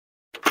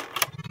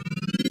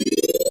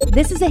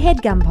This is a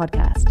HeadGum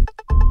podcast.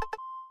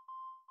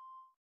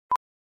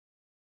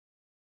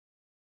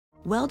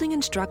 Welding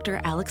instructor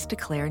Alex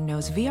DeClaire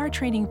knows VR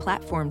training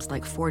platforms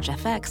like Forge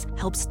FX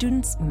help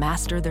students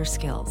master their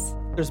skills.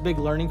 There's a big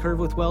learning curve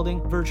with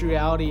welding. Virtual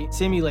reality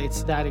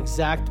simulates that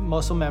exact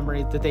muscle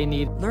memory that they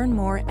need. Learn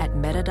more at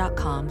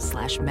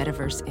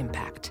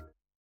meta.com/metaverseimpact.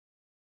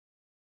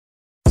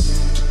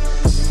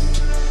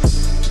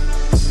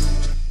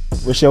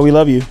 Rochelle, we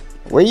love you.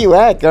 Where you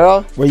at,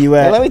 girl? Where you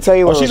at? Hey, let me tell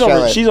you what she's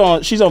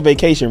on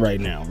vacation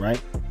right now,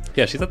 right?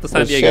 Yeah, she's at the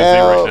San Diego Zoo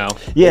right now.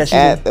 Yeah, she's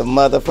at the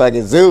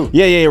motherfucking zoo.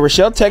 Yeah.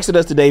 Rochelle texted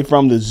us today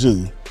from the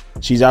zoo.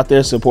 She's out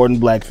there supporting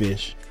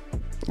Blackfish.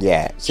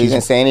 Yeah, she's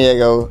in San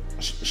Diego.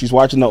 She's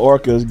watching the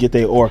orcas get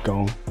their orc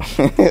on.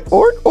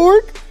 Orc.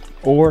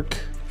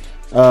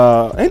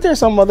 Ain't there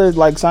some other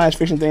like science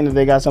fiction thing that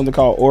they got something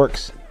called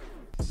orcs?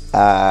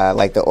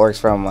 Like the orcs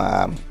from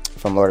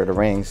Lord of the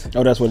Rings.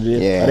 Oh, that's what it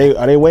is. Yeah.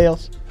 Are they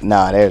whales?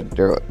 Nah,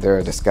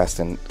 they're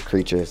disgusting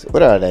creatures.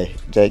 What are they,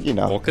 Jake? You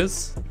know.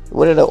 Orcas?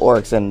 What are the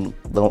orcs in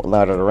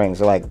Lord of the Rings?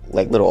 They're like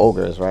little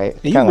ogres, right?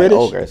 Kind of like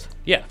ogres.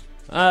 Yeah.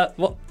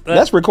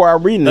 That's required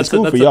reading in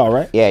school for y'all,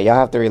 right? Yeah, y'all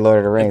have to read Lord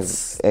of the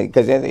Rings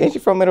because ain't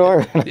you from Middle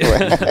Earth?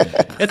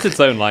 It's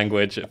its own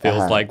language. It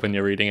feels like when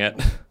you're reading it.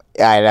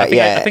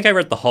 I think I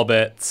read The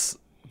Hobbits,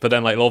 but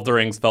then like Lord of the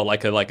Rings felt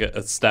like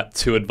a step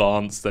too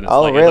advanced, and it's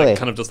really? It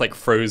kind of just like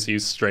froze you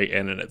straight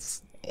in, and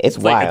it's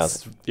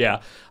wild.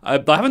 I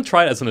haven't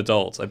tried it as an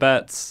adult. I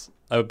bet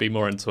I would be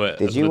more into it.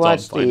 Did you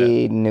watch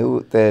the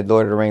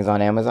Lord of the Rings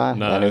on Amazon?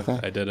 No, I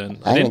didn't.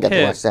 I didn't get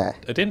to watch that.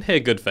 I didn't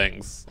hear good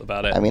things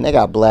about it. I mean, they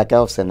got black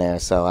elves in there,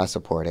 so I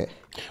support it.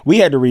 We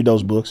had to read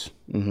those books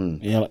in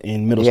middle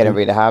school. You had to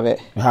read The Hobbit?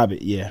 The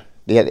Hobbit, yeah.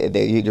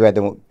 You read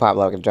the Pop,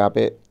 Lock, and Drop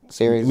It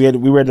series?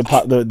 We read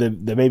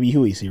the Baby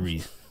Huey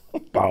series.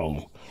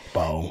 Boom,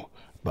 boom,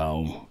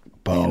 boom,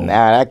 boom. And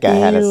now that guy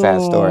had a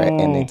sad story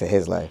ending to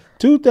his life.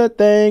 Toot that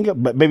thing.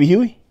 But Baby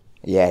Huey?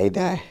 Yeah, he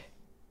died.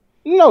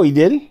 No, he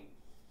didn't.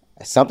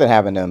 Something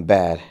happened to him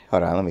bad.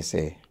 Hold on, let me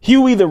see.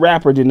 Huey the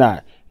rapper did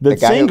not. The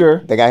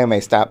singer. The guy who made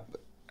Stop.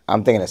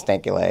 I'm thinking of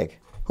Stanky Leg.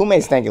 Who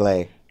made Stanky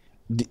Leg?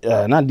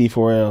 Not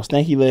D4L.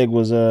 Stanky Leg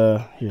was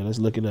here. Let's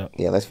look it up.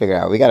 Yeah, let's figure it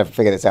out. We got to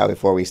figure this out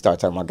before we start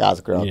talking about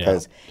Gossip Girl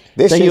because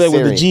this Stanky Leg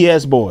was the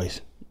GS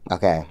Boys.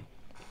 Okay.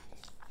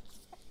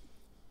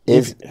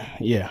 Is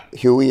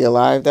Huey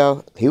alive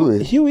though?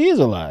 Huey is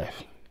alive.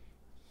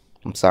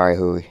 I'm sorry,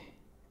 Huey.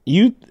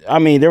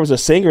 There was a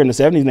singer in the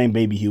 70s named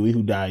Baby Huey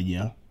who died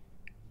young.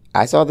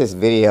 I saw this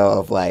video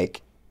of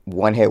like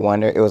One Hit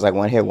Wonder. It was like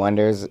One Hit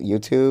Wonder's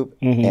YouTube,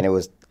 and it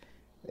was.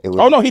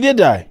 Oh no, he did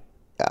die.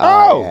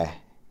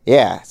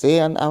 Yeah.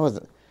 See, I knew I was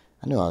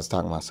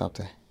talking about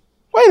something.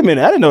 Wait a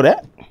minute, I didn't know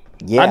that.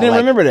 Yeah, I didn't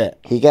remember that.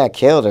 He got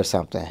killed or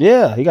something.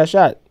 Yeah, he got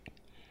shot.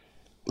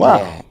 Wow.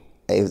 Yeah.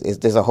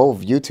 There's a whole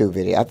YouTube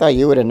video. I thought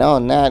you would have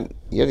known that.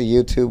 You're the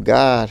YouTube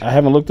god. I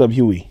haven't looked up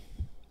Huey.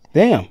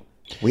 Damn.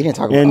 We didn't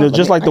talk about and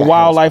just like the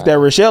wildlife that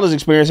Rochelle is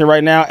experiencing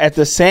right now at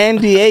the San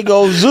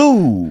Diego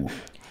Zoo.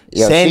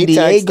 San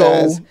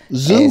Diego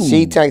Zoo. And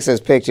she texts us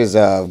pictures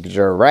of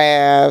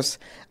giraffes.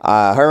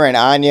 Her and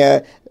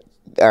Anya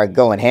are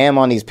going ham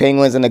on these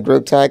penguins in the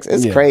group text.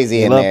 It's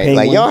crazy in there. Penguins.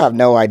 Like y'all have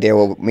no idea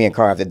what me and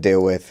Carl have to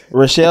deal with.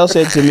 Rochelle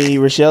said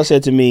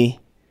to me,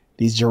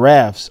 these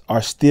giraffes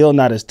are still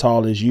not as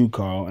tall as you,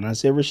 Carl. And I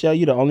said, Rochelle,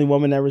 you're the only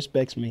woman that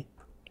respects me.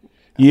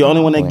 You're the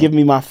only one that give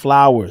me my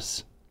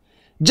flowers.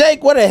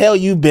 Jake, where the hell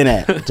you been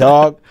at,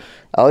 dog?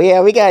 Oh,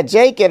 yeah, we got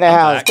Jake in the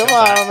house. Come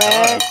on,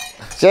 man.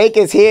 Jake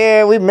is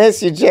here. We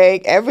miss you,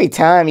 Jake. Every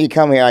time you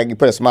come here, you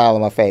put a smile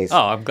on my face. Oh,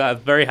 I'm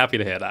very happy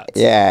to hear that.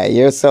 Yeah,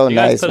 you're so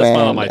nice, man. A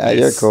smile on my face.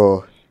 You're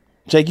cool.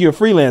 Jake, you're a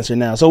freelancer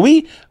now. So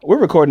we're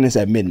recording this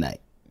at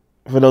midnight.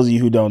 For those of you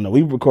who don't know,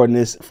 we're recording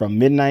this from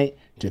midnight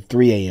to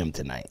 3 a.m.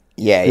 tonight.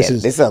 Yeah, this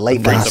is a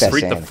late night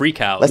session. The freak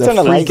out. Let's turn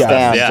the lights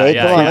down, Jake.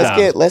 Come on,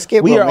 let's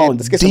get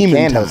some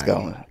candles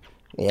going.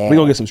 Yeah. We're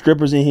going to get some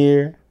strippers in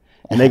here,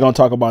 and they're going to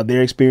talk about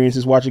their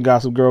experiences watching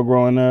Gossip Girl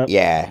growing up.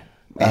 Yeah.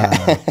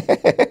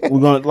 We're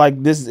going to,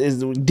 this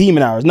is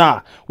demon hours.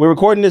 Nah, we're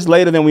recording this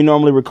later than we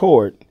normally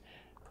record,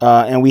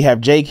 and we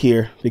have Jake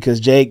here because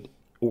Jake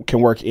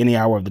can work any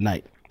hour of the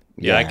night.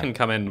 Yeah, I can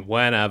come in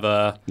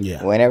whenever.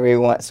 Yeah. Whenever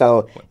you want.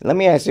 So let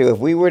me ask you, if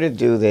we were to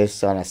do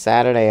this on a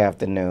Saturday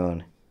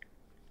afternoon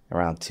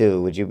around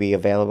 2, would you be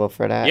available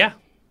for that? Yeah,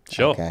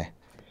 sure. Okay.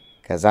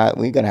 Because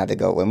we're going to have to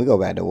go, when we go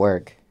back to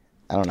work,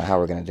 I don't know how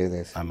we're going to do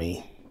this. I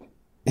mean,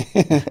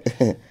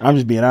 I'm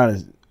just being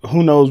honest.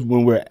 Who knows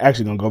when we're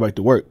actually going to go back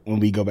to work when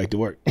we go back to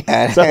work.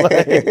 But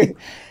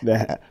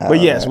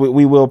yes,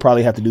 we will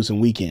probably have to do some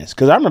weekends.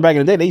 Because I remember back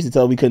in the day, they used to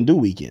tell us we couldn't do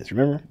weekends,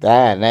 remember?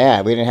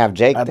 Yeah, we didn't have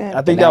Jake then.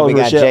 I think that was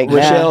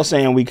Rochelle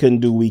saying we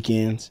couldn't do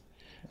weekends.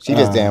 She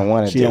just didn't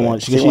want to. She don't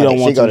want to.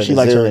 She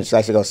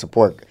likes to go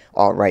support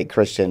alt-right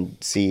Christian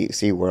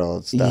Sea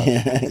World stuff.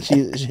 Yeah,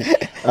 you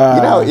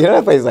know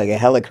that place is like a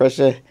hella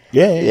Christian.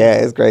 Yeah,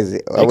 it's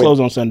crazy. They close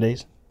on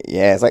Sundays.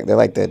 Yeah, it's like they're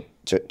like the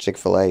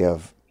Chick-fil-A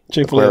of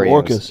Chick-fil-A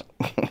orcas.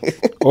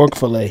 Orca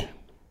fillet.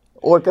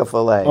 Orca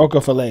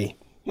fillet.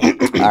 All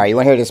right, you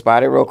want to hear the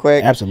spotted real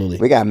quick? Absolutely.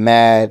 We got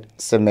mad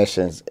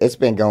submissions. It's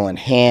been going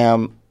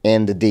ham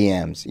in the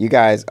DMs. You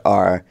guys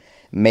are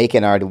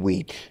making our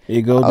week.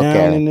 You go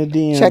down in the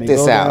DMs. Check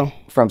this out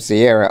from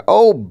Sierra.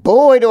 Oh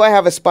boy, do I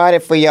have a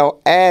spotted for your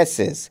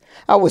asses.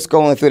 I was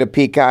scrolling through the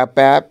Peacock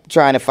app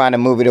trying to find a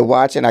movie to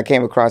watch, and I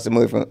came across a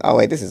movie from. Oh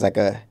wait, this is like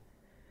a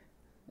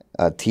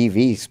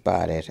TV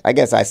spotted. I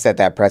guess I set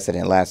that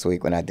precedent last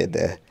week when I did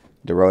the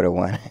Dorota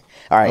one.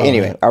 All right,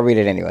 anyway, I'll read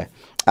it anyway.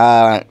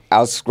 I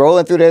was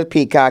scrolling through the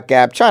Peacock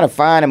app trying to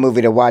find a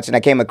movie to watch, and I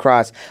came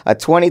across a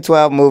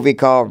 2012 movie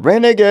called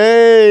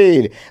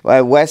Renegade,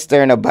 a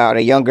Western about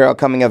a young girl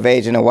coming of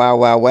age in the Wild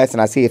Wild West,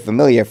 and I see a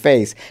familiar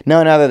face,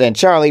 none other than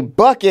Charlie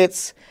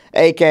Buckets,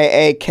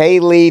 a.k.a.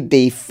 Kaylee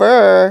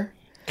DeFur.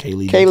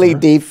 Kaylee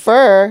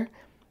DeFur.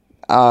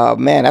 Oh,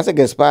 man, that's a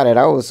good spot.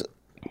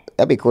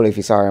 That'd be cool if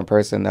you saw her in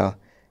person, though.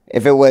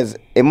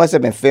 It must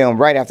have been filmed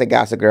right after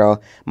Gossip Girl.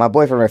 My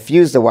boyfriend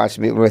refused to watch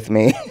it with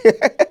me.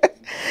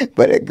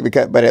 But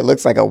it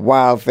looks like a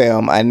wild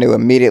film. I knew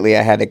immediately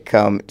I had to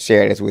come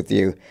share this with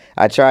you.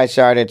 I tried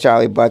shouting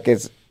Charlie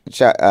Buckets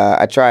to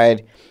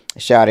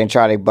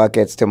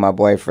my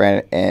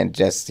boyfriend, and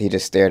he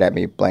just stared at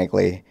me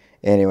blankly.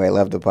 Anyway,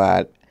 love the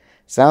pod.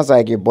 Sounds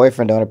like your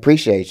boyfriend don't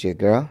appreciate you,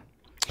 girl.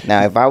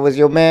 Now, if I was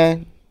your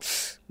man,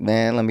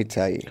 let me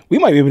tell you, we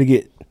might be able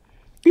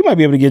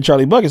to get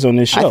Charlie Buckets on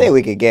this show. I think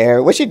we could get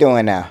her. What's she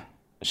doing now?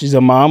 She's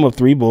a mom of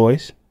 3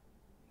 boys.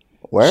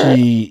 Word.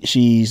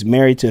 She's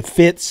married to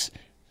Fitz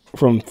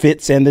from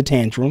Fitz and the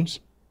Tantrums,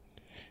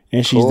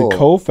 and she's the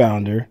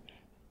co-founder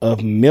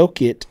of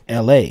Milk It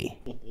LA.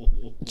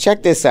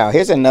 Check this out.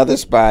 Here's another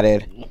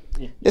spotted.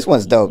 This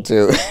one's dope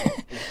too.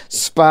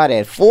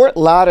 Spotted Fort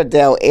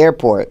Lauderdale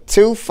Airport.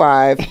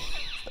 2-5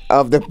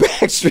 of the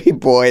Backstreet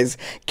Boys,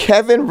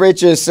 Kevin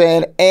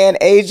Richardson and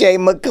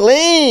AJ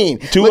McLean.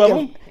 Two of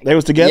them. They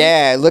was together.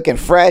 Yeah, looking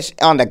fresh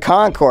on the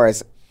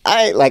concourse.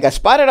 A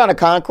spotted on the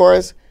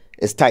concourse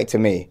is tight to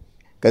me.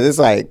 Because it's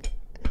like,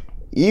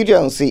 you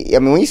don't see,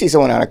 when you see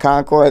someone on a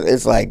concourse,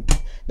 it's like,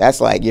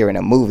 that's like you're in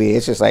a movie.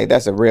 It's just like,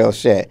 that's a real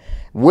shit.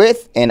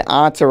 With an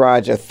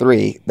entourage of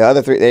 3. The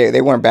other 3,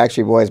 they weren't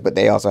Backstreet Boys, but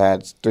they also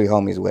had 3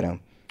 homies with them.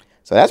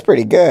 So that's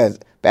pretty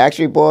good.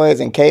 Backstreet Boys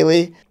and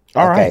Kaylee.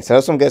 All right. Okay, so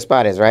those some good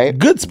spotters, right?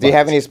 Good spotters. Do you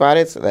have any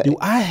spotters? Do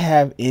I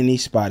have any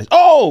spotters?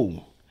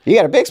 Oh! You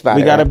got a big spotter.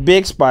 We got a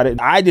big spotter.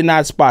 I did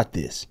not spot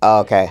this. Oh,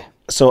 okay.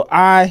 So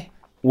I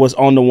was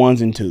on the 1s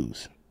and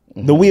 2s.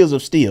 The Wheels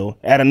of Steel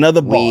at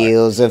another bar.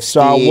 Wheels of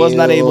Steel. So I was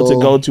not able to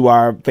go to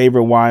our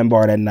favorite wine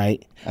bar that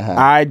night.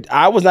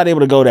 I was not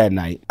able to go that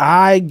night.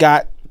 I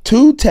got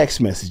 2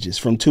 text messages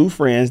from 2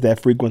 friends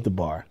that frequent the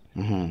bar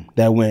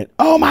that went,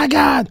 oh my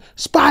God,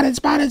 spotted.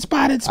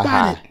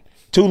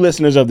 2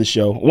 listeners of the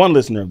show. 1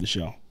 listener of the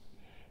show.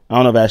 I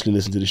don't know if Ashley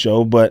listened to the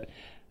show, but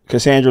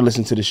Cassandra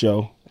listened to the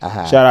show.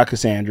 Shout out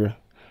Cassandra.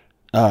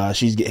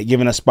 She's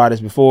given us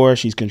spotters before.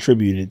 She's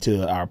contributed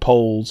to our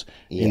polls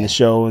in the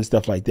show and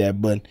stuff like that.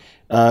 But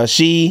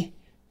she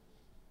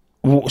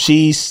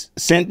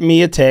sent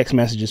me a text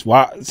messages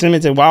while I was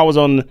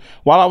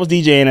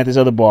DJing at this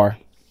other bar,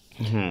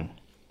 and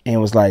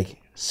was like,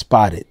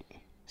 spotted,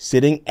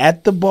 sitting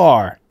at the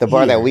bar. The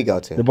bar that we go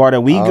to. The bar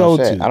that we go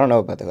to. I don't know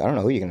about that. I don't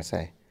know who you're gonna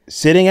say.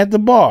 Sitting at the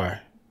bar,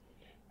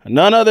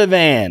 none other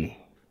than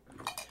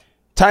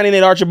Tiny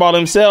Nate Archibald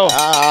himself,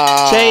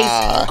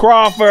 Chase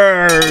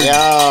Crawford.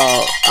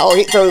 Yo.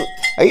 So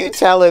are you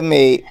telling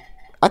me?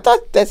 I thought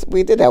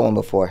we did that one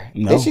before.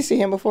 No. Did she see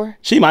him before?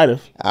 She might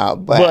have.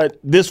 But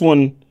this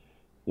one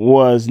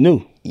was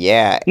new.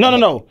 Yeah.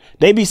 No.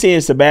 They be seeing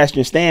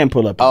Sebastian Stan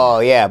pull up. Oh,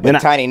 yeah. But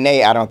Tiny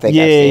Nate, I don't think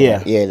I've seen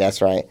him. Yeah,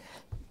 that's right.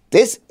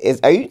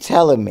 Are you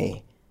telling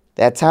me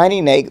that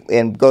Tiny Nate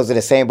goes to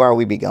the same bar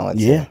we be going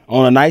to? Yeah,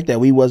 on a night that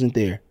we wasn't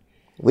there.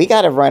 We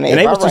got to run it. And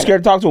they was too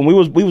scared to talk to him. We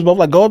was both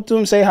like, go up to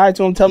him, say hi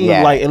to him, tell him to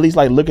at least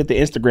look at the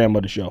Instagram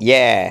of the show.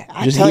 Yeah.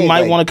 He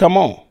might want to come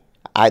on.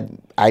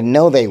 I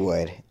know they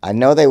would. I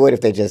know they would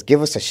if they just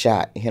give us a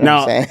shot. You know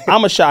what I'm saying?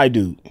 I'm a shy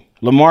dude.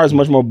 Lamar is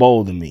much more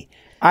bold than me.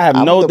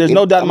 There's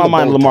no doubt in my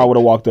mind Lamar would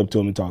have walked up to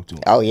him and talked to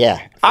him. Oh,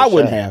 yeah. I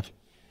wouldn't have.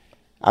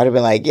 I would have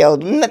been like, yo,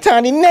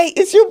 Tiny Nate,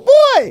 it's your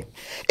boy.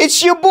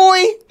 It's your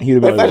boy. He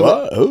would have been like,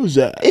 what? Who's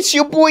that? It's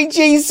your boy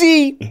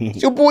Jay-Z.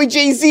 It's your boy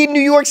Jay-Z,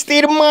 New York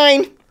State of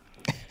Mind.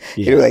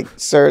 Yeah. You're like,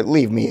 sir,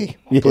 leave me,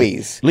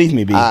 please. Leave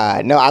me be.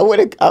 No, I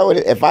would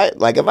if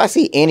I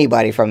see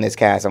anybody from this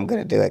cast, I'm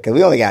gonna do it because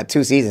we only got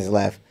 2 seasons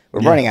left.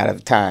 We're running out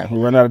of time. We're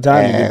running out of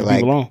time to get the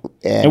people on,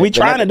 and we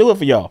trying to do it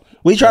for y'all.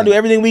 We try to do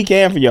everything we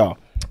can for y'all.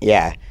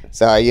 Yeah.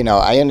 So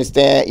I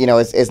understand.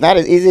 It's not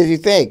as easy as you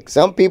think.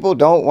 Some people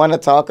don't want to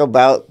talk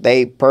about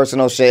their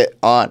personal shit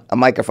on a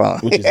microphone,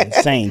 which is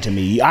insane to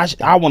me.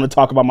 I want to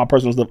talk about my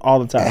personal stuff all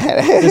the time.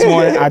 This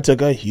morning I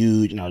took a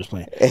huge. No, just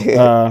playing.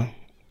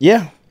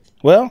 Yeah.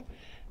 Well,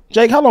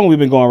 Jake, how long have we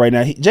been going right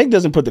now? Jake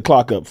doesn't put the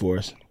clock up for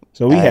us.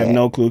 So we have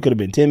no clue. It could have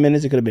been 10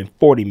 minutes. It could have been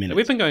 40 minutes.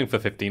 We've been going for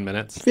 15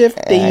 minutes.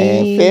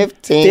 15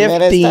 minutes.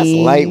 That's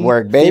light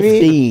work,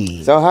 baby.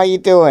 15. So how you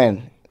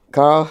doing,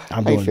 Carl?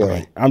 I'm doing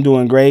great. I'm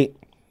doing great.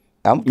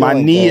 My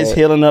knee is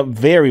healing up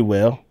very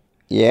well.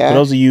 Yeah. For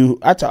those of you,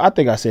 I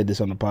think I said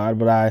this on the pod,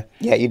 but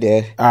Yeah, you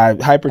did. I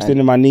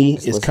hyperextended my knee.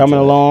 It's listened coming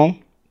to it.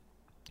 along.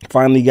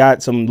 Finally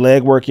got some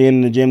leg work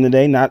in the gym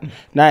today. Not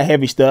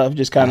heavy stuff,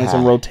 just kind of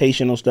some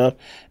rotational stuff.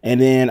 And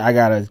then I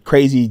got a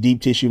crazy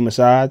deep tissue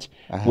massage,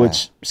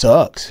 which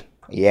sucks.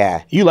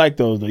 Yeah. You like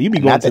those though? You be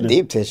going Not to the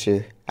deep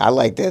tissue. I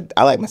like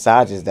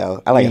massages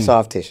though. I like a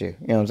soft tissue.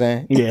 You know what I'm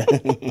saying? Yeah.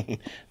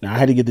 Now I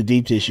had to get the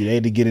deep tissue. They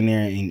had to get in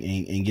there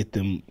and get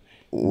them.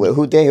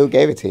 Who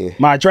gave it to you?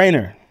 My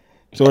trainer.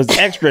 So it's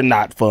extra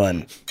not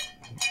fun.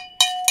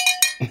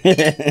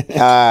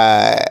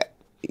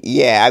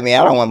 Yeah, I mean,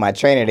 I don't want my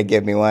trainer to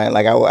give me one.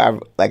 Like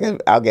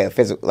I'll get a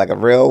physical, like a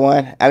real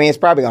one. I mean, it's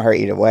probably gonna hurt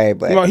either way,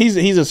 but No, he's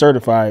a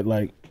certified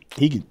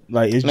he could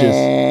it's just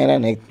man, that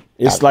nigga,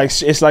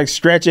 it's like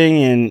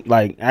stretching and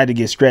like I had to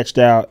get stretched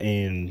out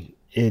and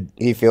it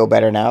you feel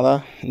better now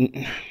though.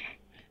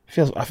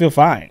 I feel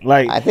fine.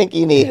 Like I think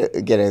you need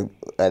to get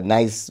a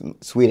nice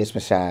Swedish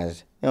massage.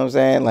 You know what I'm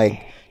saying?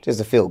 Like just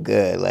to feel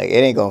good. Like it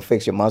ain't gonna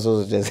fix your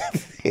muscles. It's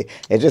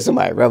just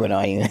somebody rubbing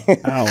on you.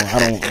 I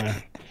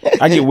don't.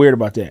 I get weird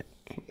about that.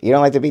 You don't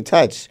like to be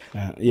touched.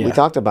 Yeah. We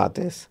talked about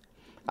this.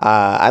 Me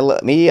on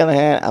the other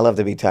hand, I love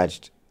to be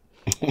touched.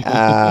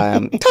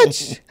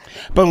 Touch.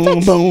 Boom,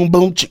 boom,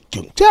 boom,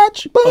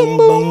 touch. Boom,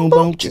 boom,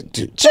 boom,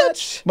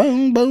 touch.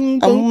 Boom, boom,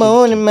 boom. I'm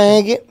gonna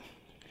make it.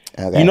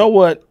 Okay. You know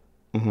what?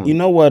 You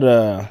know what?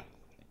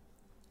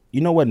 You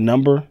know what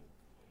number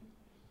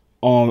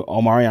on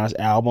Omarion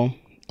album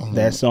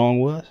that song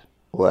was?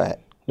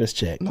 What? Let's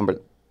check.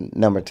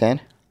 Number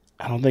 10?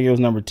 I don't think it was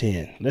number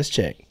 10. Let's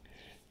check.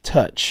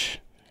 Touch.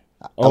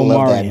 I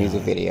love that Omarion.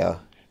 music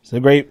video. It's a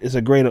great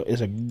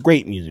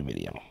music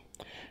video.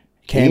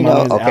 You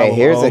know, okay,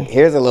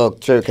 here's a little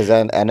trick because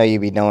I know you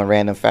be knowing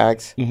random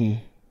facts.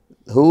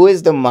 Who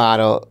is the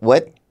model?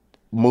 What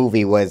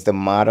movie was the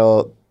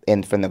model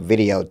from the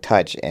video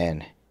Touch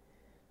in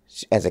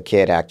as a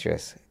kid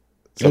actress?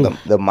 So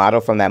the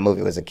model from that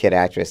movie was a kid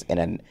actress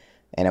in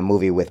a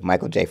movie with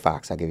Michael J.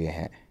 Fox. I'll give you a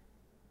hint.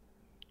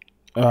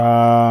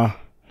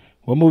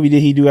 What movie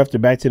did he do after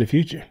Back to the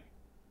Future?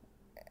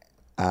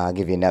 I'll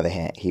give you another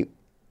hint.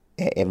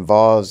 It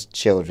involves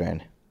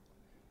children.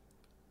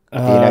 You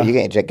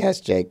can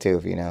guess Jake too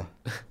if you know.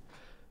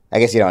 I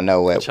guess you don't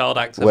know what Child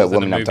actor what was in a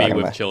woman I'm movie talking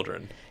with about.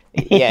 children.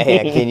 Yeah.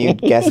 Can you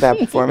guess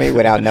that for me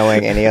without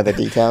knowing any other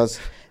details?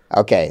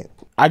 Okay.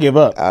 I give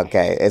up.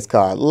 Okay. It's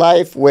called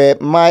Life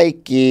with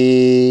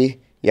Mikey.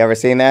 You ever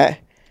seen that?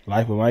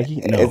 Life with Mikey?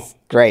 No. It's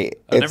great.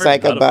 I've It's never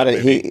like heard of about that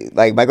it. movie.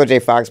 Like Michael J.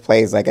 Fox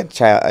plays like a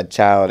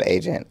child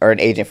agent or an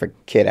agent for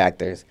kid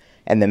actors,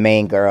 and the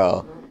main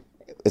girl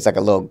is like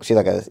she's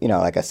like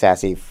a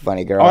sassy,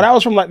 funny girl. Oh, that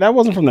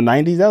wasn't from the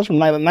 90s. That was from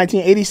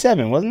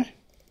 1987, wasn't it?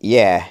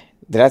 Yeah.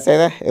 Did I say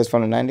that? It was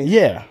from the 90s?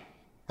 Yeah.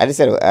 I just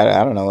said,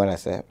 I don't know what I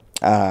said.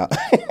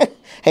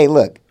 Hey,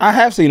 look. I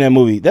have seen that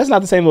movie. That's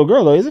not the same little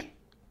girl, though, is it?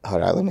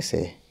 Hold on, let me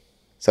see.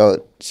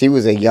 So she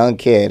was a young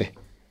kid,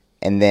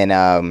 and then.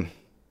 Oh,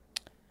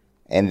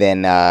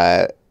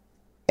 no,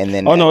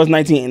 it's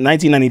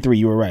 1993.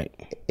 You were right.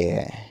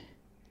 Yeah.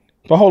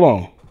 But hold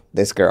on.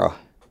 This girl.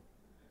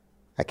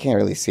 I can't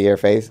really see her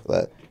face.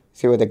 Look.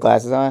 See with the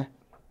glasses on?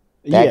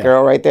 That Yeah.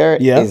 girl right there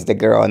Yeah. is the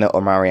girl in the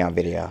Omarion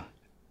video.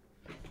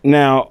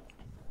 Now,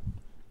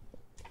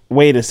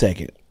 wait a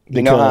second.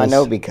 You know how I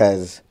know?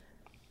 Because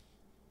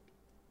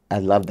I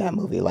love that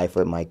movie, Life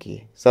with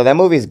Mikey. So that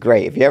movie is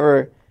great. If you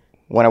ever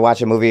want to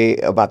watch a movie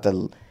about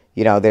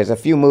there's a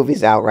few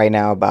movies out right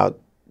now about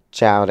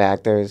child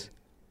actors.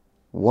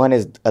 One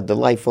is a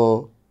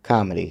delightful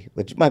comedy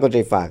with Michael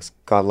J. Fox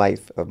called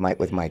Life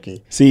with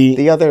Mikey. See,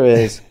 The other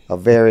is a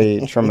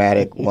very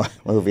traumatic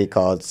movie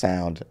called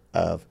Sound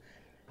of,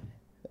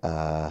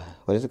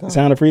 what is it called?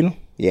 Sound of Freedom?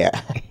 Yeah.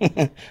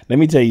 Let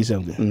me tell you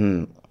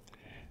something.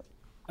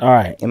 All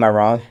right. Am I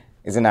wrong?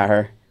 Is it not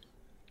her?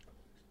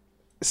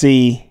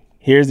 See,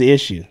 here's the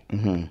issue.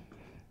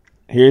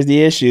 Here's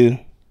the issue.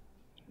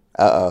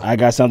 Uh-oh. I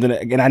got something,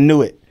 and I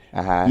knew it.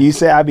 Uh-huh. You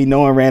said I'd be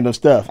knowing random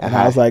stuff. And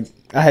I was like,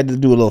 I had to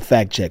do a little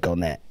fact check on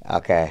that.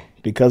 Okay.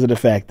 Because of the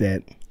fact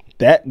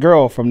that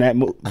girl from that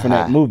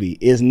movie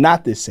is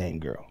not this same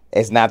girl.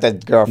 It's not the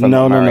girl from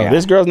No. Omarion.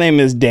 This girl's name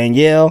is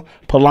Danielle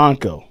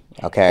Polanco.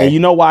 Okay. And you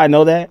know why I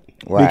know that?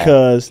 Why?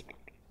 Because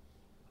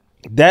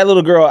that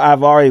little girl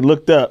I've already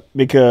looked up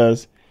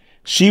because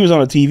she was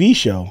on a TV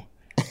show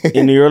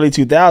in the early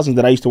 2000s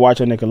that I used to watch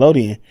on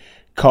Nickelodeon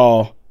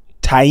called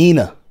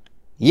Taina.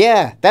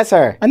 Yeah, that's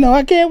her. I know.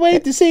 I can't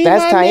wait to see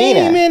That's my Taina.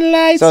 name in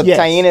lights. So Yes.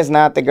 Taina is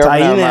not the girl from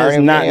the Taina is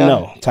Omarion not. video?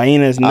 No,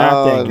 Taina is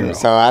not that girl.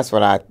 So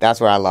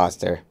that's where I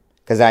lost her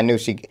because I knew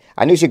she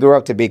grew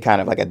up to be kind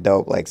of like a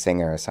dope like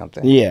singer or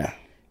something. Yeah.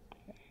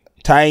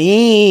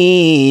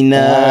 Taina,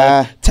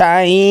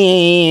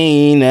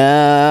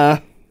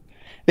 Taina,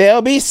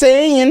 they'll be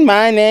saying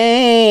my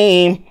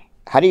name.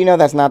 How do you know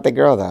that's not the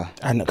girl though?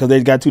 I know because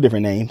they got two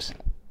different names.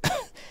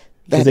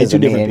 That they two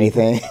doesn't mean different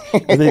anything.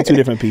 Because they're two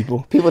different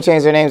people. People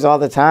change their names all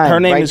the time. Her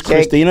name right, is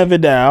Jake? Christina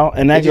Vidal,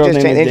 and that Did you girl's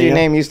just name change? is Did your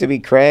Danielle. name used to be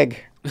Craig?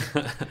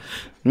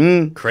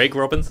 Craig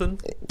Robinson?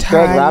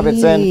 Craig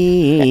Robinson?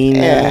 Taina.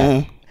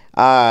 Yeah.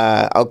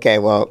 Okay,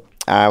 well,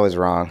 I was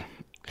wrong.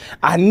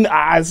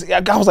 I was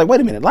like, wait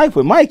a minute, Life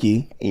with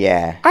Mikey.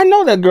 Yeah. I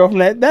know that girl from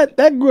that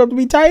grew up to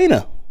be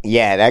Taina.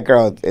 Yeah, that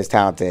girl is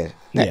talented.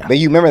 Yeah. But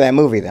you remember that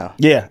movie, though?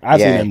 Yeah, I've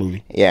seen that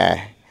movie.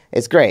 Yeah.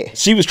 It's great.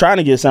 She was trying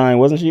to get signed,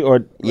 wasn't she?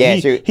 Or Yeah,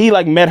 he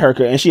like met her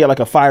and she had like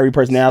a fiery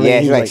personality. Yeah,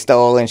 and she he was like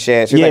stole and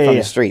shit. She was like from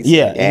the streets.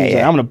 Yeah, Yeah, he was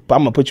yeah. like, I'm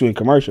gonna put you in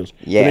commercials.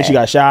 Yeah. And then she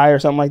got shy or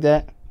something like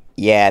that.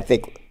 Yeah, I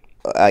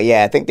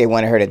think they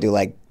wanted her to do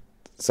like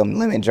some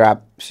lemon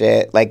drop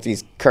shit, like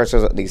these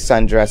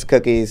sundress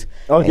cookies.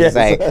 Oh, And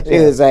yeah. she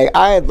was like,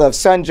 I love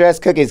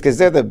sundress cookies because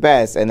they're the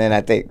best. And then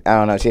I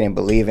don't know, she didn't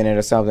believe in it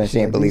or something. She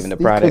didn't believe in the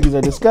product. These cookies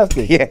are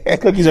disgusting. Yeah. These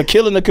cookies are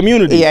killing the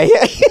community. Yeah,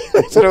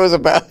 that's what it was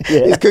about.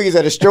 These cookies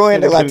are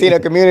destroying the Latino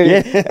community,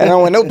 and I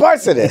don't want no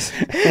parts of this.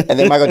 And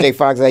then Michael J.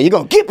 Fox was like, "You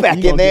gonna get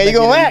back in there? You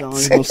gonna act?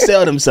 You gonna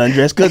sell them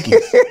sundress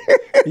cookies?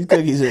 These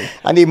cookies are.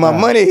 I need my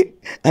money.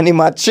 I need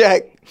my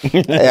check."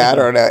 Yeah, I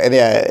don't know. And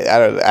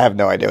I have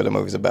no idea what the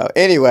movie's about.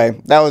 Anyway,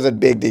 that was a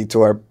big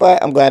detour,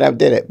 but I'm glad I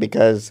did it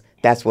because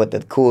that's what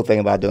the cool thing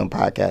about doing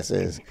podcasts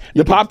is.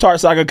 The Pop-Tart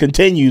saga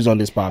continues on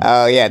this podcast.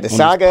 Oh yeah, the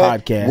saga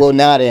podcast will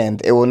not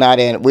end. It will not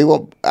end. We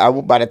will.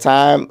 By the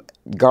time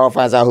Carl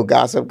finds out who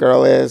Gossip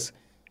Girl is,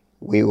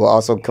 we will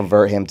also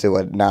convert him to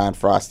a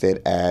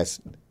non-frosted ass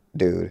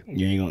dude.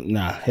 You ain't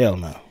gonna hell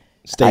no.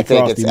 Stay I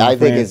think frosty, I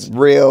think it's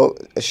real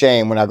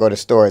shame when I go to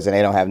stores and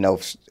they don't have no.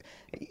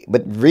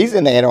 But the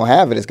reason they don't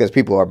have it is because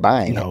people are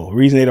buying it. No, the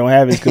reason they don't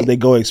have it is because they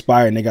go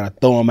expired and they gotta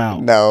throw them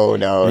out. No.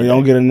 They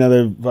don't get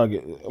another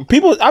fucking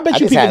people. I bet you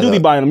just people had do a- be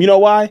buying them. You know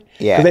why?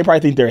 Yeah. Because they probably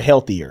think they're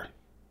healthier.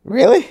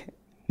 Really?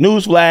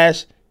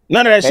 Newsflash: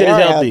 none of that shit is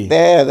healthy.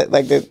 Yeah,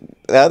 like the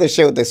other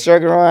shit with the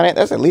sugar on it.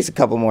 That's at least a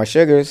couple more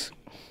sugars.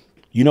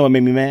 You know what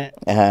made me mad?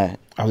 Uh-huh.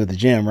 I was at the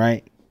gym,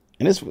 right?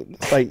 And it's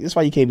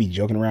why you can't be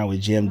joking around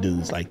with gym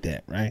dudes like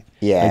that, right?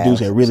 Yeah. Like dudes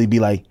that really be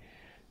like,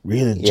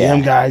 really Yeah.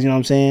 gym guys. You know what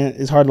I'm saying?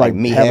 It's hard to Like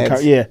have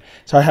meatheads.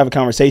 it's hard to have a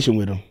conversation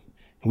with them.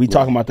 We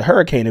talking about the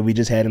hurricane that we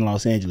just had in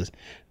Los Angeles,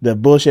 the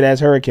bullshit ass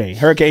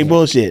hurricane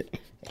bullshit.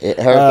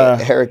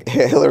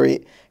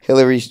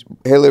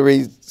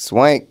 Hillary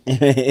Swank.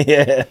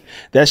 Yeah,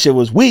 that shit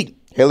was weak.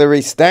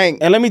 Hillary stank.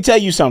 And let me tell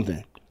you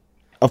something.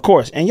 Of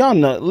course, and y'all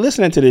know,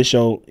 listening to this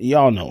show,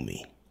 y'all know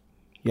me.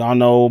 Y'all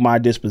know my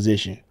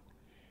disposition.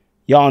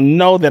 Y'all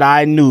know that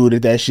I knew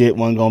that shit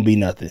wasn't gonna be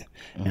nothing.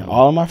 And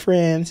all of my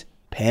friends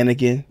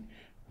panicking,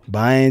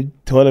 buying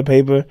toilet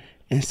paper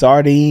and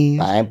sardines,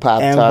 Buying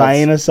Pop-Tarts. and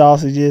buying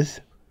sausages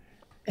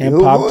and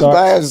Who was Pop-Tarts.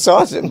 buying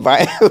sausage?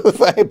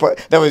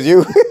 That was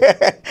you.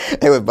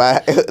 They were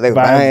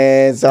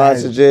buying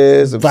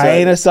sausages.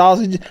 Vienna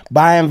sausages,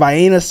 buying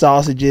Vienna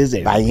sausages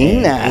and,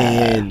 Vienna.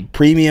 and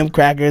premium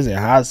crackers and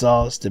hot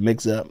sauce to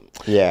mix up.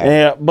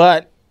 Yeah.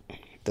 But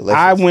Delicious.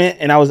 I went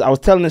and I was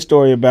telling this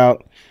story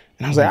about,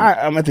 and I was like,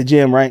 I'm at the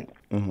gym, right?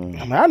 I'm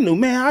like,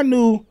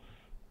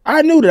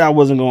 I knew that I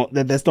wasn't going,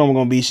 that storm was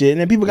gonna be shit, and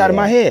then people got in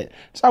my head.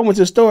 So I went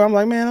to the store. I'm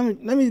like, man,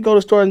 let me go to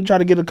the store and try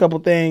to get a couple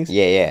things.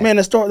 Yeah. Man,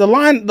 the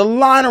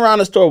line around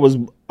the store was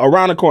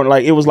around the corner.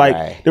 Like it was like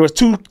Right. there was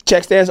 2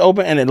 check stands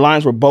open, and the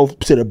lines were both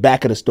to the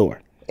back of the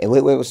store.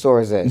 Wait, what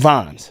store is this?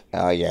 Vons.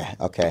 Oh yeah.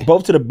 Okay.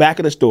 Both to the back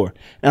of the store.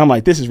 And I'm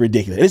like, this is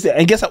ridiculous.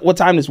 And guess what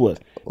time this was?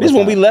 This is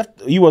when we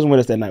left. You wasn't with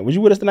us that night. Was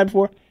you with us the night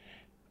before?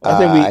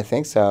 I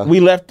think so. We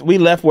left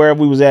wherever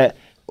we was at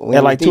We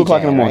at were like 2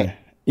 o'clock in the DJing, morning. right?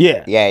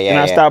 Yeah. Yeah. And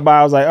I stopped by.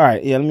 I was like, all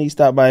right, let me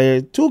stop by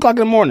here. 2 o'clock in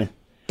the morning.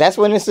 That's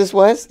when this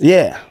was?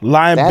 Yeah.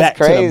 Lying That's back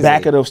crazy. to the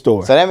back of the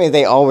store. So that means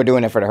they all were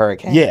doing it for the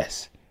hurricane.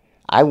 Yes.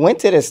 I went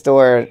to the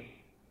store,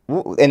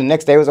 and the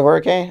next day was a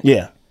hurricane?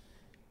 Yeah.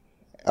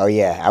 Oh,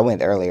 yeah. I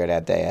went earlier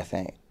that day, I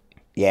think.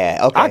 Yeah,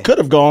 okay. I could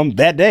have gone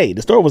that day.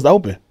 The store was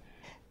open.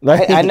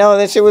 Like, I know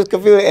that shit was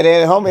confusing. And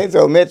then homie,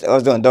 so Mitch, I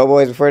was doing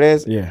Doughboys before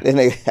this. Yeah. This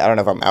nigga, I don't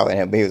know if I'm outing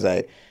him, but he was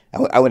like,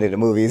 I went to the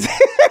movies.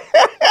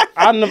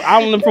 I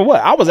don't know for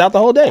what. I was out the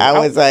whole day. I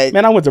was like-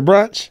 man, I went to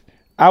brunch.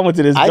 I went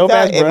to this I dope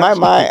ass thought brunch. in my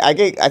mind,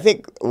 I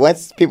think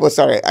once people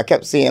started, I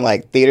kept seeing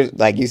like theaters,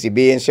 like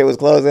UCB and shit was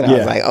closing. I Yeah.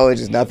 was like, oh,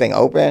 it's just nothing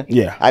open.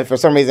 Yeah. For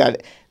some reason,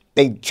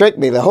 they tricked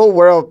me. The whole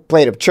world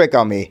played a trick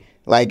on me.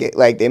 Like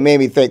they made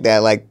me think that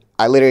like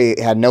I literally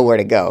had nowhere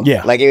to go.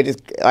 Yeah. Like it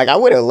just like I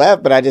would have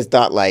left, but I just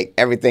thought like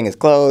everything is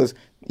closed.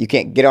 You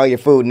can't get all your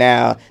food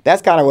now.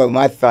 That's kind of what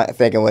my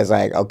thinking was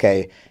like.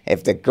 Okay,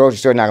 if the grocery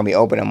store not gonna be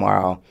open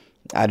tomorrow,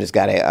 I just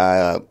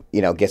gotta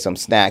get some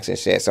snacks and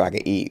shit so I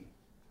could eat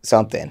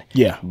something.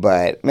 Yeah.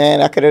 But man,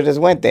 I could have just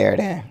went there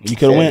then. You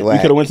could have went. You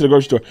could have went to the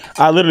grocery store.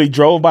 I literally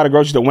drove by the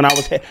grocery store when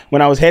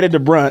I was headed to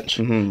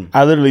brunch.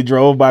 I literally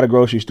drove by the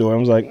grocery store and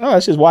was like, "Oh,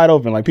 it's just wide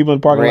open. Like people in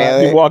the parking lot,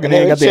 Really? people walking in, They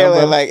got were their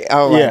chilling, umbrella. like,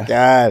 oh my Yeah.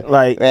 god,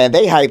 Like man,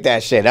 they hyped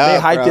that shit up.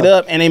 they hyped bro. it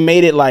up and they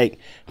made it like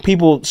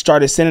people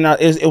started sending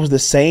out. It was the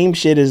same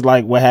shit as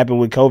like what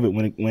happened with COVID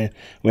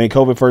when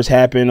COVID first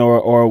happened,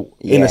 or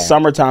in Yeah. the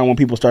summertime when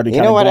people started.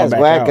 You know what? Going That's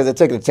back whack out. because it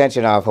took the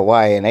attention off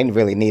Hawaii, and they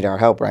really need our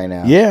help right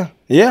now.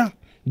 Yeah.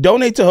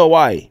 Donate to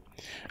Hawaii.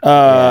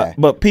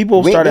 But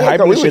people started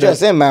hyping we this were shit up.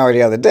 just in Maui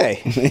the other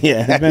day.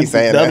 Yeah, it's I been keep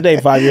saying the other that.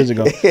 day, 5 years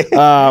ago.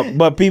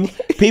 But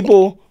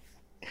people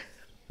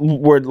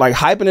were like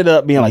hyping it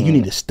up, being like, you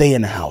need to stay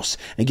in the house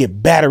and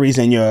get batteries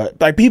in your,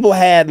 like people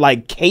had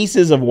like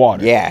cases of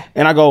water. Yeah.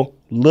 And I go,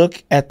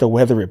 look at the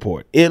weather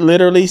report. It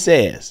literally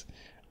says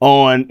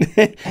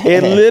it's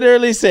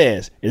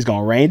going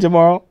to rain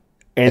tomorrow.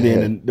 And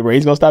then the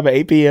rain's going to stop at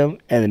 8 p.m.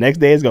 And the next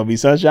day it's going to be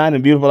sunshine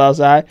and beautiful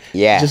outside.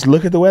 Yeah. Just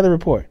look at the weather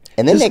report.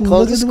 And then Just they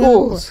closed the look at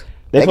weather schools.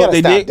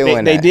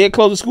 report. They did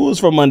close the schools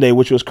for Monday,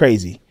 which was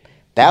crazy.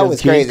 That Because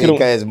was kids crazy couldn't-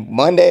 because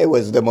Monday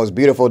was the most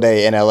beautiful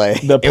day in LA.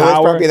 The it was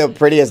power- probably the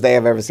prettiest day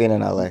I've ever seen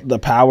in LA. The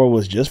power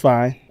was just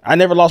fine. I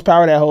never lost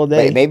power that whole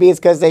day. But maybe it's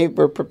because they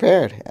were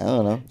prepared. I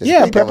don't know. Just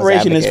Yeah, play devil's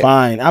preparation is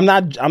advocate.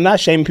 fine. I'm not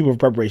shaming people for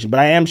preparation,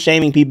 but I am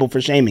shaming people for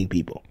shaming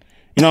people.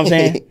 You know what I'm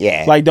saying?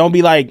 Yeah. Like, don't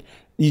be like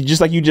you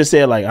just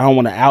said. Like, I don't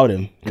want to out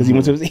him because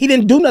he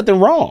didn't do nothing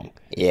wrong.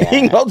 Yeah. He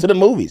didn't go to the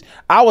movies.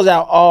 I was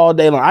out all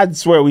day long. I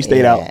swear we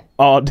stayed Yeah. out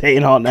all day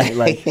and all night.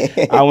 Like,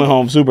 I went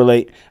home super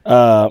late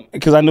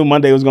because I knew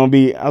Monday was gonna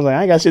be. I was like,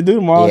 I ain't got shit to do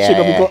tomorrow. Shit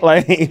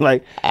gonna be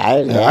like.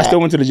 I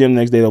still went to the gym the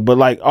next day though. But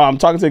like, I'm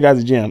talking to the guys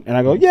at the gym, and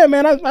I go, yeah,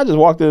 man. I just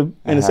walked in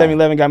the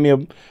 7-Eleven, got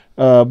me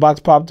a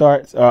box of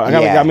Pop-Tarts. I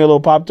got me a little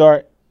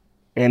Pop-Tart,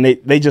 and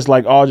they just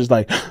like all just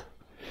like,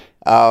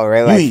 Oh,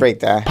 really? "You Like eat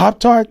freaked out.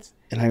 Pop-Tarts?"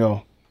 And I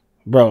go,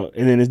 bro.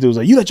 And then this dude's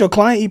like, you let your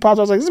client eat Pop-Tarts?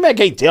 I was like, this man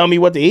can't tell me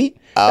what to eat.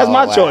 That's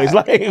my wow. choice.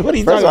 Like, what are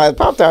you First of talking all,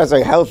 Pop-Tarts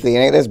are healthy.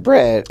 And that's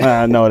bread.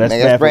 No, that's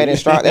Nigga, bad for bread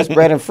you. and that's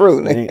bread and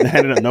fruit.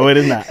 No, it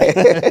is not.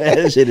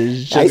 That shit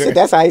is sugar.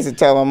 That's how I used to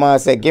tell my mom. I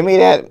said, give me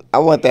that. I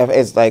want that.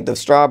 It's like the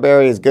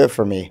strawberry is good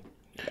for me.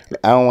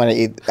 I don't want to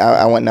eat.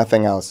 I want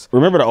nothing else.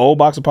 Remember the old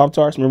box of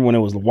Pop-Tarts? Remember when it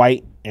was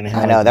white? And it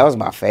had I know. That was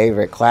my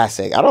favorite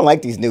classic. I don't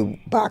like these new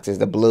boxes.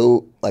 The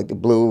blue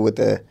with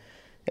the,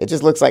 it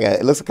just looks like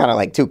it looks kind of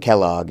like 2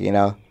 Kellogg, you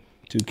know?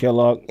 to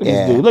Kellogg. Look at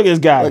Yeah. this dude. Look at this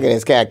guy. Look at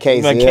this guy,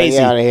 Casey. Like Casey. Casey.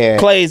 Out of here.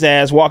 Clay's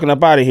ass walking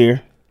up out of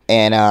here.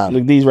 And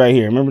Look, these right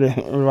here. Remember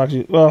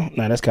that? Well,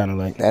 no, that's kind of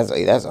like. that's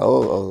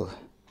old.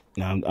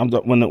 No,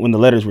 when the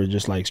letters were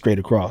just like straight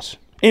across.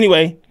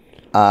 Anyway,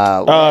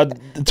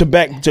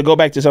 to go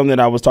back to something that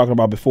I was talking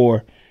about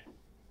before,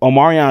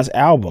 Omarion's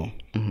album.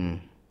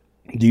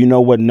 Mm-hmm. Do you know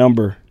what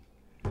number?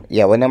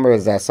 Yeah, what number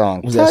is that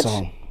song? Was that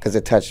song? Because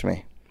it touched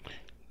me.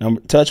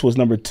 Touch was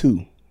number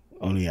 2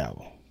 on the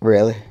album.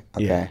 Really?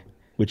 Okay. Yeah,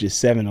 which is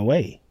 7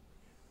 away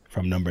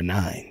from number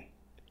 9.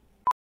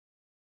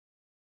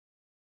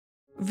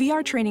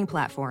 VR training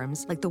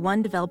platforms, like the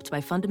one developed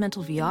by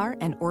Fundamental VR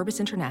and Orbis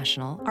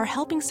International, are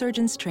helping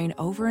surgeons train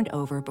over and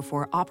over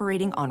before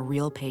operating on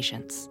real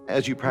patients.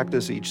 As you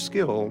practice each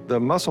skill, the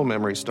muscle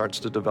memory starts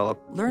to develop.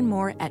 Learn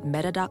more at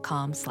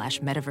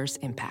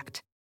meta.com/metaverseimpact.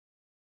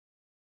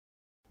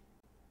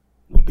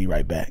 We'll be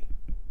right back.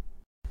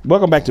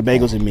 Welcome back to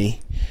Bagels and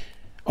Me.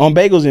 On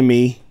Bagels and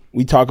Me,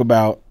 we talk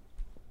about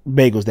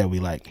bagels that we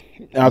like.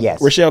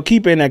 Yes. Rochelle,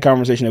 keep in that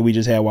conversation that we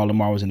just had while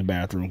Lamar was in the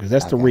bathroom, because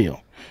that's the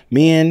real.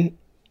 Me and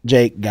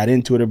Jake got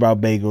into it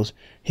about bagels.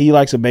 He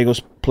likes a bagel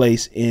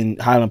place in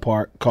Highland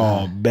Park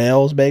called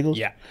Bell's Bagels.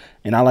 Yeah.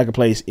 And I like a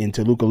place in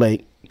Toluca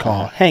Lake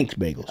called Hank's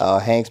Bagels. Oh,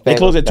 Hank's They Bagels.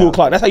 close at 2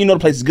 o'clock. That's how you know the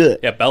place is good.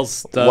 Yeah,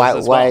 Bell's does Why?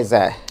 as Why well. is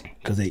that?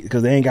 Because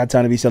they ain't got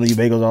time to be selling you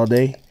bagels all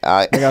day.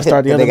 They They got to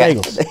start the other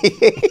bagels.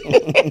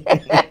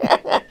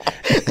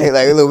 They're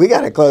like, look, we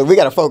gotta close. We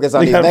gotta focus on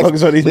We these gotta next.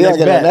 focus on these we gotta next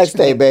get the batch. next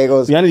day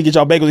bagels. See, I need to get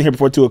y'all bagels in here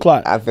before 2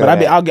 o'clock. I feel but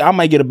that. I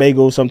might get a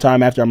bagel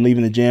sometime after I'm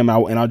leaving the gym,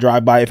 and I'll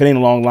drive by. If it ain't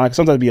a long line, 'cause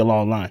sometimes it be a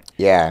long line.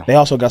 Yeah. They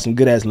also got some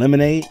good ass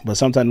lemonade, but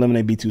sometimes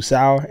lemonade be too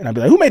sour, and I'll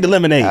be like, "Who made the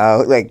lemonade?"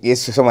 Like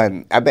it's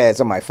someone. I bet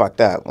somebody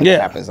fucked up when it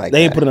happens like they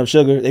that. ain't put enough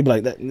sugar. They be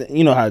like,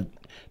 you know how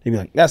they be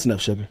like, "That's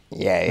enough sugar."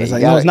 Yeah, it's you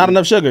like gotta- no, it's not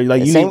enough sugar.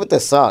 Like you Same need, with the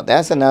salt.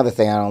 That's another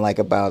thing I don't like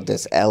about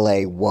this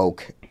LA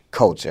woke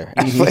culture.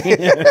 it's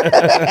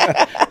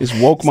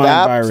woke mind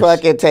Stop virus.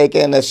 fucking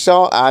taking the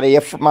salt out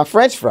of my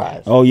French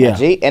fries. Oh, yeah.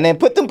 G, and then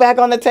put them back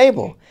on the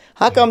table.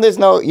 How come there's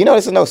no? You know,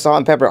 there's no salt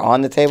and pepper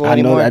on the table I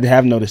know. anymore. I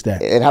have noticed that.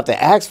 They'd have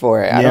to ask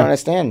for it. I Yeah. don't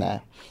understand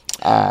that.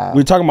 We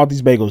were talking about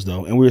these bagels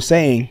though, and we were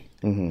saying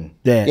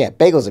that Yeah,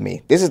 bagels and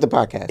me. This is the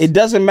podcast. it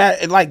doesn't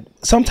matter. Like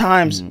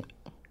sometimes,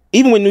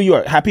 even with New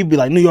York, how people be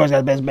like, New York's got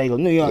the best bagel.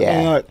 New York,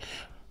 Yeah. New York.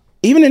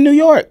 Even in New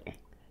York,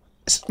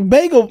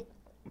 bagel.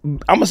 I'm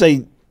gonna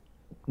say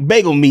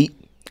bagel meat.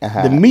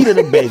 The meat of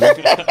the bagel,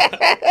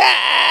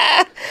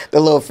 the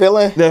little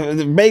filling.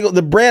 the bagel,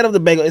 the bread of the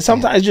bagel. It's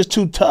sometimes just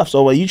too tough.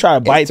 So when you try to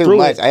bite It's too through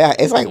much. it,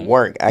 It's like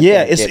work. I yeah,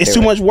 can't it's get it's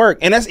through too it. much work,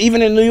 and that's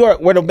even in New York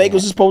where the bagels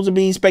is supposed to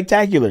be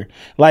spectacular.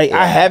 Like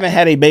I haven't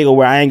had a bagel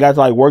where I ain't got to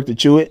like work to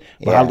chew it,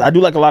 but Yeah. I do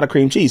like a lot of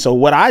cream cheese. So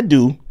what I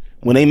do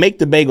when they make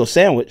the bagel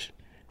sandwich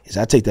is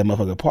I take that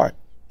motherfucker apart,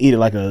 eat it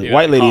like a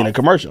white lady in a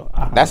commercial.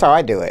 That's how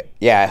I do it.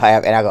 Yeah,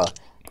 and I go,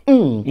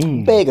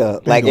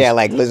 bagel. Like, yeah,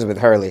 like Elizabeth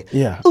Hurley.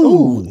 Yeah.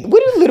 Ooh,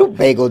 what a little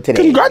bagel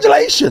today.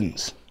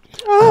 Congratulations.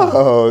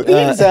 Oh,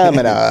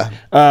 examiner.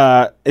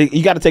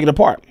 You got to take it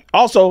apart.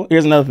 Also,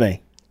 here's another thing.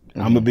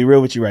 I'm gonna be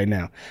real with you right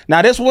now.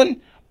 Now this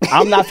one,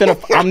 I'm not finna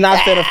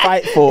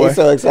fight for. He's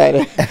so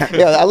excited.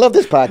 Yo, I love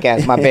this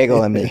podcast, My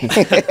Bagel and Me.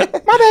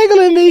 My bagel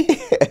in me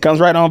comes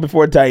right on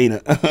before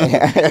Taina.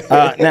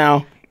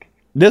 Now,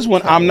 this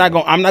one I'm not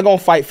gonna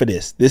fight for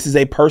this. This is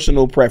a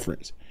personal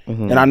preference.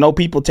 and I know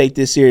people take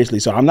this seriously,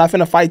 so I'm not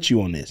finna fight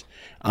you on this.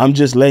 I'm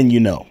just letting you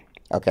know.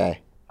 Okay.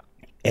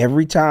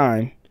 Every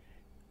time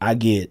I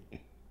get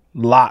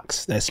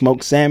lox, that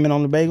smoked salmon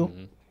on the bagel,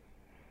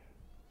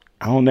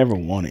 I don't ever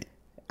want it.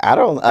 I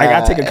don't. Like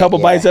I take a couple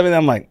bites of it, and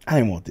I'm like, I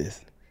didn't want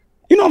this.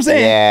 You know what I'm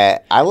saying? Yeah,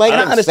 I like.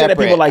 I them understand that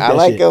separate. people like I that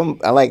like shit. them.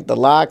 I like the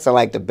lox. I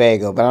like the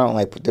bagel, but I don't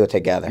like do it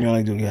together. You know,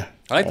 like, yeah.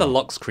 I like the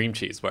lox cream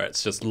cheese where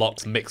it's just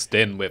lox mixed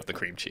in with the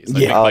cream cheese. I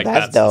Yeah. think, Oh, like,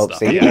 that's the dope. stuff.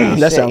 See, Yeah.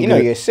 That sounds you know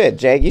good. you're shit,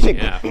 Jake. You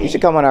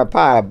should come on our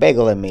pod,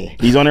 Bagel and Me.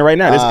 He's on it right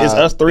now. It's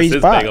us three's This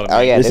is pod. Bagel and Oh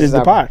Me. yeah, This is the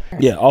our- pod.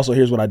 Yeah. Also,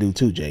 here's what I do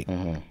too, Jake.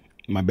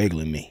 My bagel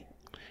and me.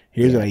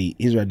 Here's what I eat.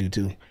 Here's what I do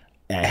too.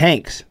 At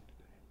Hank's,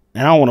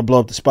 and I don't want to blow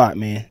up the spot,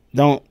 man.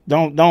 Don't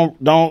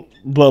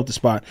blow up the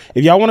spot.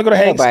 If y'all want to go to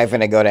Hank's, Nobody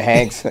finna go to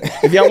Hanks.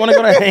 if y'all want to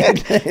go to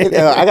Hank's, You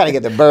know, I gotta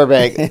get to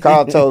Burbank.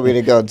 Carl told me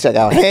to go check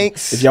out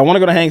Hanks. if y'all want to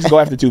go to Hank's, go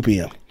after 2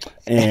 p.m.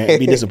 and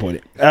be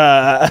disappointed.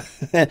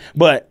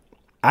 But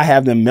I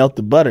have them melt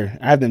the butter.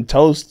 I have them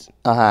toast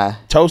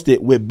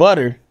it with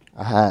butter,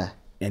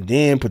 and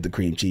then put the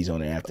cream cheese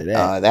on it after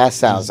that. That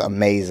sounds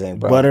amazing,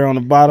 bro. Butter on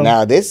the bottom.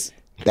 Now that's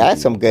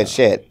some good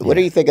shit. What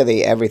do you think of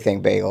the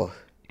everything bagel?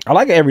 I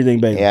like everything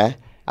bagel. Yeah,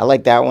 I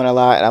like that one a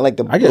lot. I like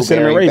the I get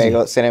cinnamon blueberry raisin.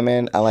 bagel,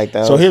 cinnamon. I like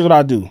those. So here's what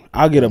I'll do.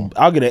 I'll get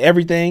a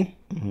everything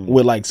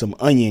with like some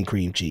onion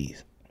cream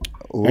cheese,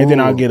 and then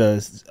I'll get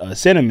a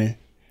cinnamon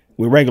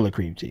with regular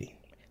cream cheese.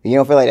 You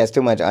don't feel like that's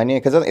too much onion?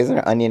 Because isn't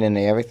there onion in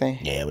the everything?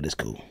 Yeah, but it's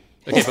cool.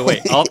 Okay, but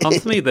wait.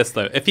 Answer me this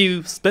though: if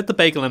you split the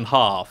bagel in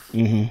half,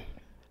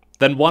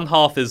 then one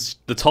half is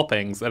the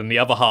toppings, and the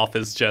other half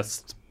is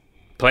just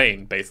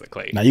plain,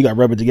 basically. Now you got to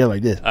rub it together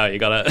like this. Oh, you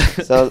gotta.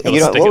 So gotta you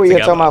know, stick what it were you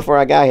together. talking about before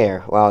I got here?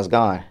 While I was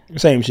gone.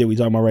 Same shit we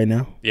talking about right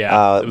now.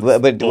 Yeah, it was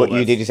But all what,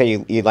 this. did you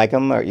say you like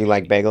him or you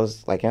like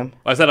bagels like him?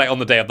 I said like on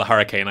the day of the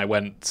hurricane, I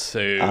went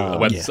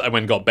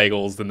and got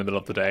bagels in the middle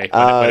of the day when,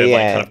 Oh, it like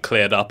yeah. kind of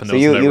cleared up and So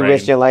there was no you rain.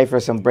 risked your life for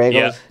some bagels?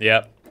 Yeah,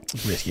 yeah.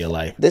 Risk your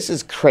life. This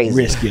is crazy.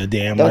 Risk your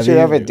damn Don't life. you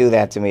ever do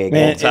that to me again.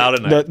 Man, It's out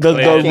in the a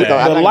clear day.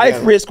 I'm not life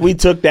gonna- risk we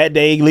took that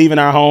day leaving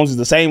our homes is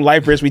the same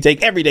life risk we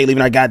take every day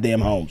leaving our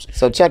goddamn homes.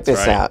 So check this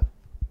right. out.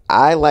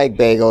 I like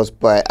bagels,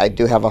 but I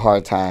do have a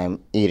hard time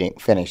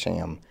finishing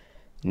them.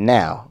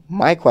 Now,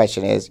 my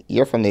question is,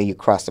 you're from you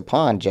cross the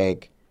pond,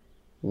 Jake.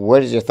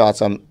 What is your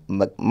thoughts on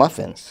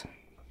muffins?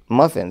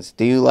 Muffins.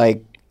 Do you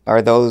like,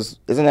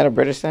 isn't that a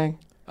British thing?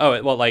 Oh,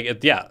 well, like,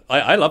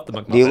 I love the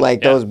McMuffin. Do you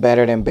like yeah. those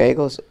better than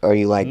bagels? Or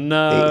you like the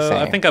No, same?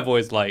 I think I've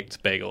always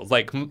liked bagels.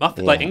 Like,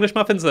 like English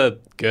muffins are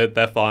good,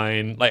 they're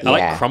fine. Like, I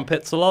Yeah. like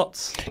crumpets a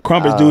lot.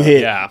 Crumpets do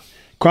hit. Yeah.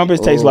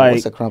 Crumpets taste Ooh, like.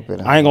 what's a crumpet?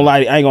 I ain't gonna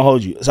lie. I ain't gonna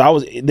hold you. So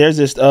there's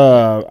this.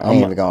 I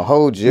ain't even gonna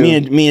hold you.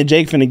 Me and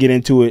Jake finna get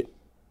into it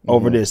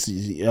over this.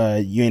 You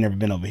ain't never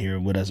been over here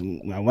with us.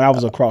 When I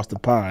was across the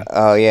pond.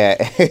 Oh, yeah.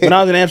 When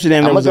I was in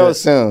Amsterdam, I'm going to go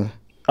soon.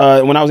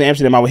 when I was in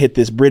Amsterdam, I would hit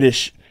this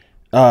British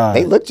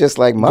They look just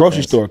like muffins.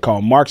 grocery store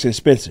called Marks and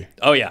Spencer,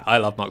 Oh, yeah, I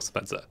love Marks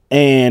and Spencer.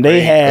 and they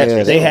Yeah, had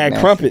they look had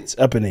nasty. crumpets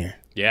up in there,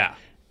 Yeah.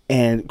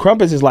 and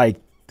crumpets is like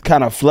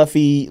kind of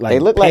fluffy, like They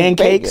look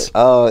pancakes. like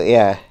Oh,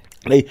 yeah.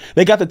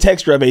 They got the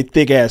texture of a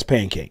thick ass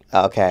pancake,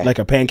 Okay. like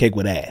a pancake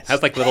with ass.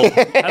 Has like little,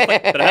 but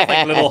it has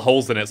like little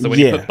holes in it. So when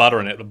you Yeah. put butter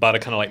in it, the butter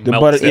kind of like The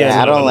melts. butter, in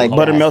yeah, I don't little like holes.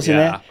 butter melts in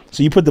Yeah. there.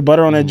 So you put the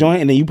butter on that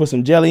joint, and then you put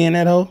some jelly in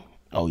that hole.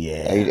 Oh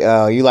yeah,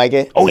 Oh, you like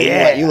it? Oh, So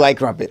yeah. You like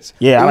crumpets?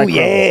 yeah, I Ooh, like crumpets.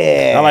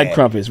 yeah. I like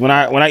crumpets. When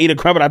I eat a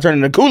crumpet, I turn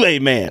into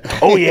Kool-Aid Man.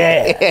 Oh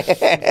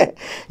yeah.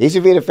 You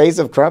should be the face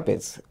of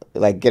crumpets.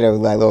 Like get a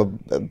little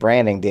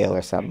branding deal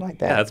or something like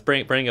that. Yeah, let's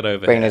bring it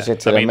over. Bring here. this shit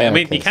to I the mean, you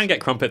Americans. can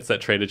get crumpets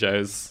at Trader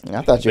Joe's.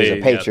 I thought you was a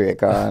They- patriot,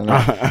 Carl.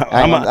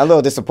 I'm a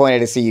little disappointed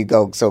to see you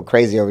go so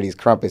crazy over these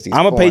crumpets. These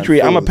I'm a foreign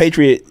patriot. I'm a foods.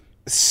 patriot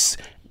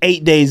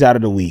 8 days out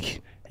of the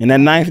week. And that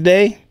 9th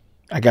day,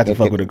 I got to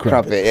fuck with a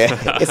crumpet.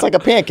 Yeah. It's like a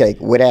pancake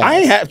with ass. I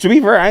ain't had, to be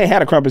fair, I ain't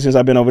had a crumpet since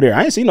I've been over there.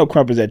 I ain't seen no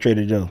crumpets at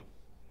Trader Joe.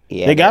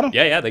 Yeah, They got them?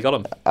 Yeah, they got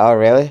them. Oh,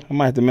 really? I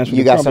might have to mess with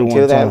You the got crumpet some one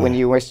too that time. when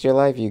you risked your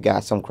life? You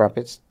got some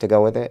crumpets to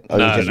go with it? Or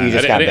No, you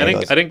just got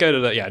bagels? I didn't go to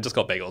the. Yeah, I just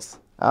got bagels.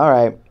 All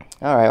right.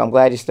 I'm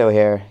glad you're still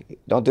here.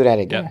 Don't do that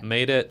again. Yeah,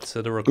 made it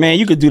to the record. Man,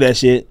 you could do that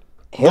shit.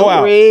 Go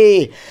out.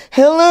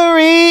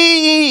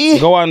 Hillary!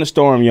 Go out in the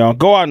storm, y'all.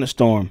 Go out in the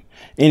storm.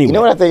 Anyway. You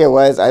know what I think it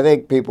was? I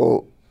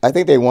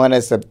think they want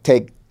us to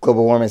take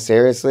global warming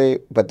seriously,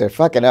 but they're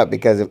fucking up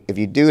because if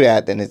you do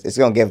that, then it's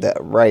going to give the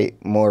right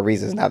more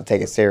reasons not to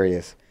take it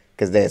serious.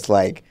 Because it's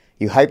like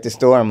you hype the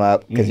storm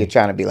up because you're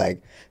trying to be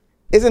like,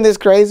 isn't this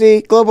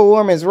crazy? Global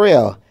warming is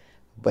real.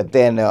 But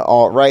then the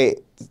alt-right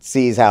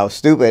sees how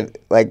stupid,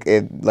 like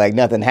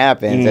nothing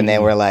happens, and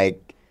then we're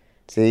like,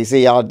 see,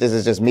 y'all, this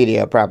is just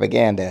media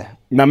propaganda.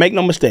 Now, make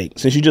no mistake.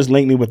 Since you just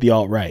linked me with the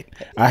alt-right,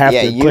 I have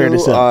Yeah, to clear you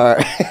this up. are.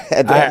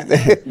 Did I do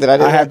I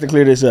that? have to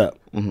clear this up.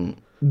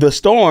 The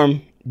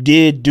storm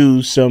did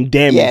do some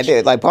damage. Yeah, it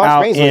did. Like, Palm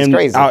out Springs was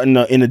crazy. out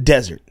in the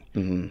desert,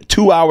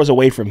 2 hours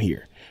away from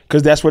here,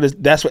 because that's where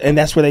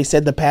they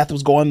said the path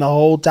was going the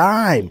whole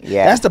time.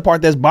 Yeah. That's the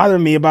part that's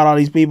bothering me about all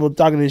these people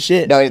talking this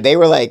shit. No, they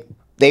were like,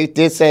 they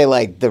did say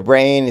like the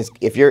rain is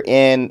if you're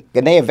in,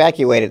 and they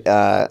evacuated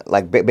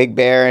like Big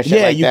Bear and shit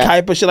Yeah, like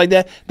that. Ukaipa, shit like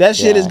that. That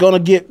shit is gonna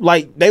get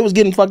like they was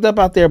getting fucked up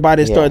out there by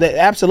this Yeah. story.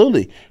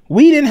 Absolutely,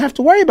 we didn't have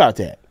to worry about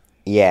that.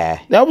 Yeah,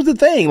 That was the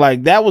thing.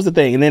 Like that was the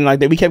thing, and then like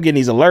we kept getting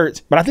these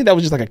alerts, but I think that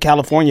was just like a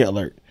California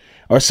alert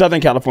or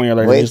Southern California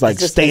alert. Well, Just like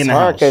stay in the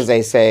house. because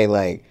they say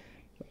like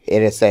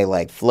it'll say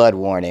like flood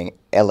warning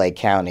L.A.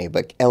 County,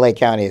 but L.A.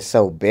 County is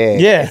so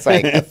big. Yeah. It's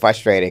like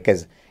frustrating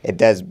because it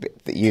does.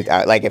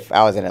 Like if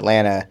I was in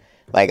Atlanta,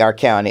 like our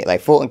county,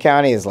 like Fulton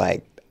County is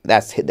like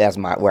that's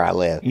where I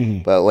live.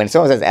 Mm-hmm. But when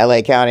someone says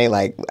L.A. County,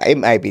 like it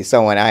might be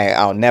someone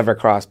I'll never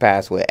cross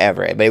paths with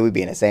ever, but it would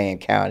be in the same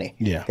county.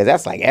 Yeah. because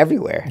that's like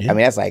everywhere. I mean,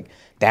 that's like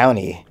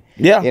Downey.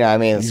 Yeah. you know what I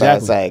mean.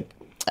 Exactly. So it's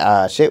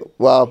like. Shit.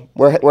 Well,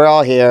 we're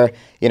all here.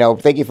 You know,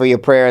 thank you for your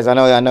prayers. I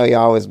know y'all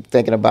always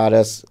thinking about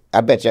us. I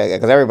bet you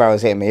because everybody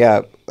was hitting me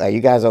up. Like, you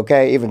guys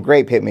okay? Even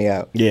Grape hit me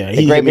up. Yeah, Did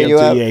he Grape hit me hit you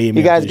up up. too. Yeah, he hit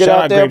me You up guys too. good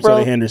Shout out there, Grape Soda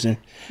bro? Henderson.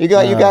 You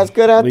guys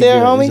good out We there,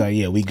 good. homie? He's like,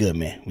 yeah, we good,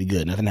 man. We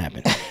good. Nothing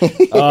happened.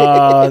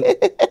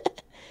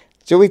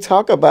 Should we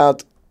talk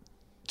about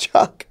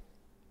Chuck?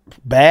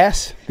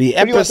 Bass. The do you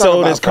wanna talk episode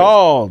about is first?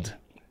 called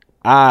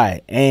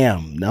 "I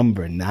Am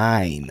Number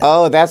 9."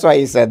 Oh, that's why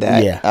you said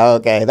that. Yeah.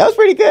 Okay, that was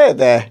pretty good.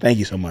 There. Thank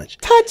you so much.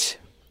 Touch.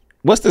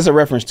 What's this a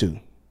reference to?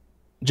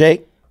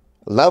 Jake?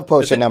 Love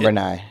Potion it- number it-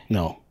 9.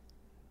 No.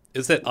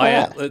 Is it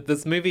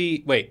this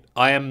movie? Wait,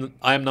 I am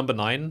number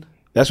 9.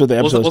 That's what the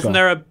episode is Wasn't called.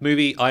 there a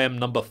movie I am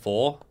number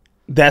 4?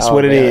 That's Oh,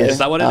 what it really? is. Is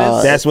that what it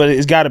is? That's what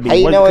it's got to be. How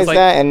you know it's like-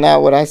 that and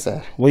not what I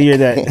said? What year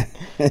that?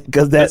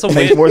 Because that That's a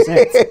makes weird- more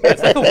sense.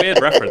 It's like a weird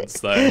reference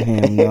though.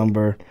 And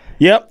number.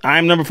 Yep, I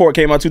Am Number 4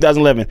 came out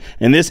 2011,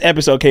 and this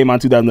episode came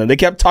out 2011. They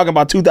kept talking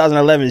about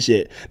 2011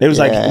 shit. They was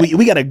Yeah. like,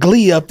 we got to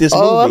glee up this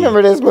movie. Oh, I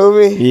remember this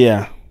movie.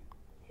 Yeah.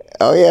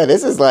 Oh yeah,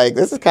 this is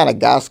kind of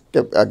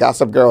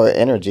gossip girl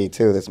energy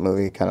too. This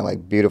movie, kind of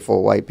like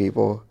beautiful white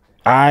people.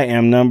 I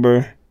Am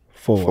Number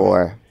 4.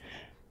 4.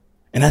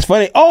 And that's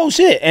funny. Oh,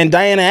 shit. And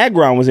Diana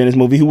Agron was in this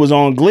movie, who was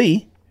on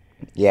Glee.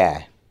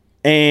 Yeah,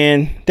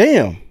 And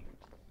damn,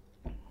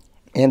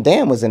 and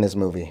Dan was in this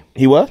movie.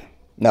 he was?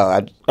 No,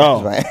 I.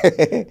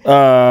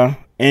 Oh.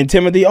 And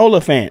Timothy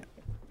Oliphant.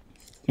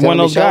 One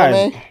of those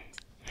guys.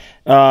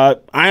 I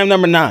Am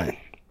Number 9.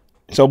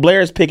 So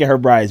Blair is picking her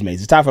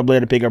bridesmaids. It's time for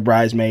Blair to pick her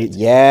bridesmaids.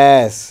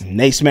 Yes.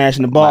 Nate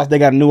smashing the boss. They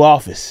got a new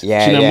office.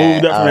 Yeah, She done yeah.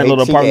 moved up from that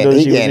little apartment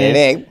building she was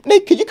in.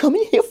 Nate, could you come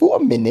in here for a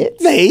minute?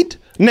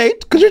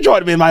 Nate, could you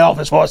join me in my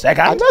office for a I'm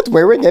second? not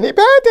wearing any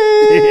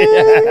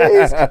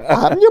panties.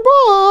 I'm your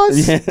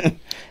boss.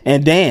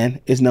 And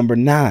Dan is number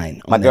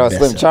 9. My on girl that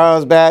Slim bestseller.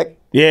 Charles back.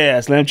 Yeah,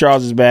 Slim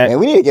Charles is back. Man,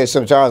 we need to get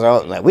Slim Charles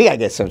on. Like, we gotta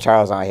get Slim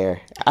Charles on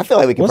here. I feel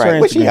like we can. What's her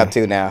What's she Instagram? up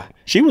to now?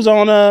 She was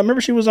on. Remember,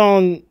 she was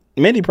on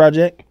Mindy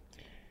Project.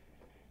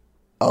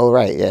 Oh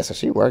right, yeah. So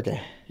she working.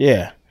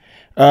 Yeah.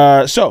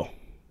 So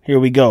here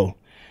we go.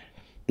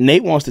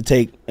 Nate wants to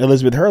take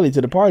Elizabeth Hurley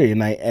to the party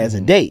tonight as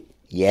a date.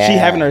 Yeah. She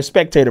having her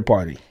spectator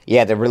party.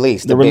 Yeah, the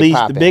release. The release,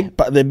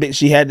 the big.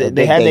 She had. They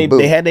big had. debut.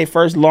 They had their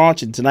first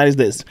launch, and tonight is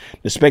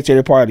the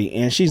spectator party.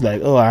 And she's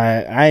like, "Oh,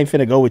 I ain't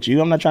finna go with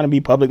you. I'm not trying to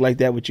be public like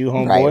that with you,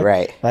 homeboy.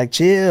 Right. Like,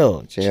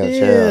 chill. Chill.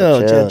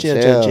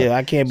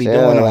 I can't be doing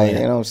all like,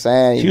 that. you know what I'm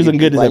saying? She was looking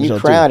good this Why episode, you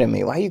too. crowding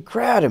me? Why you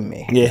crowding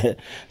me? Yeah.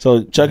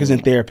 So Chuck is in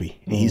therapy,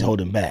 and he's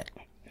holding back.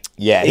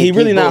 Yeah, He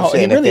really not. He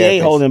bullshitting the really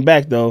ain't therapist. holding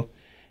back though.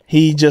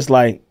 He just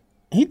like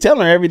he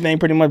telling her everything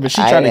pretty much, but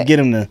she trying to get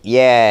him to.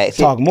 Yeah,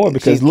 talk more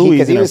because Louis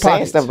because in he her was saying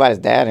pockets. stuff about his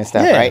dad and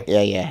stuff, Yeah. right?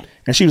 Yeah.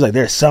 And she was like,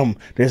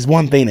 "There's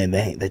one thing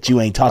that you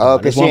ain't talking Oh,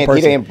 about. There's because one he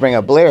person." didn't bring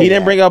up Blair. He yet.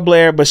 didn't bring up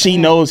Blair, but she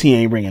knows he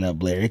ain't bringing up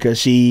Blair because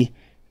she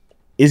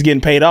is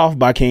getting paid off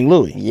by King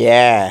Louis.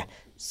 Yeah.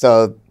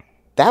 So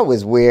that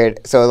was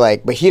weird. So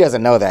like, but he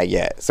doesn't know that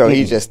yet. So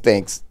he just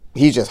thinks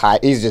he's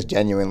just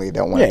genuinely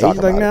don't want Yeah, to talk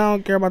he's like, about "No, it. I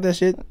don't care about that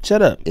shit.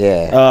 Shut up."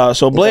 Yeah.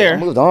 So He's like, Blair I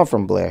moved on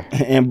from Blair.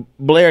 and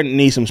Blair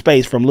needs some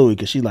space from Louis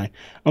because she's like,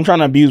 "I'm trying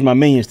to abuse my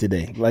minions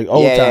today, like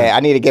old Yeah, time." yeah,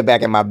 I need to get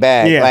back in my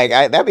bag. Yeah. Like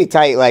that'd be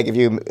tight. Like if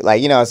you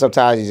like,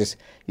 sometimes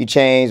you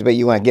change, but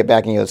you want to get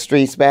back in your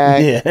streets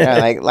bag. Yeah.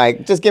 You know,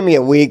 like just give me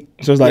a week.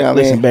 So it's like, you know what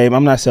I "Listen, mean? babe,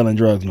 I'm not selling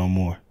drugs no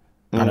more.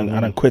 I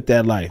done quit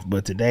that life,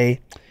 but today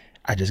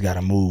I just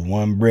gotta move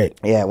one brick."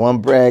 Yeah, one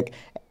break.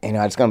 I'm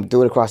just gonna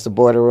do it across the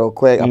border real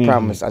quick. Mm-hmm. I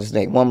promise. I just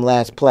make one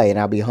last play and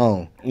I'll be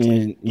home.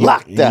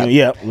 Locked up.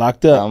 Yep,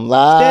 locked up. I'm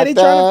locked Steady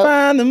trying up. to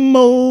find the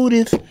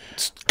motive.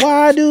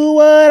 Why I do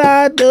what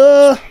I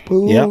do?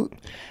 Yep.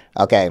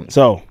 Okay.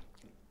 So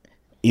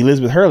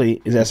Elizabeth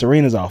Hurley is at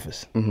Serena's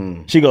office.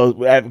 Mm-hmm. She goes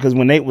because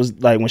when Nate was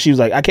like, when she was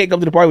like, "I can't come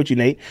to the party with you,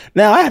 Nate.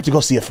 Now I have to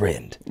go see a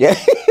friend." Yeah.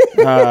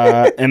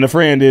 And the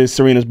friend is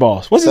Serena's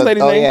boss. What's his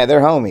lady's name? yeah,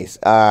 they're homies.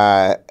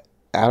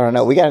 I don't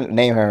know. We gotta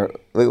name her.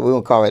 We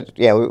will call it.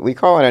 Yeah, we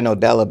call her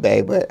Nodella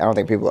Bay, but I don't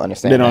think people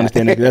understand. They don't that.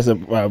 understand that 'cause that's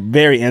a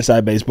very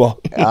inside baseball.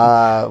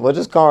 We'll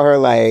just call her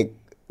like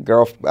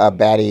girl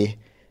baddie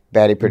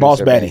producer.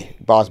 Boss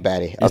baddie. Boss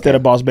baddie. Instead Okay.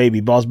 of boss baby,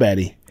 boss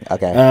baddie.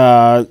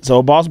 Okay.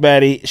 So boss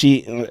baddie,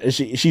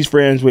 she's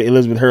friends with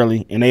Elizabeth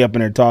Hurley, and they up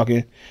in there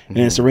talking. And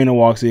then Serena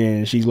walks in,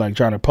 and she's like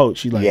trying to poach.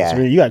 She's like, Yeah.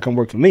 "Serena, you gotta come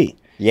work for me."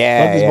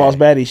 Yeah, Fuck this yeah. boss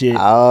baddie shit.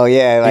 Oh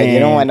yeah, like you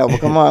don't And- want no. But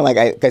come on,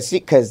 like,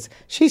 cause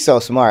she's so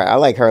smart. I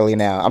like Hurley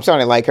now. I'm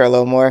starting to like her a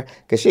little more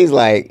because she's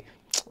like,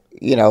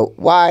 you know,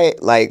 why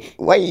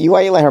you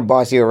let her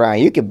boss you around?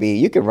 You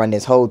could run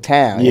this whole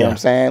town. You know what I'm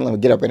saying? Let me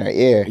get up in her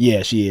ear.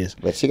 Yeah, she is.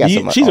 But she got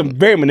She's a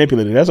very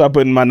manipulative. That's what I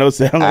put in my notes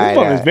down. This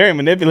woman is very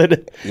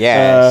manipulative.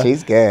 Yeah,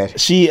 she's good.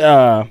 She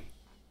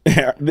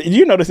did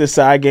you notice this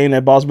side game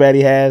that Boss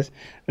Baddie has?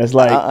 That's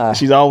like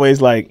she's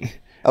always like,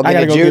 I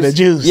gotta go get a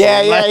juice.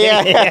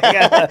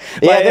 Yeah.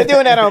 Like, They're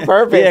doing that on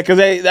purpose. Yeah, because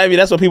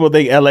that's what people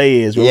think LA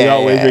is. Where we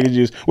always drinking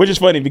juice, which is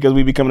funny because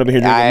we be coming up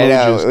here drinking I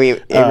know.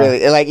 juice. It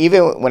really, like,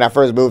 even when I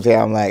first moved here,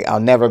 I'm like, I'll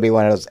never be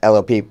one of those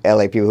LA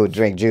people who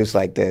drink juice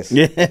like this.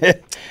 Yeah,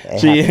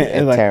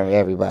 And like,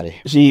 everybody.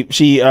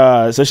 She's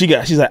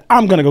like,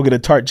 I'm gonna go get a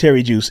tart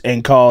cherry juice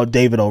and call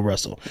David O.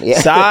 Russell.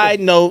 Yeah. Side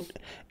note: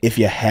 if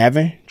you're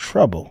having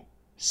trouble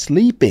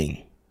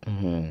sleeping,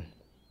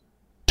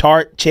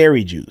 tart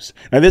cherry juice.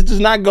 Now this does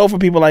not go for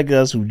people like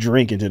us who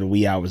drink into the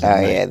wee hours of the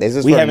night. Yeah, this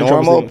is We for having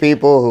trouble normal sleeping.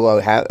 people who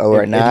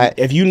are not.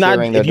 If you're not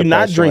curing their drinking,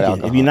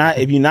 depression with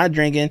if you're not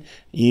drinking,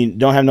 you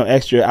don't have no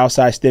extra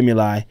outside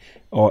stimuli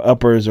or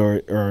uppers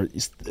or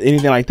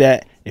anything like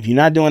that. If you're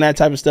not doing that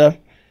type of stuff,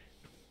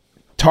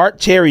 tart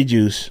cherry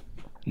juice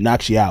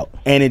knocks you out,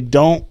 and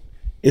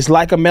it's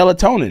like a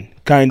melatonin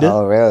kind of.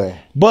 Oh, really?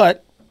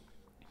 But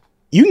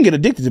you can get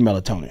addicted to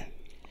melatonin.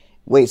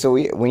 Wait, so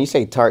when you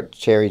say tart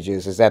cherry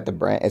juice, is that the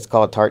brand? It's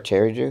called tart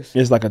cherry juice?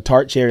 It's like a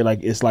tart cherry, like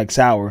it's like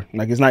sour,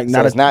 like it's not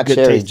So it's not good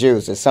cherry taste.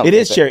 juice. It's something. It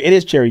is cherry. It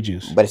is cherry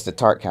juice. But it's the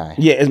tart kind.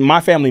 Yeah,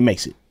 my family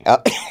makes it.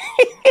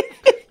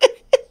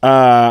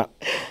 Yeah.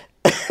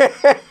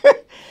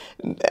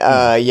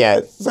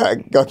 So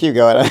go keep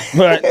going.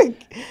 But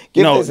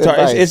Give no, this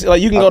advice. it's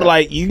like you can go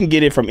to you can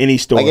get it from any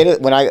store. Like it is,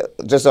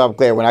 just so I'm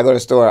clear, when I go to the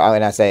store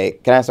and I say,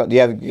 "Can I have some?"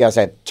 You gotta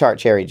say tart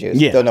cherry juice.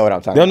 Yeah, They'll know what I'm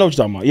talking They'll about. know what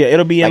you're talking about. Yeah,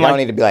 it'll be in I don't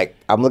need to be like,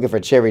 "I'm looking for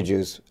cherry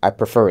juice. I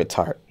prefer it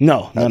tart."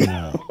 No.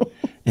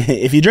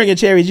 If you're drinking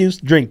cherry juice,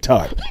 drink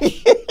tart.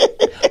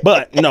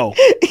 But no,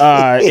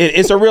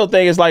 it's a real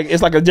thing. It's like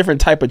a different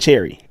type of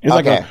cherry.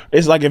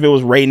 It's like if it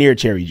was Rainier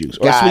cherry juice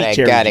or sweet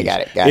cherry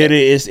juice. Got it.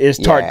 It's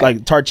tart, Yeah.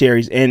 like tart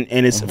cherries, and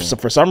it's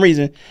for some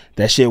reason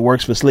that shit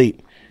works for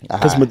sleep.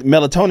 Because with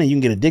melatonin, you can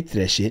get addicted to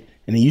that shit,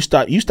 and then you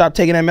stop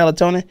taking that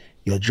melatonin,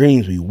 your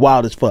dreams be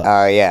wild as fuck.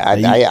 Oh yeah, I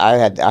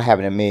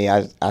happened to me.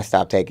 I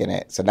stopped taking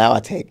it, so now I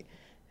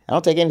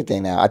don't take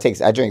anything now. I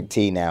drink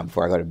tea now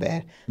before I go to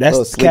bed. That's a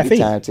little sleepy caffeine.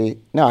 time tea.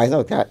 No, it's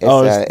no.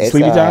 It's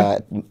sleepy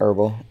time?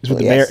 Herbal. It's with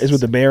the bear. It's with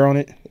the bear on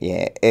it.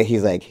 Yeah, and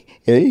he's like,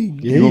 "Hey,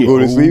 you gonna go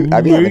to sleep?"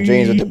 I be having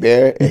dreams with the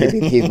bear.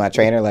 He's my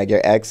trainer, like your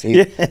ex.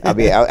 I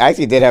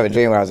actually did have a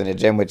dream where I was in the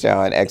gym with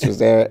y'all, and X was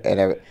there,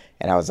 and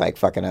I was like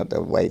fucking up the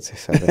weights or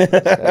something.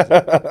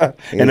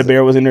 And the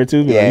bear was in there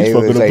too. Yeah, He's he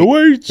fucking was up like, the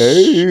weights.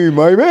 "Hey,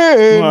 my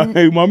man.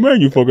 Hey, my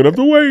man, you fucking up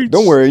the weights.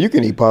 Don't worry, you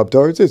can eat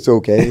Pop-Tarts. It's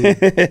okay."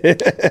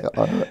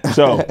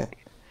 So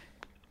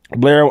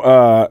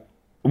Blair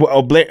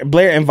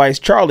invites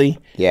Charlie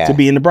to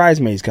be in the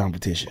bridesmaids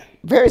competition.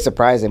 Very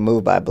surprising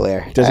move by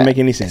Blair. Doesn't make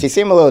any sense. She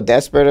seemed a little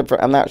desperate.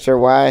 I'm not sure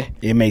why.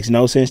 It makes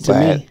no sense to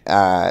me.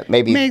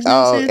 Maybe. Makes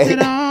no sense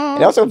at all.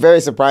 And also very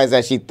surprised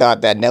that she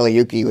thought that Nelly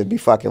Yuki would be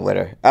fucking with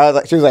her.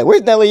 She was like,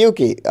 "Where's Nelly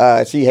Yuki?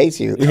 She hates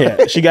you."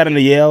 Yeah, she got into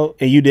Yale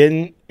and you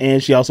didn't,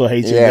 and she also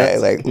hates you. Yeah,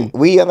 like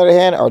we on the other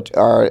hand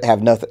are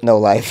have no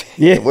life.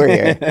 Yeah. We're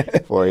here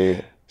for you.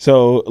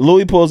 So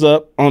Louis pulls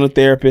up on the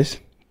therapist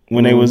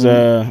when they was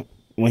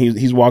when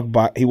he's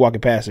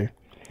walking past her.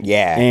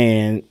 Yeah.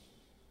 And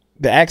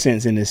the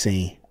accents in this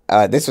scene.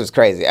 This was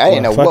crazy. I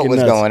didn't know what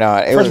was going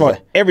on. First of all,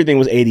 everything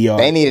was ADR.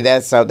 They needed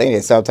that they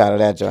needed subtitle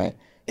that joint.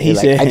 He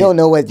like, said, "I don't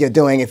know what you're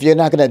doing. If you're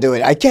not gonna do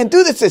it, I can't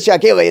do this to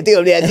Shaquille.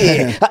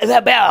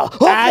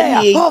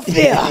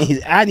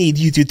 I need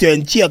you to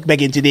turn Chuck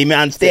back into the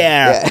monster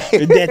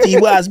that he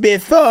was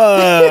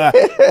before."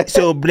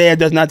 So Blair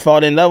does not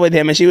fall in love with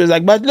him, and she was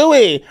like, "But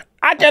Louis,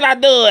 I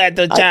cannot do it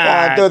to Chuck.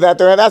 I can't do that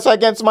to her. That's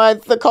against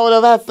the code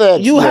of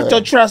ethics. You have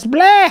to trust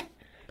Blair."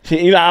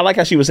 I like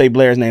how she would say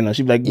Blair's name though.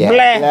 She'd be like,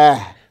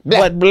 Blair.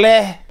 But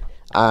Blair.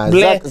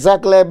 Blair.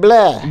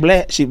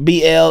 Blair. She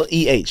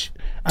BLEH.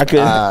 I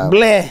could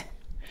Blair.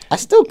 I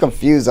still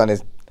confused on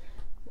this.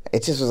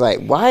 It just was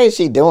like, why is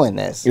she doing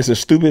this? It's a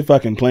stupid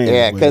fucking plan.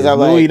 Yeah, because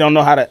Louis don't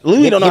know how to.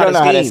 Louis don't know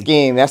how to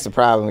scheme. That's the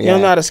problem. You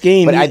don't know how to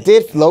scheme. But I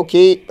did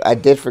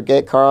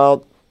forget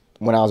Carl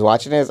when I was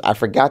watching this. I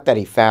forgot that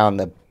he found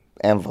the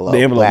envelope.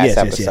 Last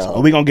episode. Yes.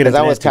 Well, we gonna get into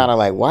that. I was kind of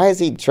like, why is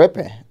he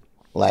tripping?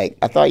 Like,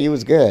 I thought you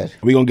was good.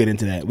 We gonna get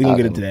into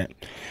that.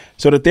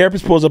 So the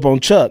therapist pulls up on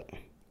Chuck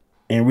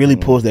and really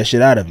pulls that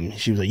shit out of him.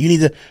 She was like,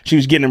 she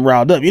was getting him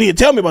riled up. You need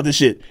to tell me about this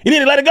shit. You need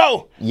to let it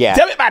go. Yeah.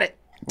 Tell me about it.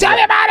 Tell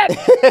me about it.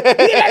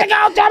 You let it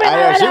go. Tell me I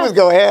about know, it. she was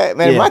going ahead.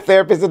 Man, if Yeah. my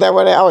therapist did that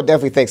one day, I would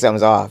definitely think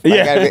something's off. Like,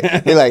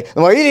 Yeah. He's like,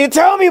 well, you didn't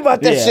tell me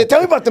about that Yeah. shit. Tell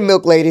me about the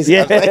milk ladies.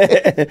 Yeah.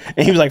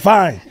 And he was like,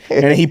 fine.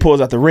 And then he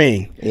pulls out the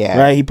ring. Yeah.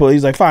 Right?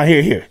 He's like, fine,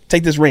 here.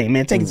 Take this ring,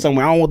 man. Take it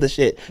somewhere. I don't want the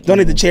shit.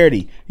 Donate to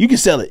charity. You can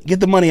sell it. Get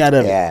the money out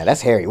of it. Yeah,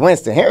 that's Harry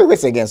Winston. Harry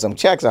Winston getting some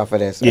checks off of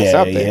this or Yeah,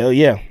 something. hell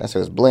yeah. That's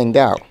what's blinged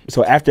out.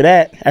 So after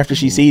that, after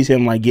she sees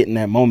him like getting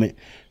that moment,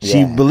 she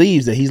Yeah.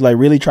 believes that he's like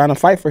really trying to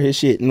fight for his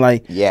shit. And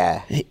like,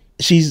 Yeah.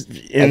 she's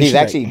And he's she's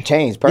actually like,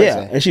 changed person.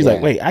 Yeah, and she's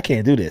like, wait, I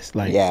can't do this.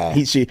 Like, Yeah.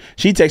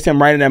 she texts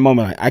him right in that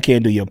moment, like, I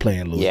can't do your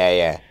plan, Louis.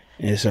 Yeah.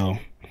 And so,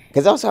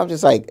 Because also I'm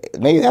just like,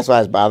 maybe that's why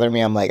it's bothering me.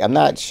 I'm like, I'm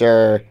not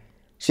sure.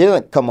 She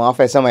doesn't come off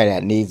as somebody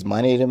that needs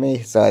money to me.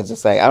 So it's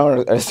just like, I don't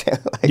understand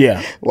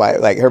Yeah. why,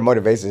 like, her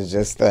motivation is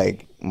just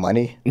like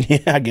money. yeah,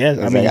 I guess.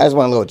 I It's mean, like, I just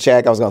want a little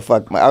check. I was going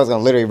to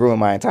literally ruin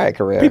my entire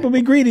career. people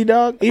be greedy,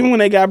 dog. Even when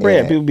they got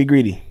bread, Yeah. people be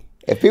greedy.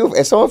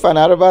 If someone found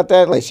out about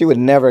that, like, she would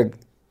never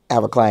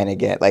have a client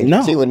again. Like,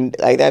 No. she wouldn't,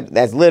 like,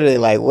 that's literally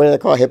like, what do they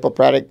call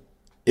Hippocratic?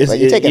 Like,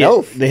 you take an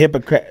oath. The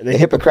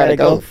Hippocratic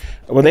oath.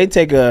 Well, they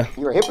take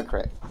You're a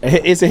hypocrite.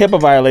 it's a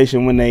HIPAA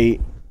violation when they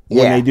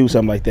Yeah. do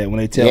something like that. When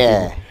they tell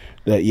Yeah. people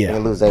that, They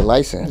lose their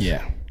license.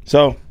 Yeah.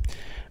 So,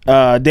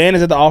 Dan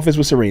is at the office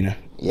with Serena,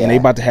 Yeah. and they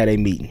about to have a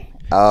meeting.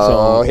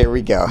 Oh, here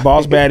we go.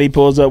 Boss Baddie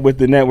pulls up with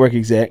the network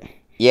exec.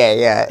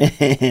 Yeah.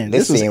 And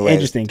This this was scene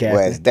interesting, was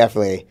casting.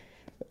 definitely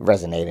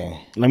resonating.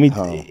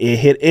 It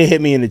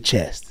hit me in the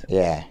chest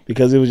Yeah.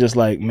 because it was just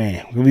like,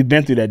 man, we've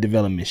been through that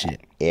development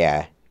shit.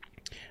 Yeah.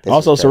 This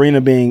Also, is dope.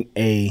 Serena being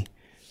a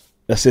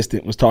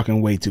assistant was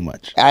talking way too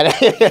much.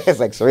 It's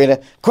like, Serena,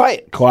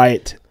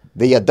 Quiet.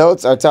 the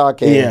adults are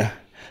talking. Yeah.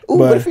 Ooh,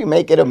 But- what if we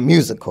make it a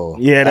musical?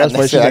 Yeah, that's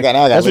what she said.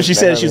 That's what she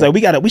said. She was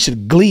like, we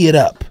should glee it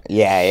up.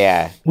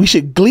 Yeah. We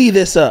should glee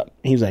this up.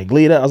 He was like,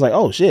 glee it up. I was like,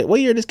 oh shit, what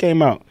year this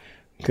came out?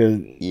 Because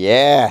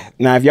Yeah.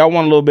 now, if y'all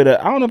want a little bit of,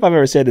 I don't know if I've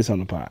ever said this on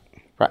the pod.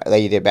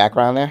 Like, you did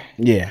background there?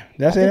 Yeah,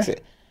 that's I think it.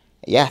 so.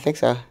 Yeah, I think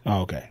so.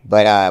 Oh, okay.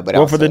 But Well,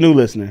 also, for the new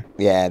listener,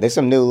 yeah, there's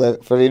some new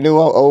for the new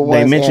old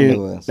ones and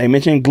new ones. they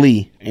mentioned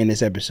Glee in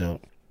this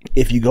episode.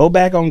 If you go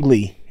back on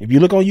Glee, if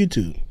you look on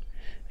YouTube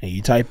and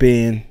you type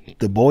in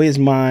 "The Boy Is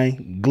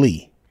Mine"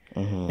 Glee,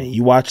 and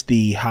you watch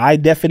the high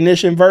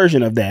definition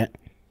version of that,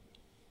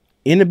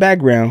 in the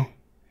background,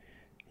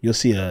 you'll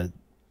see a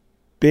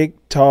big,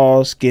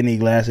 tall, skinny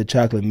glass of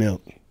chocolate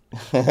milk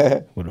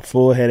with a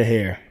full head of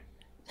hair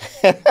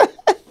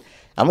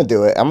I'm gonna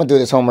do it. I'm gonna do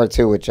this homework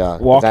too with y'all.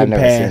 'cause walking I've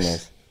never seen past.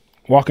 this.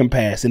 Walking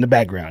past in the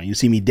background, you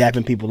see me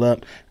dapping people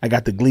up. I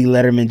got the Glee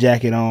Letterman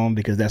jacket on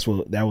because that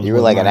was. You were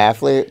what like my- an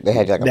athlete. They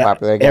had you like a that-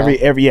 popular guy.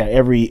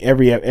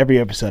 every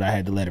episode I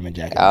had the Letterman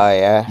jacket. Oh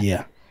yeah.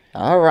 Yeah,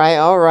 All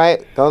right.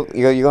 Go.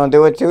 You gonna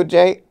do it too,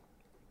 Jake?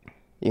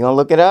 You gonna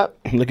look it up?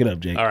 look it up,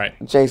 Jake. All right.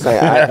 Jake's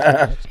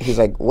like, he's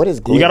like, what is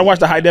Glee? You got to watch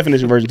the high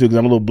definition version too because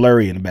I'm a little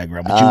blurry in the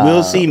background. But you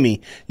will see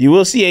me. You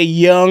will see a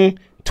young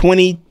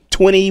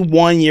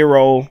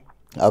 21-year-old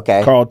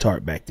Okay. Carl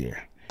Tart back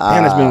there.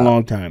 Man, it's been a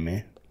long time,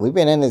 man. We've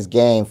been in this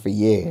game for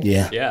years.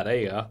 Yeah. Yeah, there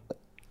you go.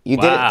 You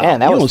did it. Wow. Damn,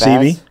 that You was don't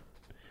fast. see me.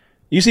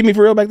 You see me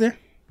for real back there?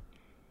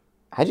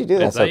 How'd you do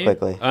that Is so that you?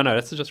 quickly? Oh no,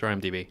 this is just your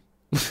IMDb.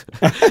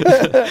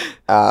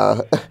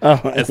 Oh,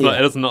 It's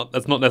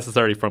not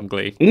necessarily from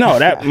Glee. no,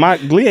 that my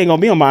Glee ain't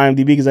gonna be on my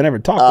IMDb because I never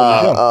talked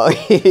on the show. Oh,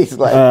 he's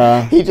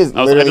like, he just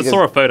I literally just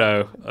saw a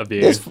photo of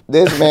you. this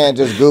man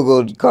just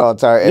Googled Carl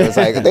Tart and was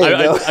like, there you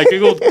go. I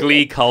googled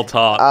Glee Carl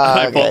Tart.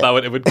 I okay.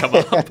 thought it would come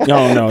up.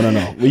 No.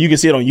 Well, you can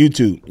see it on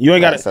YouTube. You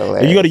ain't got That's to.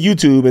 If you go to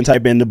YouTube and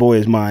type in "The Boy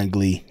Is Mine"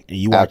 Glee, and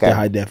you watch Okay. the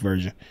high def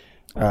version,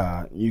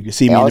 you can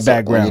see me And in the also, when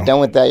background. you're done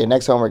with that, your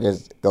next homework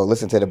is go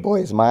listen to The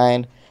Boy Is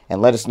Mine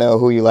and let us know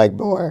who you like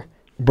more.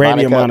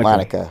 Brandy or Monica?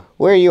 Monica.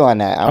 Where are you on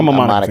that? I'm a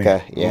Monica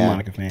fan. Yeah. I'm a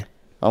Monica fan.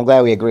 I'm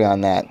glad we agree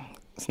on that.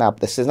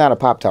 This is not a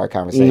Pop-Tart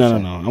conversation. No.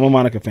 I'm a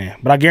Monica fan.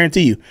 But I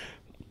guarantee you,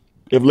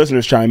 if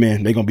listeners chime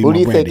in, they're gonna be Who more do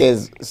you Brandy.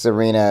 think is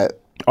Serena?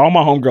 All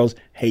my homegirls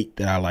hate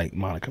that I like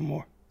Monica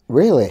more.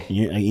 Really?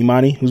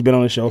 Imani, who's been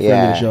on the show, friend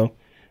Yeah. of the show.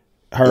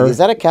 Her. Is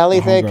that a Cali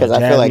my thing? homegirl, Because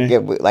I feel like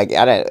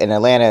Jasmine. in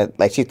Atlanta,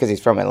 like because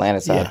he's from Atlanta,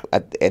 so Yeah.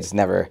 it's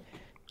never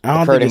I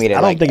don't occurred think to me it's, to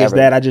I don't like think it's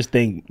ever- that. I just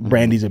think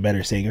Brandy's a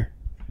better singer.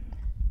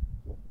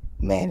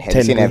 Man, have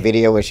you seen that Technically.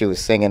 video where she was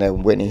singing to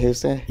Whitney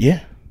Houston?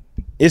 Yeah.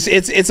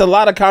 It's a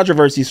lot of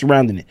controversy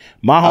surrounding it.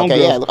 My homegirls,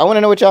 Okay, yeah. I want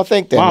to know what y'all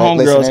think then. my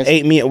homegirls listeners.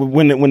 ate me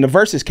when the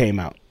verses came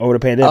out over the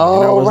pandemic.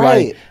 Oh, and I was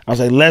right.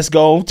 like, let's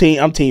go,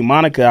 I'm team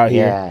Monica out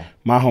here. Yeah.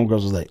 My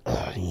homegirls was like,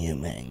 oh yeah,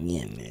 man,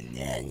 yeah.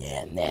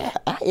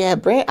 Yeah,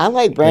 I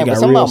like Brand, They but got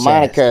something real about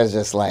Monica is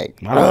just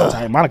like.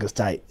 Monica's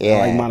tight. Yeah.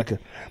 I like Monica.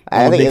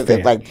 I I'm a think big it's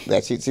fan. like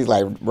that. She's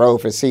like Road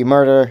for C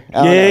Murder. I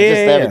don't know,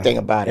 just everything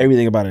about it.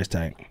 Everything about it is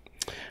tight.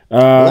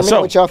 Let me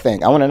know what y'all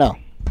think. I want to know.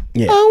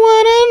 Yeah. I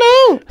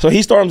want to know. So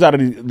he storms out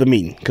of the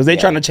meeting because they're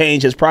trying to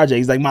change his project.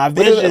 He's like, my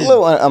But it's vision. a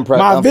little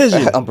my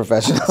vision.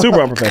 unprofessional.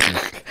 Super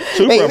unprofessional.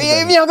 Super Hey, unprofessional.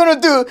 if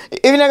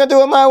you're not gonna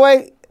do it my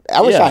way,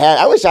 I wish Yeah. I had.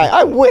 I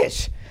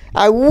wish.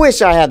 I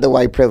wish I had the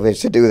white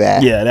privilege to do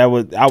that. Yeah,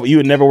 you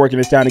would never work in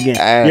this town again.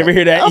 You ever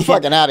hear that? I'm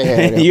fucking out of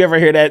here. You ever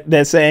hear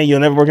that saying,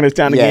 you'll never work in this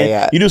town again?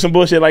 Yeah. You do some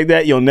bullshit like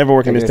that, you'll never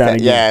work in this town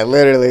again. Yeah,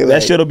 literally.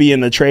 That shit'll be in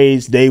the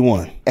trades day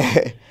one.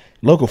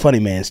 Local funny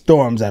man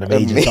storms out of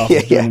agent's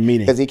office during the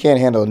meeting. Because he can't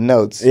handle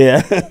notes.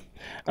 Yeah.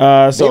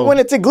 They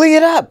wanted to glee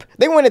it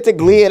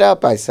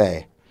up. I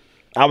say.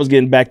 I was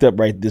getting backed up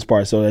right this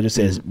part, so that just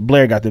says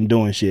Blair got them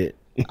doing shit.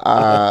 They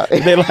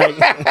like,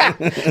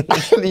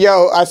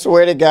 yo, I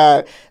swear to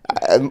God,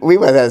 we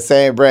must have the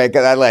same brain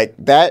because I like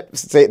that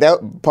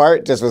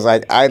part just was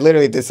like I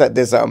literally did something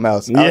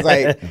else. I was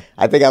like,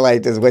 I think I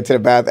like just went to the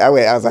bathroom. I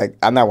was like,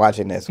 I'm not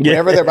watching this.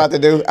 Whatever they're about to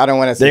do, I don't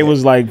want to see. They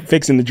was like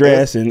fixing the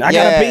dress and I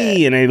gotta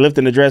pee, and they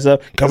lifting the dress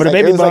up, cover the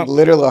baby bump. It was bump. like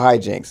literal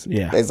hijinks.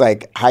 Yeah, it's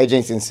like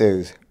hijinks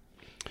ensues.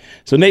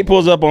 So Nate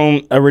pulls up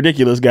on a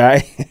ridiculous guy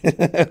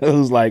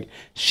who's like,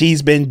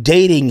 she's been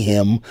dating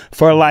him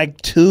for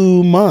like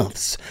 2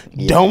 months.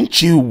 Yeah.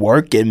 Don't you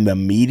work in the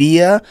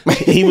media?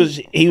 he was.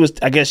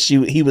 I guess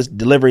he was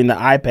delivering the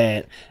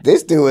iPad.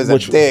 This dude was a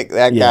dick.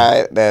 That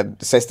guy, the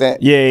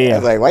assistant. Yeah. I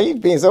was like, why are you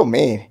being so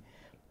mean?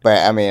 But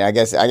I mean, I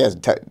guess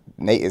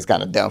Nate is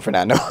kind of dumb for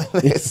not knowing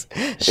this.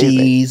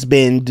 She's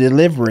been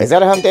delivering. Is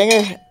that a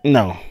humdinger?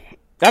 No.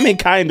 I mean,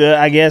 kinda,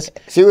 I guess.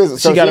 She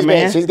got a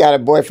man? She's got a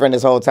boyfriend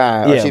this whole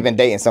time. Yeah. Or she's been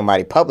dating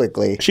somebody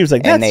publicly. She was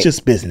like, that's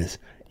just business.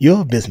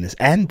 Your business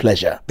and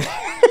pleasure.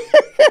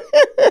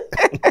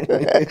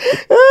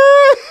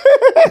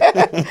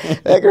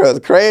 That girl's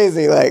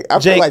crazy. Like, I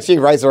feel like she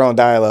writes her own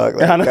dialogue.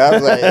 Like, I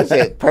was like, this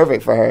shit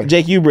perfect for her.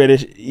 Jake, you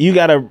British. You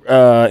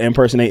gotta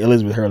impersonate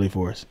Elizabeth Hurley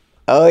for us.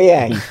 Oh,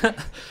 yeah.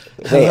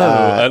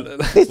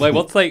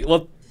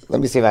 What? Let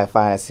me see if I can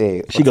find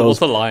it. She goes, what's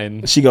the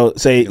line? She goes,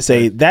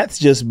 say, that's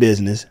just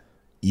business,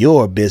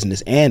 your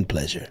business and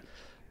pleasure.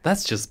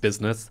 That's just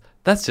business.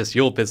 That's just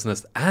your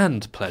business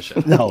and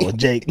pleasure. No,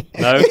 Jake.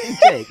 No.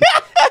 Jake.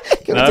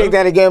 Can we take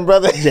that again,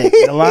 brother? Jake,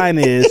 the line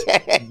is.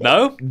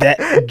 No.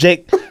 That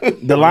Jake,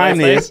 the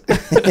line is.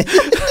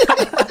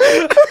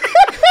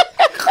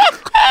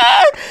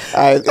 All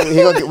right,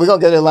 we're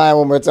going to get the line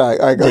one more time.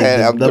 All right, go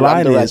ahead. The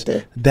line is,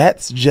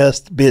 that's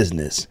just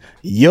business,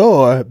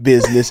 your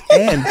business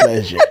and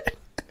pleasure.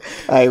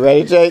 All right,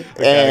 ready, Jake?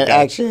 Okay.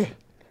 Action.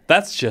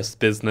 That's just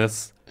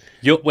business.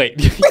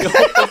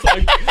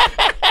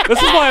 This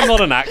is why I'm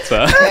not an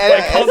actor.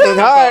 It's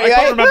hard. I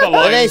can't remember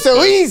lines. It ain't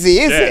so easy,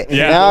 is it?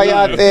 Yeah. Now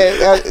y'all there,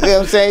 you know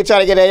what I'm saying,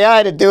 trying to get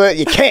AI to do it,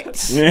 you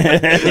can't.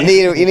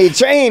 You need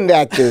trained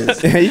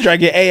actors. You try to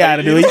get AI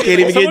to do it, you can't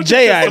even get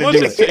JI to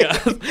do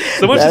it.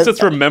 Someone's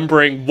just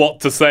remembering what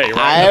to say,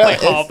 right?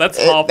 That's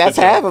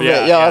half of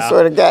it, yo. I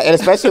swear to God. And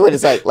especially when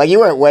it's like you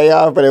weren't way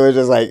off, but it was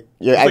just like,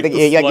 I think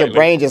your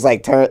brain just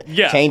like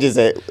changes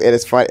it. It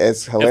is fun.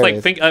 It's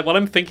hilarious. It's like what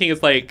I'm thinking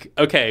is like,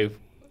 okay,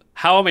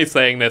 how am I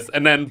saying this?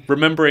 And then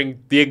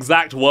remembering the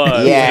exact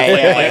words.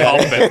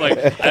 Half of it. Like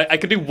I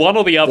could do one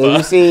or the other. Did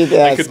you see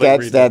that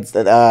sketch?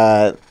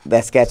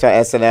 That sketch on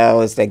SNL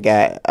was that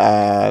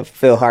guy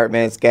Phil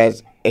Hartman sketch.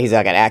 He's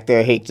like an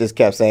actor. He just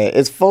kept saying,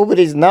 "It's full, but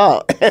he's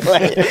not." And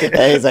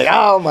he's like,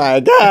 "Oh my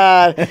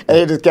God!" And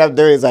he just kept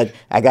doing it. He's like,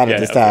 "I got it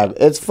this time.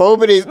 It's full,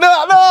 but he's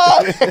not."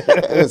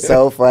 It was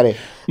so funny.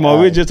 We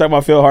were just talking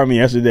about Phil Hartman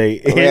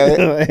yesterday.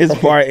 Really? His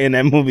part in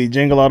that movie,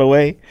 Jingle All the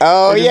Way.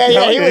 Oh,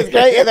 yeah, he was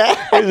great in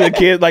that. He was a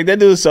kid. Like, that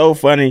dude's so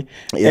funny.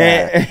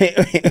 Yeah.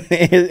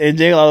 And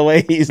Jingle All the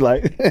Way, he's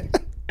like,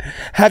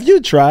 have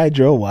you tried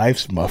your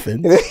wife's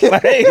muffins?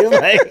 like,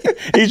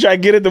 he's trying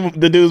to get at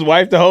the dude's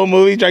wife the whole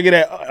movie. He's trying to get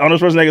at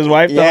Arnold Schwarzenegger's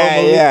wife the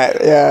whole movie.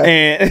 Yeah.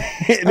 And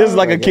this is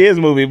like a kid's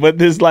movie, but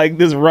this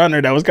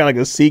runner that was kind of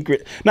like a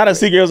secret. Not a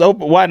secret, it was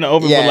wide and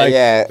open,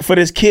 but for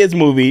this kid's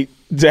movie,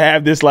 to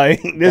have this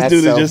That's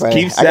dude so just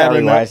funny. keeps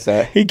saddling up.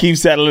 He keeps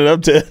saddling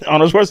up to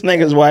Arnold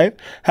Schwarzenegger's wife.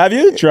 Have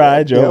you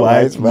tried your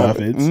wife's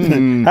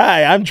muffins?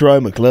 Hi, I'm Troy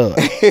McClure.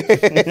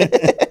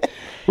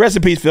 Rest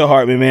in peace, Phil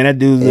Hartman, man. That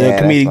dude's a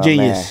comedic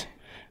genius.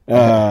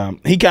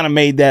 He kind of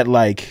made that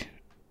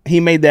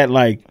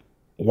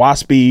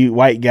waspy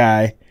white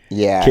guy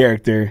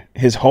character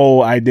his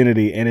whole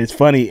identity, and it's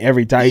funny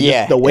every time.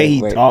 The way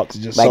he talks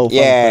is just so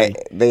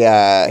funny.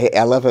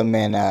 I love him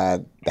in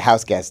The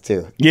House Guest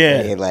too.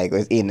 Yeah, he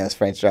was eating those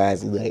French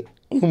fries. He's like,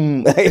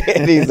 and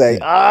he's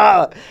like,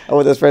 I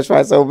want those French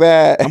fries so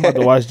bad. I'm about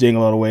to watch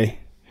Jingle All the Way.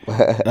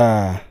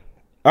 All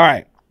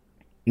right.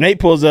 Nate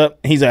pulls up.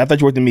 He's like, I thought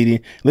you worked in media.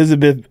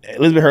 Elizabeth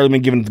Hurley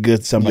been giving the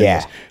goods to somebody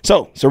else.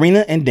 So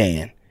Serena and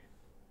Dan.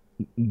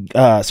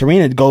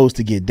 Serena goes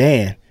to get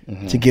Dan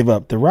to give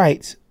up the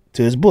rights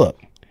to his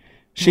book.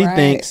 She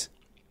thinks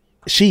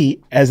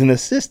she, as an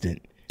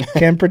assistant,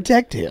 can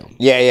protect him.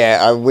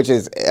 Which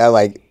is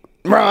like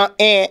wrong.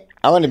 I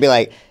want to be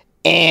like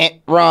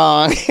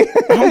wrong.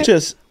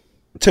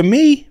 To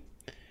me,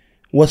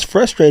 what's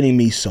frustrating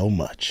me so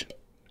much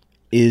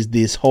is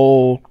this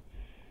whole.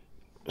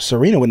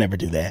 Serena would never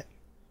do that.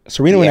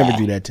 Serena would never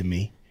do that to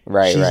me.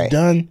 She's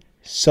done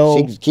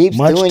so She keeps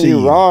much doing to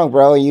you wrong,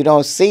 bro. You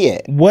don't see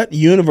it. What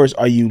universe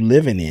are you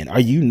living in? Are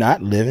you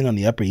not living on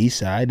the Upper East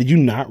Side? Did you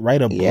not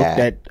write a book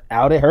that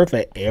outed her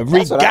for every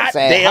That's what I'm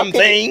saying. goddamn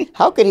thing?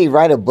 How could he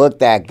write a book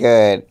that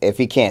good if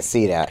he can't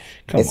see that?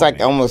 It's on,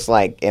 like almost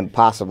like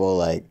impossible,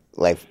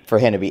 like for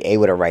him to be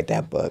able to write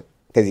that book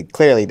because he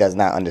clearly does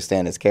not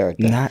understand his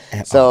character. Not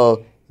at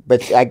all.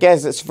 But I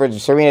guess it's for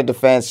Serena's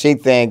defense. She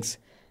thinks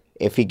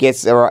if he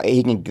gets, her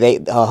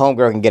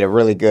homegirl can get a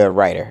really good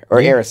writer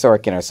or Aaron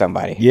Sorkin or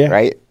somebody. Yeah.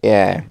 Right.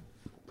 Yeah.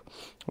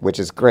 Which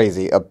is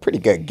crazy. A pretty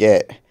good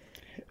get.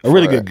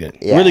 Really good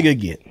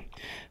get.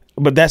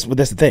 But that's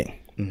the thing.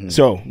 Mm-hmm.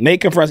 So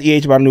Nate confronts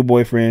EH about a new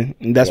boyfriend,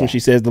 and that's when she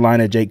says the line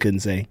that Jake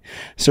couldn't say.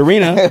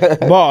 Serena,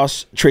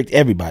 boss, tricked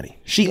everybody.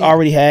 She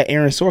already had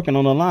Aaron Sorkin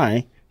on the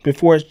line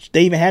before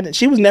they even had it.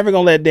 She was never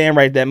gonna let Dan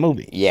write that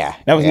movie. Yeah,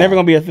 that was never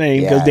gonna be a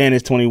thing because Dan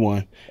is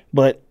 21.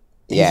 But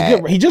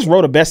he just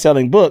wrote a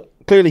best-selling book.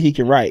 Clearly, he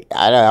can write.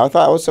 I don't know.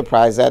 I was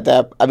surprised at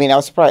that. I mean, I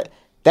was surprised.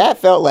 That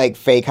felt like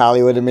fake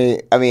Hollywood to me.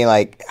 I mean,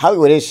 like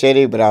Hollywood is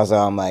shitty, but I was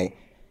like,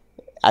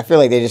 I feel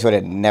like they just would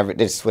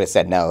have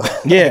said no.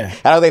 Yeah.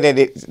 I don't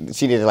think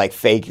she did like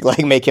fake,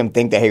 like make him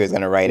think that he was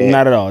gonna write it.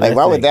 Not at all. Like,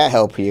 why would that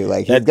help you?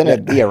 Like, he's gonna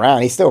be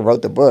around. He still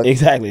wrote the book.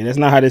 Exactly. That's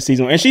not how this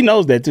season. And she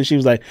knows that too. She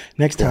was like,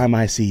 next time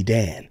I see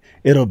Dan,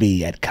 it'll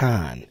be at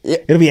Cannes. Yeah.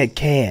 It'll be at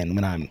Cannes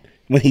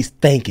when he's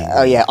thinking.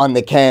 Oh yeah, on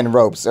the Cannes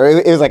ropes. Or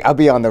it was like, I'll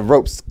be on the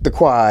ropes, the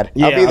quad.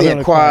 Yeah, I'll be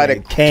the quad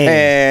at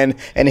Cannes,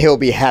 and he'll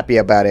be happy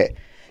about it.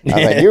 I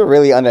was like, you're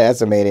really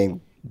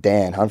underestimating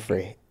Dan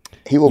Humphrey.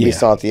 He will be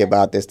salty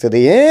about this to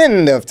the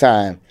end of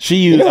time.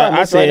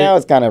 I said right now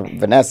it's kind of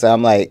Vanessa.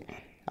 I'm like,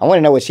 I want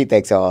to know what she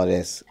thinks of all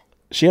this.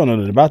 She don't know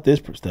nothing about this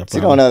stuff. Probably. She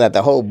don't know that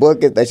the whole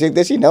book is.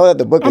 Does she know that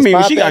the book is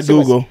popping? She got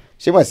Google.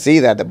 She must see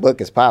that the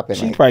book is popping.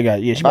 She probably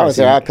got. Yeah, she probably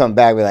see. I'll come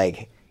back and be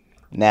like,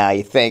 now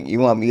you think you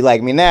want me? You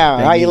like me now?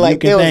 How you like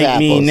those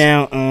apples? You can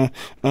thank me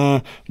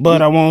now,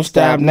 but I won't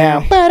stop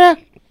now.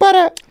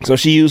 So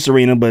she used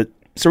Serena, but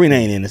Serena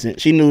ain't innocent.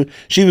 She knew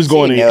she was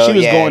going there. She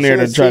was going there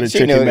to try to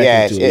trick him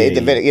back into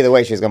it. Either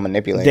way, she was gonna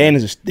manipulate.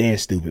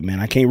 Dan's stupid, man.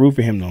 I can't root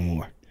for him no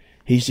more.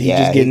 He's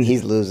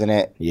losing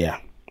it. Yeah.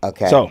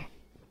 Okay. So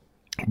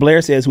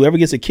Blair says whoever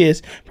gets a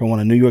kiss from one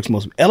of New York's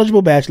most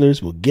eligible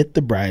bachelors will get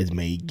the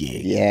bridesmaid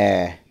gig.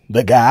 Yeah.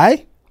 The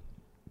guy,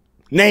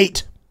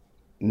 Nate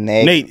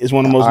is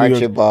one of the most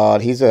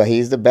Archibald. He's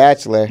the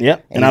bachelor.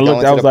 Yep. And I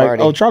looked. I was like,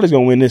 oh, Charlie's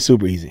gonna win this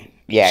super easy.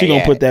 Yeah. She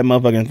gonna put that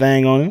motherfucking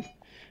thing on him.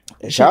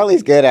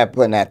 Charlie's good at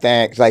putting that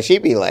thing. Like,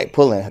 she'd be like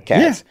pulling her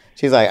cats. Yeah.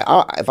 She's like,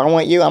 if I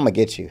want you, I'm gonna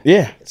get you.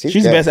 Yeah,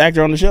 she's the best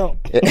actor on the show.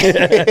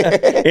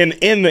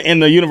 in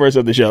the universe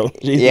of the show.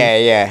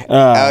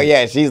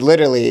 She's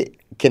literally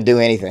can do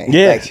anything.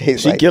 Yeah, like,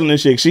 she's killing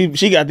this shit.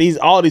 She got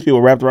all these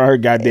people wrapped around her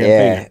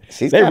goddamn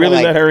finger. They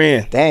really let her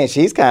in. Dang,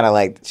 she's kind of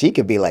like, she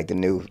could be like the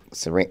new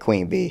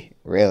Queen Bee.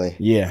 Really.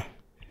 Yeah,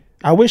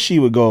 I wish she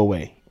would go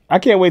away. I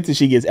can't wait till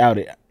she gets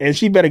outed, and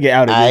she better get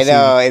outed. I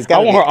know. I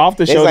want her off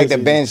the show. It's like the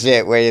Ben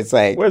shit where it's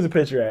like, where's the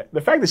picture at? The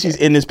fact that she's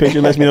in this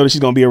picture lets me know that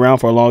she's gonna be around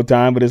for a long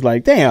time. But it's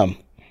like, damn.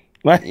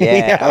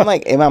 Yeah, I'm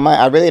like, in my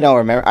mind, I really don't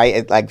remember.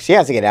 She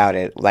has to get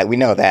outed. Like, we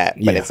know that,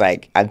 but it's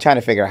like I'm trying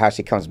to figure out how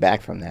she comes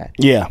back from that.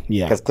 Yeah.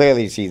 Because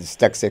clearly she's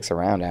stuck 6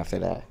 around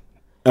after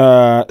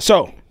that.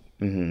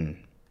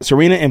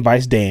 Serena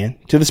invites Dan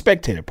to the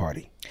Spectator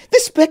party. The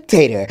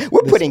Spectator.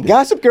 We're putting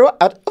Gossip Girl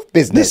out of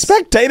business. The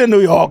Spectator, New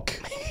York.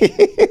 She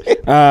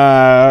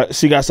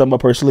got something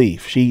up her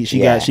sleeve. She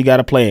got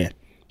a plan.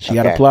 She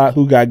got a plot.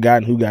 Who got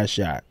and who got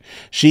shot.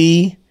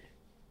 She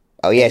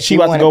about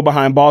to go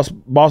behind Boss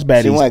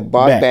Baddie. She wanted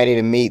Boss Baddie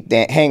to meet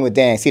Dan, hang with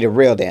Dan, see the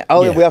real Dan.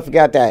 Oh, we all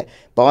forgot that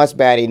Boss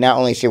Baddie. Not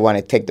only she want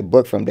to take the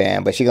book from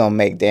Dan, but she gonna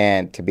make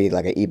Dan to be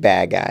like a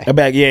bad guy. In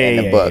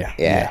the book.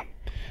 Yeah.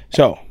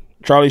 So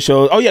Charlie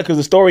shows. Oh yeah, because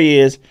the story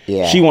is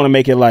she want to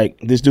make it like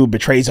this dude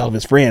betrays all of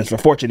his friends for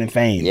fortune and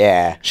fame.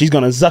 Yeah, she's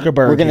gonna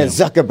Zuckerberg. We're gonna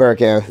Zuckerberg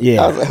him.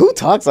 Yeah, I was like, who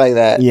talks like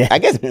that? Yeah, I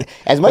guess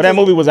as much. But that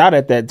movie was out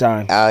at that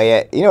time. Oh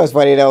yeah, you know what's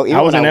funny though? Even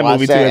I was in that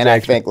movie too, and I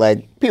think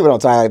like people don't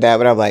talk like that,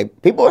 but I'm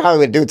like, people in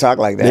Hollywood do talk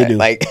like that. They do.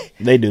 Like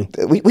they do.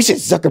 We should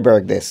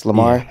Zuckerberg this,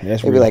 Lamar. Yeah,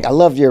 they'd be like, I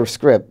love your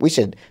script. We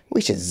should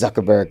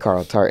Zuckerberg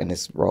Carl Tart in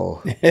this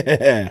role.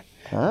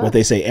 What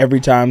they say every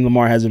time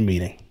Lamar has a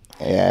meeting.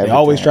 Yeah, they're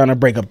always trying to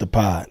break up the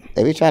pod.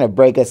 They be trying to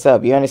break us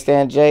up. You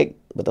understand, Jake?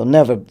 But they'll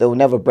never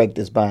break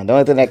this bond. The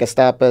only thing that can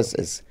stop us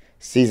is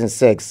season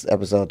 6,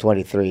 episode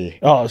 23.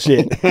 Oh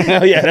shit!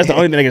 Yeah, that's the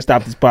only thing that can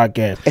stop this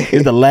podcast.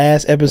 It's the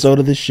last episode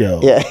of the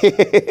show.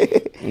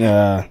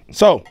 Yeah.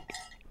 So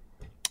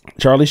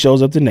Charlie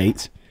shows up to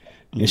Nate's,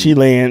 and she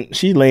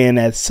laying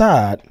that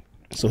sod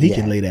so he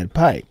can lay that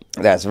pipe.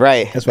 That's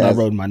right. That's what I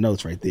wrote in my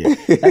notes right there.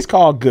 That's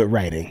called good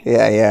writing.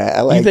 Yeah.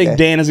 I like. You think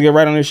Dan is a good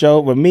writer on this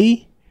show? But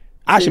me,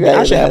 I should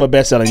have a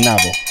best-selling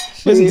novel.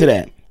 Listen to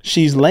that.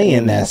 She's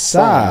laying that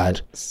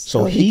sod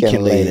so he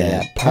can lay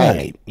that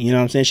pipe. You know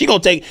what I'm saying? She gonna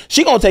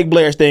take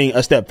Blair's thing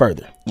a step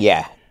further.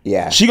 Yeah.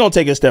 She gonna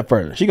take it a step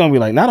further. She gonna be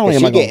like, not only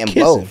am I gonna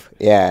kiss him,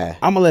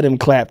 I'm gonna let him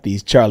clap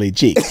these Charlie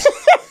cheeks.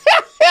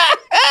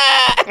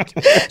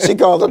 She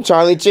calls him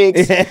Charlie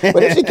Cheeks.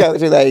 But if she comes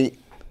to like,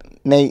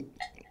 Nate,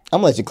 I'm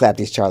gonna let you clap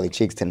these Charlie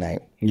Cheeks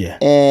tonight. Yeah.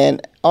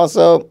 And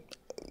also,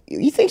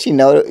 you think she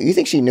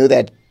knew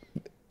that?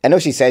 I know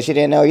she said she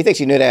didn't know. You think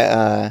she knew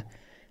that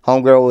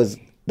homegirl was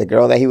the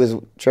girl that he was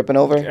tripping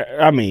over?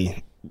 I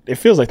mean, it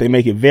feels like they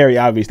make it very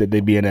obvious that they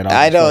be in that office.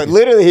 I know.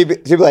 Literally,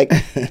 she'd be like,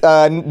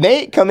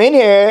 Nate, come in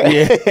here.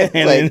 Yeah.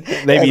 And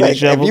like, they be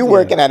like, if you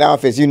work in that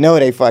office, you know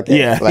they fucking.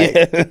 Yeah. Like,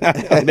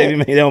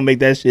 they don't make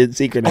that shit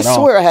secret I at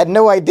all. swear, I had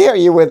no idea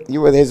you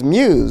were his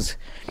muse.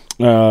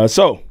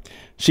 So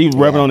she's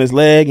rubbing on his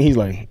leg,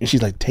 and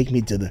she's like, take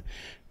me to the.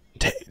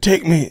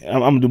 Take me.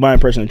 I'm gonna do my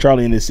impression of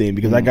Charlie in this scene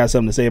because I got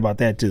something to say about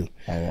that too.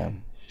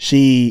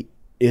 She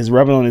is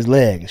rubbing on his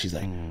leg, and she's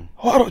like,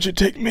 "Why don't you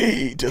take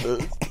me to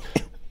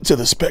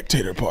the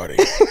spectator party?"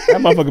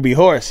 That motherfucker be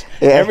hoarse.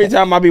 Yeah. Every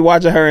time I be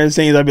watching her in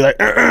scenes, I'd be like,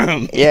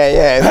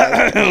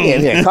 yeah.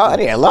 I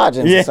need a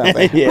lodging or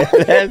something. Yeah,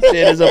 that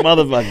shit is a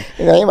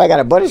motherfucker. You might got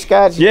a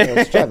butterscotch.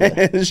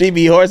 Yeah, she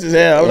be hoarse as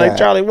hell. I'm like,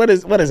 Charlie, what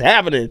is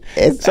happening?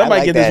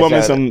 Somebody get this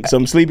woman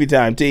some sleepy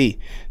time tea.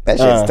 That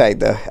shit's tight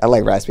though. I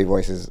like raspy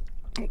voices.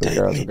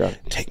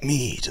 Take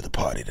me to the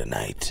party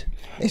tonight.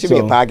 It should be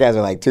a podcast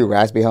with like two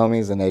raspy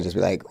homies, and they just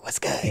be like, "What's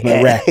good?"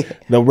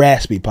 The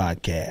Raspy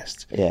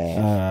Podcast.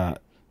 Yeah.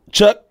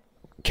 Chuck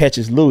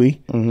catches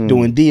Louie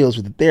doing deals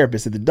with the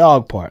therapist at the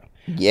dog park.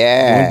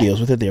 Yeah. Doing deals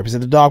with the therapist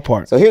at the dog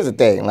park. So here's the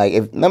thing.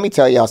 Like, let me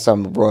tell y'all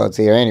something,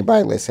 royalty or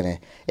anybody listening.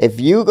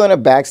 If you gonna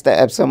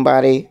backstab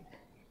somebody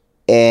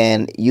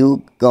and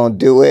you gonna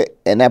do it,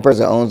 and that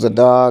person owns a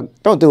dog,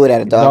 don't do it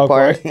at a dog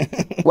park.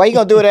 Why you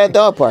gonna do it at a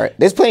dog park?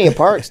 There's plenty of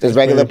parks. There's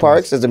regular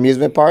parks. There's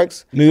amusement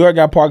parks. New York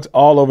got parks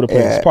all over the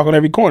place. There's park on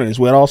every corner. That's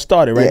where it all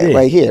started, right there.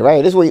 Right here,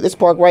 right. This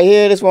park right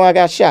here. This one I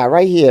got shot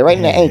right here, right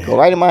in the ankle,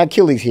 right in my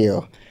Achilles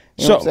heel.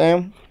 You know what I'm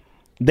saying?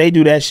 They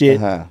do that shit.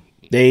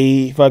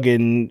 They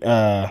fucking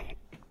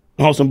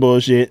on some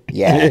bullshit.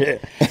 Yeah.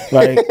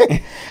 Like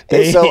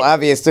it's so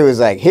obvious too. It's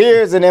like,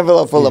 here's an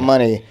envelope full of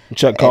money.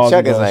 Chuck calls.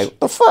 Chuck is like,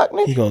 the fuck,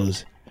 man? He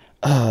goes,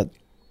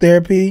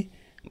 therapy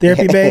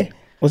bae.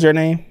 What's her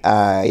name?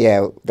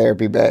 Yeah,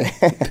 therapy bae.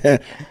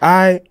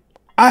 I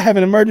have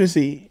an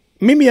emergency.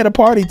 Meet me at a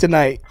party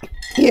tonight.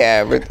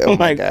 Yeah, but, oh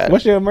my God.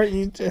 What's your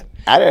emergency?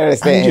 I don't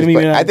understand.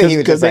 I think he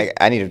was just like,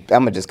 I'm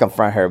gonna just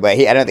confront her, but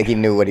I don't think he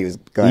knew what he was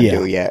gonna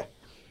do yet.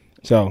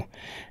 So,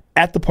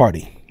 at the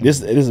party,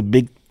 this is a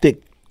big,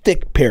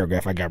 thick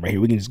paragraph I got right here.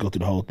 We can just go through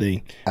the whole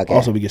thing. Okay.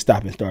 Also, we can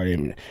stop and start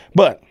it.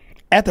 But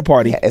at the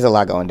party, there's a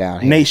lot going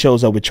down here. Nate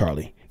shows up with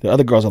Charlie. The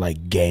other girls are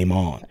like, game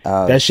on.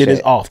 That shit is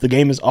off. The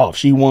game is off.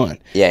 She won.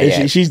 Yeah,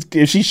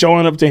 if she's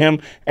showing up to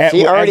him.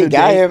 She already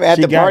got him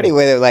at the party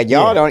with it. Like,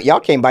 y'all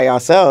came by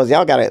yourselves.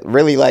 Y'all got to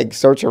really like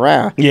search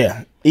around.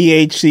 Yeah.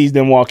 EH sees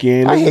them walk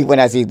in. I hate when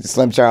I see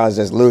Slim Charles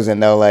just losing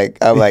though. Like,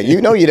 I'm like,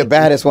 you know, you're the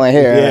baddest one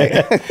here.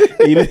 Yeah.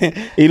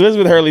 Like.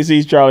 Elizabeth Hurley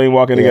sees Charlie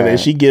walking together, and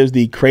she gives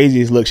the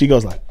craziest look. She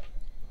goes like,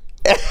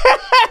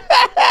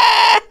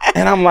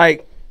 and I'm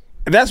like,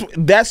 that's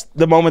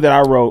the moment that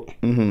I wrote.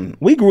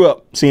 We grew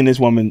up seeing this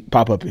woman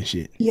pop up and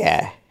shit.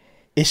 Yeah.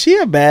 Is she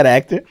a bad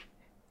actor?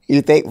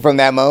 You think from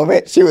that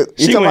moment you're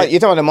talking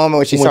about the moment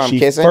when she saw him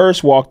kissing?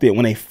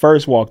 When they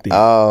first walked in.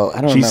 Oh, I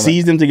don't remember. She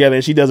sees them together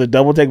and she does a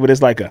double take, but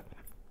it's like a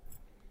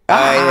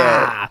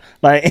yeah.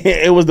 Like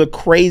it was the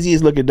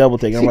craziest looking double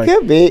take. I'm like,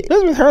 could be.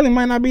 Elizabeth Hurley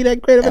might not be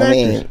that great of an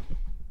actress.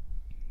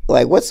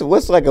 Like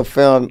what's like a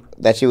film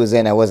that she was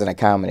in that wasn't a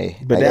comedy?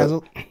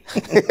 Bedazzled.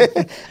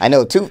 I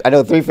know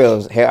 3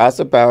 films: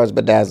 Austin Powers,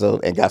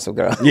 Bedazzled, and Gossip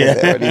Girl.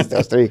 Yeah,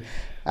 those 3.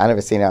 I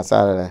never seen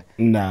outside of that.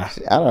 Nah,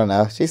 I don't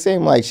know. She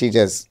seemed like she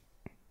just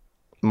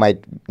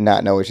might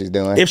not know what she's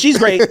doing. If she's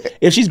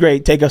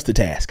great, take us to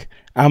task.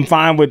 I'm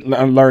fine with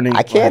learning.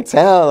 I can't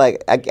tell.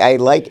 Like I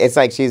like. It's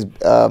like she's.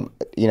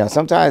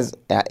 Sometimes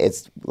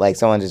it's like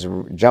someone just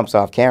jumps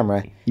off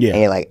camera. Yeah.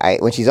 And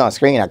like when she's on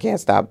screen, I can't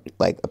stop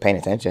like paying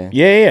attention.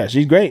 Yeah.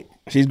 She's great.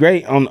 She's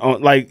great on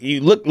like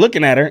you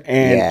looking at her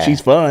and she's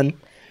fun.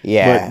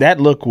 Yeah. But that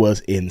look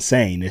was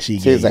insane that she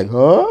was like,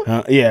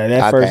 huh? Yeah.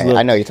 That first look.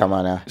 I know you're talking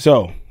about now.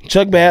 So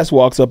Chuck Bass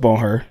walks up on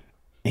her.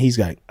 And he's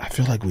like, I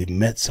feel like we've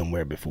met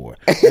somewhere before.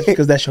 That's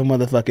because that's your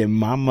motherfucking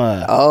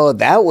mama. Oh,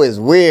 that was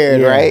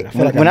weird, right?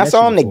 When I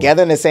saw them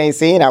together in the same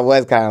scene, I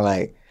was kind of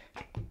like,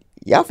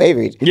 y'all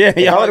favor each other. Yeah,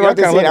 if I would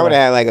have scene, I would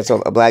have had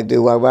like a black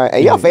dude walk by.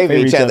 Hey, y'all favor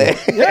each other.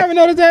 You ever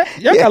notice that?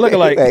 Y'all kind of look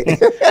alike.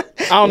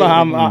 I don't know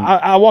how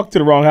I walked to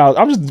the wrong house.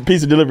 I'm just a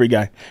piece of delivery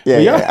guy.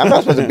 Yeah. I'm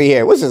not supposed to be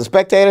here. What's this, a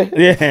spectator?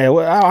 Yeah,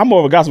 well, I'm more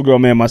of a Gospel Girl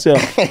man myself.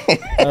 You're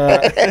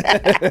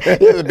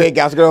a big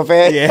Gospel Girl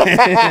fan? Yeah.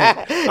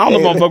 I don't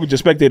know if I'm fuck with your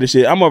spectator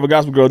shit. I'm more of a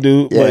Gospel Girl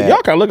dude, but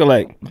y'all kind of look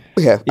alike.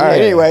 Yeah. All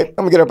right, anyway, I'm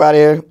going to get up out of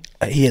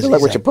here. Good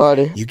luck with your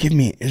party. You give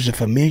me, it's a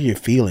familiar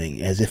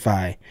feeling as if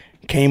I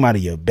came out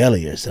of your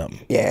belly or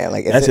something. Yeah,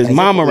 like that's his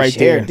mama right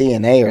there.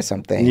 DNA or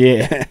something.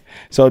 Yeah.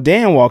 So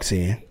Dan walks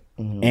in,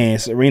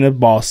 and Serena's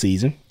boss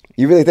sees him.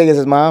 You really think it's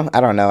his mom?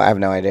 I don't know. I have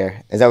no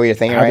idea. Is that what you're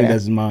thinking right now? I think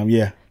that's his mom,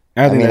 yeah.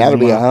 I mean, that'll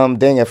be a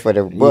humdinger for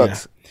the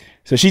books. Yeah.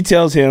 So she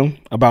tells him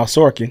about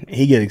Sorkin, and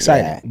he gets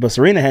excited. Yeah. But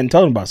Serena hadn't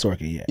told him about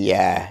Sorkin yet.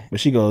 Yeah. But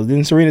she goes,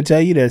 didn't Serena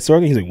tell you that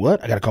Sorkin? He's like,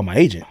 what? I got to call my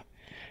agent.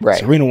 Right.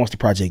 Serena wants the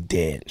project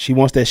dead. She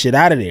wants that shit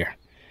out of there.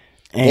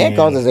 He ain't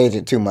called his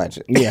agent too much.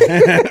 Yeah.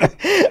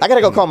 I got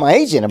to go call my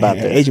agent about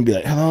The this. agent be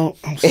like, hello,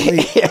 I'm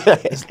late.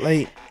 It's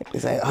late.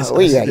 He's like, oh,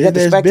 where you at? You at the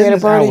There's Spectator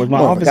business party? hours, my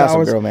More of a office Gossip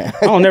hours. Girl, man.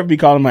 I don't never be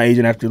calling my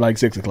agent after like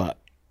 6 o'clock.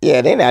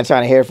 Yeah, they not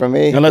trying to hear from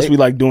me. Unless we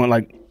like doing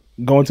like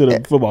going to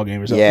the football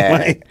game or something. Yeah,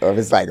 Like, or if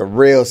it's like a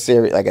real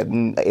serious,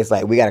 it's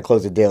like we got to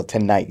close the deal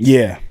tonight.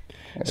 yeah.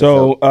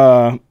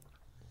 So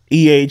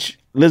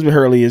Elizabeth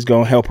Hurley is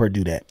gonna help her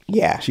do that.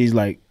 Yeah. She's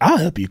like, I'll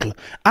help you.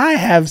 I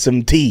have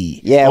some tea.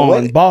 Yeah,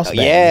 on Boss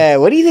Baby. Yeah,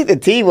 what do you think the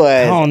tea was?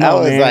 I don't know,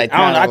 was man. like,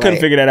 I couldn't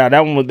figure that out.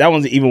 That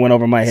one even went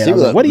over my head. She I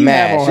was like, looked what do you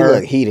mad. have on She her?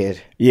 looked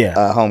heated. Yeah.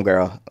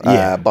 Homegirl.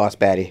 Yeah. Boss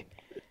Baddie.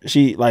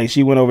 She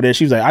went over there.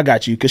 She was like, I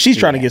got you, because she's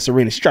trying to get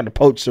Serena. She's trying to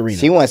poach Serena.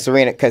 She wants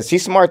Serena because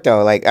she's smart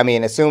though. Like, I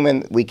mean,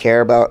 assuming we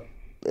care about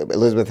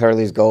Elizabeth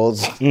Hurley's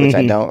goals, which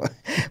I don't,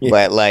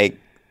 but like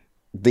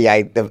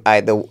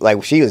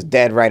like she was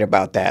dead right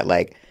about that.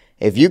 Like,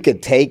 if you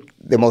could take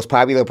the most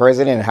popular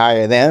person and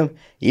hire them,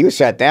 you would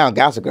shut down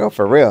Gossip Girl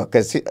for real.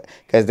 Because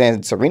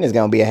then Serena's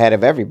gonna be ahead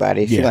of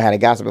everybody. She's gonna have to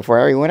gossip before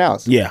everyone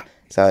else. Yeah.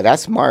 So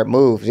that's smart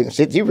move.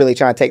 You really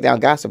trying to take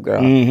down Gossip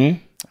Girl. Mm-hmm.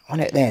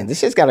 Man, this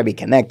shit's got to be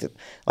connected.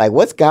 Like,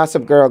 what's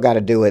Gossip Girl got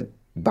to do with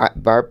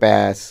Bart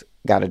Bass?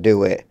 Got to do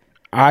with?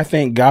 I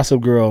think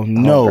Gossip Girl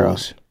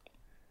knows.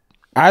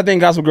 I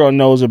think Gossip Girl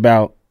knows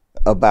about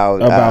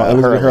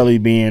Elizabeth Hurley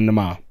being the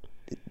mom.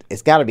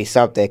 It's got to be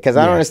something, because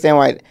I don't understand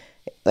why.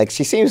 Like,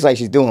 she seems like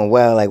she's doing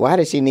well. Like, why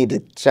does she need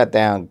to shut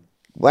down?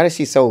 Why is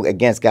she so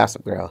against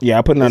Gossip Girl? Yeah,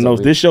 I put in our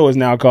notes. This show is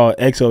now called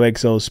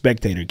XOXO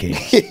Spectator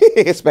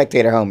Case.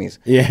 Spectator homies.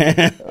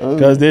 Yeah,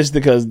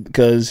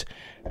 because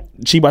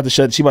she about to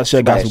shut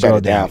Gossip Girl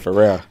down for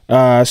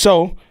real.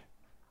 So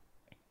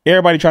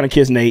everybody trying to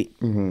kiss Nate.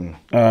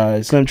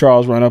 Slim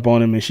Charles run up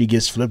on him and she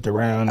gets flipped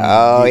around.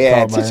 Oh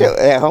yeah,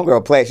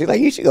 homegirl play. She's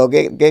like, you should go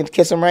get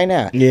kiss him right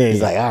now. Yeah,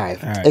 he's like, all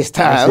right, it's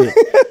time.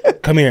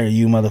 Come here,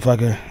 you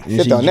motherfucker.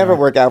 Shit don't never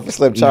work out for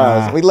Slim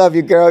Charles. Nah. We love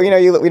you, girl. You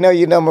know, we know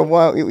you number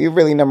one. You're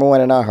really number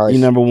one in our hearts. You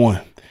number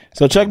one.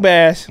 So Chuck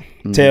Bass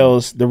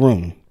tells the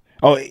room.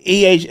 Oh,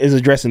 EH is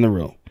addressing the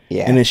room.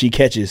 Yeah, and then she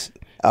catches.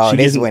 Oh,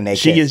 this is when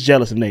she gets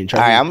jealous of Nate. All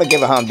right, I'm gonna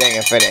give a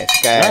humdinger for this.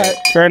 All right,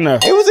 fair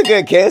enough. It was a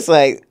good kiss.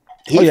 Like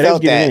he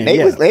felt that.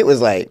 Nate was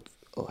like.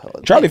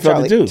 Charlie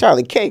felt it too.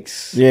 Charlie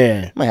cakes.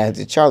 Yeah, might have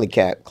the Charlie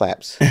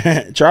claps.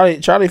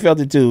 Charlie felt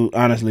it too.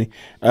 Honestly,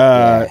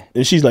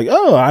 and she's like,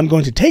 "Oh, I'm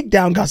going to take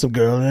down Gossip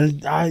Girl,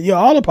 and you're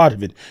all a part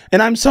of it.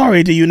 And I'm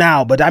sorry to you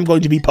now, but I'm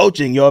going to be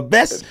poaching your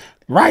best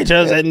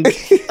writers and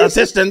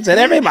assistants and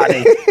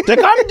everybody to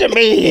come to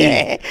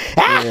me."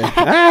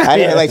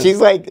 Like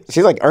she's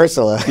like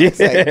Ursula.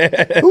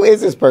 Like, who is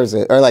this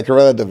person? Or like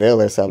Cruella de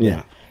Vil or something.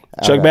 Yeah.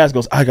 Chuck Bass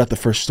goes, "I got the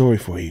first story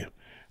for you.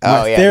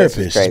 My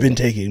therapist has been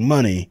taking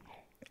money."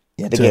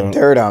 To get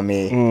dirt on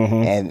me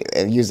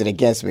and use it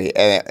against me.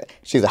 And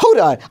she's like, hold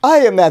on, I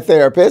am that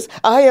therapist.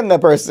 I am the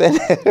person.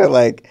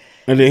 Like,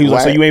 and then he was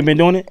like, so you ain't been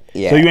doing it?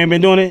 Yeah. So you ain't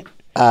been doing it?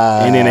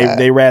 And then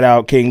they rat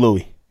out King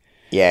Louis.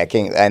 Yeah,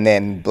 King. And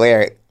then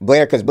Blair,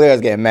 because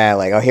Blair's getting mad.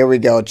 Like, oh, here we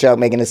go, Chuck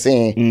making a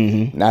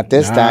scene. Not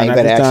this time. You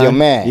better ask your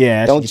man.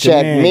 Yeah, don't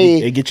check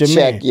me.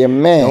 Check your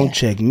man. Don't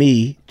check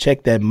me.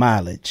 Check that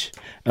mileage.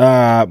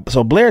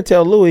 So Blair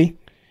tell Louis,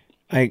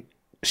 like,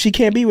 she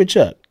can't be with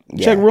Chuck.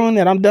 Yeah. Chuck ruined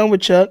that. I'm done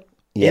with Chuck.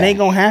 Yeah. It ain't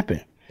gonna happen.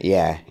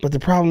 Yeah. But the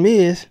problem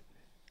is,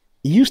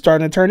 you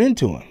starting to turn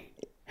into him.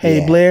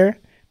 Hey, Blair,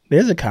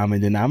 there's a common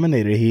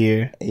denominator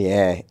here.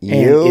 Yeah.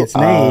 And its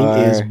name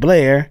is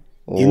Blair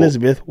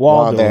Elizabeth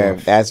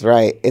Waldorf. That's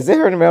right. Is it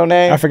her real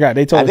name? I forgot.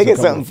 They told us. I think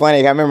it's something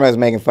funny. I remember I was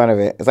making fun of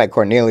it. It's like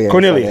Cornelia.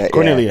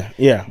 Cornelia.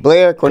 Yeah.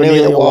 Blair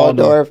Cornelia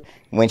Waldorf.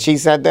 When she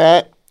said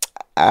that,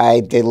 I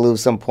did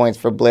lose some points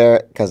for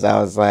Blair because I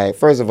was like,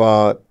 first of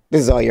all, this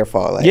is all your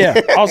fault. Like.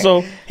 Yeah.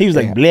 Also, he was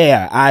like,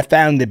 Blair, I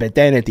found the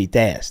paternity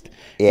test.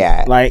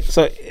 Yeah. Like,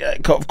 so,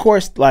 of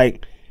course,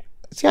 like,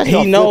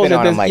 he knows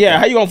that this, like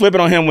how you gonna flip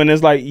it on him when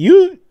it's like,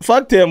 you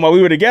fucked him while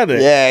we were together?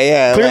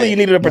 Yeah. Clearly, you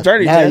needed a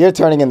paternity test. You're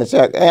turning into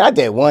Chuck. Hey, I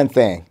did one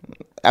thing.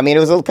 I mean,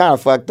 it was a little kind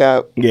of fucked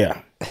up.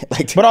 Yeah.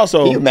 Like, but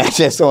also, can you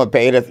imagine if someone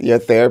paid your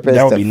therapist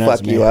that would to be nuts,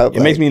 fuck you up?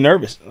 It makes me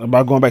nervous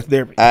about going back to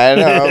therapy. I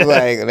know. I'm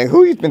like,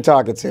 who you been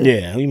talking to?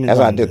 Yeah, that's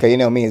what I do.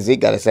 Because me and Zeke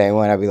got the same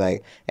one. I'd be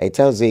like, hey,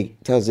 tell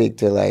Zeke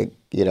to like,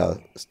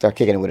 start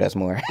kicking it with us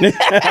more.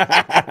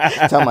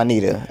 Tell him I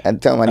need her.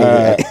 And tell him I need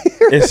her.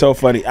 It's so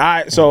funny.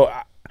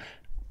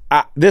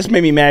 This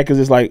made me mad because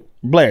it's like,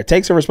 Blair,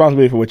 take some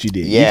responsibility for what you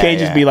did. You can't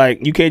just be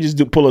like, you can't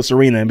just pull a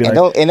Serena and be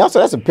like. And also,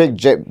 that's a big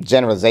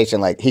generalization.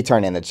 Like, he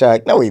turned into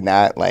Chuck. No, he's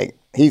not. Like,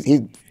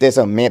 he did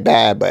something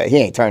bad, but he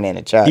ain't turned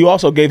into Chuck. You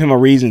also gave him a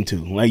reason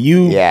to. Like,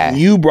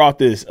 you brought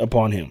this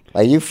upon him.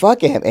 Like, you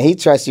fucking him. And he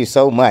trusts you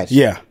so much.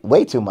 Yeah.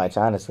 Way too much,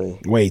 honestly.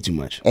 Way too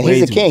much. And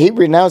he's a king. He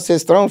renounced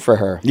his throne for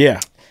her. Yeah.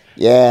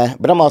 Yeah,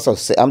 but I'm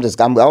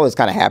always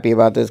kind of happy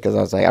about this because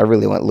I was like, I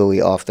really want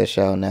Louis off the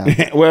show now.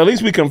 Well, at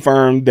least we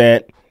confirmed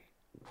that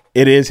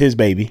it is his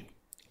baby.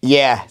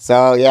 Yeah.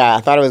 So yeah,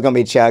 I thought it was gonna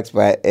be Chuck's,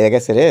 but I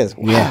guess it is.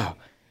 Wow. Yeah.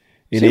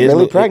 It She's is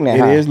really pregnant.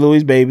 It huh? is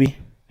Louis' baby.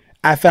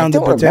 I found I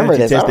the don't remember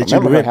paternity this. I test don't that you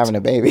remember her ripped. having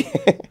a baby.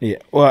 Yeah.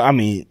 Well, I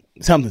mean,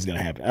 something's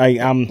gonna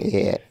happen.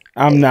 Yeah.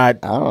 I'm not.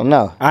 I don't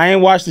know. I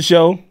ain't watched the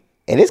show.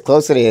 It is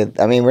close to the.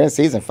 I mean, we're in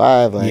season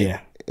 5. Like, Yeah.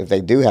 if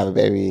they do have a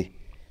baby,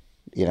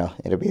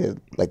 it'll be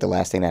like the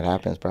last thing that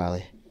happens,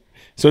 probably.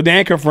 So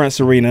Dan confronts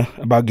Serena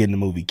about getting the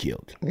movie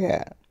killed.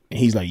 Yeah. And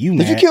he's like, "You Did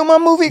mad? you kill my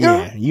movie, girl?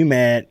 Yeah, you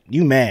mad?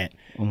 You mad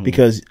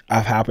because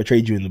of how I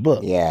portrayed you in the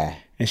book?" Yeah.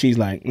 And she's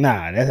like,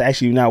 "Nah, that's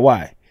actually not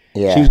why.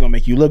 Yeah. She was gonna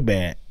make you look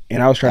bad,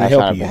 and I was trying to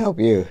help you." help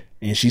you.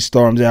 And she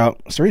storms out.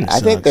 Serena I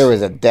sucks. think there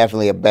was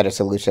definitely a better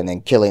solution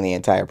than killing the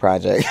entire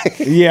project.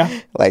 Yeah.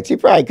 Like, she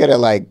probably could have,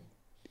 like,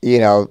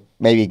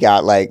 maybe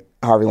got, like,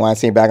 Harvey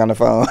Weinstein back on the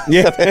phone.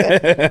 Yeah.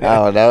 I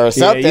don't know, or Yeah,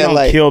 something. you don't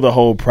like, kill the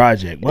whole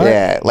project. What?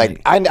 yeah,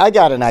 like, I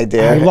got an I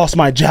idea. lost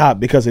my job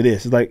because of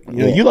this. It's like,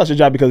 you lost your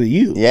job because of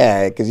you.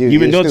 Yeah, because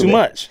You've been doing too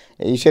much.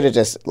 You should have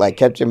just, like,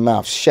 kept your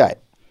mouth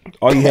shut.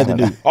 All you had to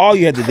do. All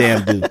you had to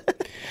damn do.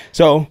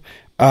 So,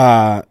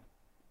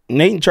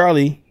 Nate and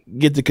Charlie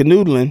get to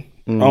canoodling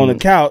on the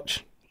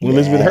couch when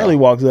Elizabeth Hurley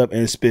walks up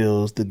and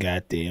spills the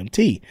goddamn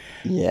tea.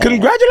 Yeah.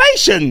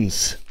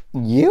 Congratulations!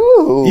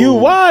 You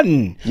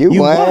won. You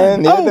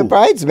won. You're the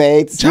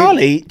bridesmaids.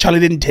 Charlie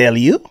didn't tell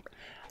you.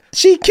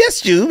 She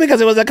kissed you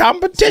because it was a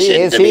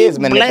competition. She is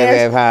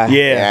manipulative, huh?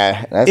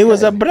 Yeah. that's It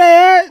was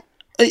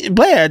crazy.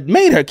 Blair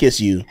made her kiss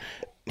you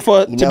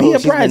to be a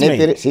she's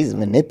bridesmaid. She's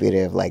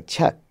manipulative like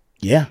Chuck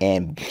Yeah.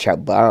 and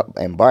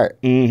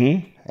Bart.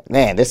 Mm-hmm.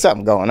 Man, there's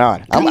something going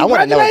on. I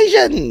want to know.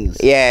 Congratulations.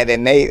 Yeah,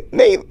 then they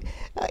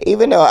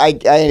even though I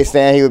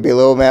understand he would be a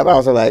little mad, but I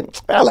was like,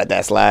 I'll let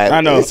that slide.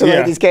 I know. It's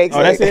these cakes.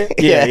 Oh, that's it?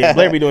 Yeah.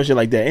 Blair be doing shit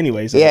like that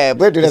anyway. So Yeah,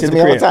 Blair do that it's to in me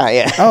all the crib. time.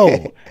 Yeah.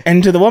 Oh,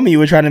 and to the woman you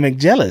were trying to make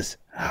jealous,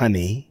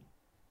 honey.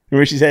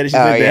 Remember she said it? She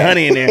put that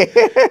honey in there.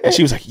 And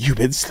she was like, "You've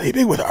been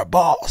sleeping with our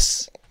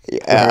boss."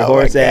 With her Oh,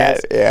 horse my God.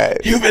 ass. Yeah.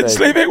 You've been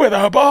sleeping with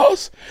our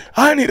boss.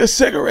 I need a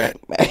cigarette.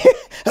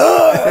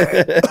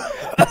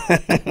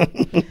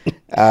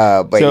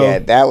 But So- yeah,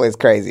 that was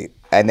crazy.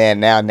 And then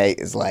now Nate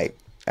is like,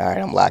 all right,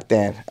 I'm locked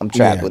in. I'm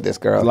trapped with this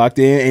girl. Locked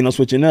in, ain't no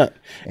switching up.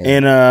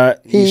 And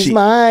He's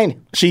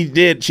mine. she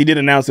did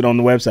announce it on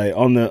the website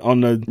on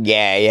the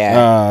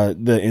Yeah.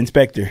 the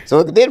inspector. So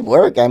it did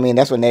work. I mean,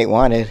 that's what Nate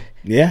wanted.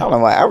 Yeah. I don't know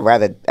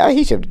why.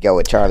 He should go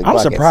with Charlie I'm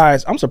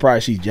Buckets.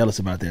 surprised she's jealous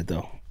about that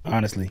though.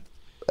 Honestly.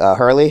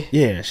 Hurley?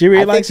 Yeah, she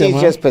really I think likes him. she's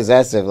huh? just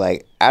possessive.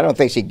 Like, I don't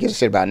think she gives a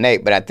shit about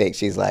Nate, but I think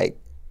she's like,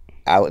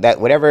 that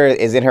whatever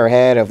is in her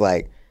head of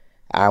like,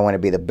 I want to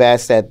be the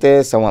best at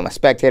this. I want my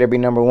spectator to be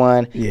number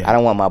one. Yeah. I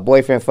don't want my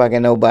boyfriend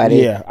fucking nobody.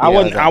 Yeah, I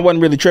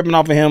wasn't really tripping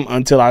off of him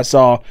until I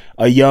saw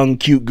a young,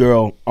 cute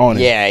girl on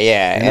it.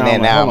 Yeah. And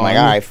then now I'm like,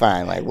 all right,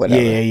 fine, like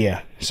whatever.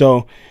 Yeah.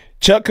 So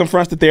Chuck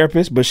confronts the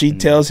therapist, but she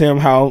tells him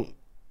how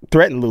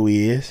threatened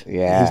Louis is.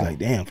 Yeah. He's like,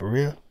 damn, for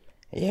real?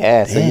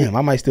 Yeah. So Damn,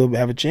 I might still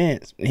have a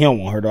chance. He don't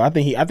want her though. I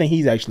think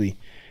he's actually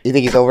you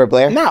think he's over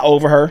Blair? not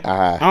over her.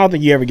 Uh-huh. I don't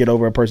think you ever get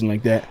over a person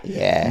like that.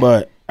 Yeah.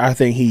 But I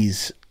think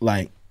he's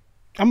like,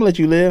 I'm gonna let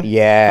you live.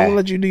 Yeah. I'm gonna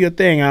let you do your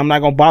thing. I'm not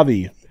gonna bother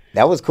you.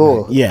 That was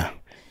cool. Yeah.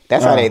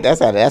 That's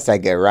that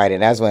good writing.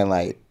 That's when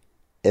like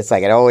it's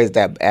like it always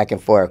that back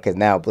and forth because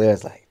now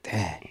Blair's like,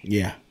 dang,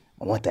 Yeah.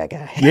 I want that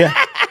guy. Yeah.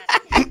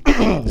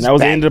 And that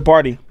was the end of the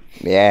party.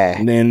 Yeah.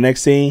 And then the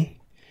next scene,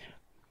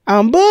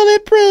 I'm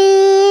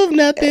bulletproof,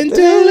 nothing to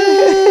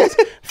lose.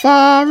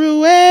 Far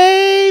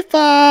away,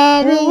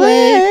 far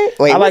away.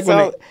 Wait, I like what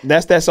when song?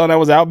 that's that song that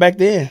was out back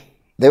then.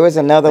 There was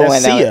another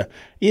That's one. Sia.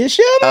 You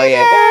should have Oh,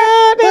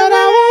 yeah. but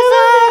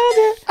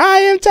I won't find. I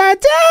am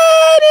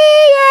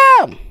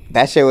titanium.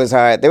 That shit was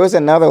hard. There was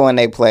another one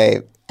they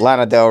played,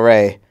 Lana Del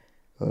Rey.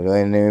 Oh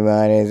yeah,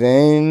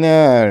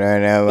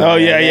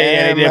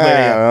 they did play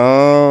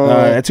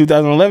that. That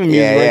 2011 music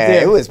Yeah, right yeah.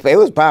 there. It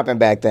was popping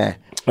back then.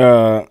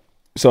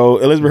 So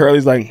Elizabeth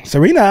Hurley's like,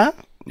 Serena.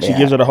 She Yeah.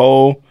 gives her the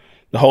whole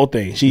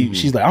thing.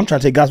 She's like, I'm trying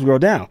to take Gospel Girl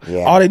down.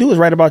 Yeah. All they do is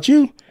write about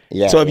you.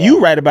 Yeah, So if yeah. you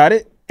write about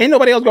it, ain't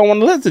nobody else gonna want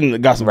to listen to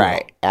Gospel Girl.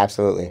 Right.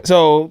 Absolutely.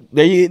 So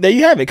there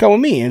you have it. Come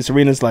with me. And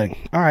Serena's like,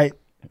 all right,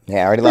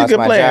 Yeah, I already you're a lost good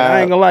my player. job.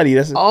 I ain't gonna lie to you.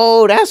 That's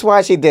Oh, that's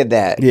why she did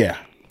that. yeah.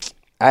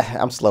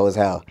 I'm slow as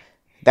hell.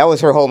 That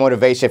was her whole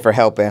motivation for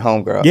helping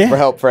homegirl.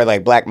 Yeah. For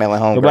like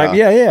blackmailing homegirl. black-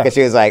 yeah. Because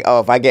she was like, oh,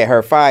 if I get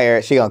her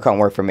fired, she gonna come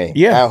work for me.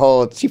 Yeah. That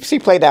whole she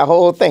played that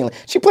whole thing.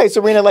 She played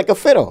Serena like a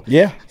fiddle.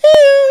 Yeah.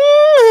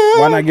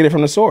 Why not get it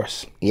from the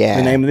source? Yeah.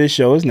 The name of this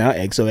show is now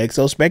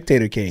XOXO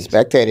Spectator Kings.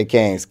 Spectator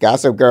Kings,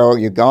 Gossip Girl,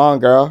 you gone,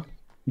 girl.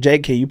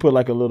 Jake, can you put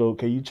like a little?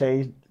 Can you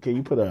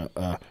put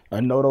a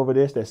note over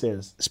this that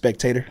says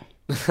Spectator?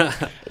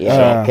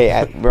 Yeah.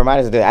 Okay. Remind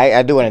us to do that.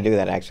 I do want to do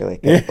that actually.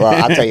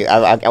 Well, I'll tell you.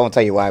 I won't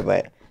tell you why,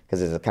 but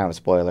because it's a kind of a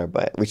spoiler.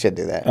 But we should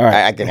do that. All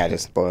right. I think I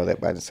just spoiled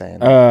it by just saying.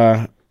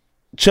 That.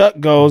 Chuck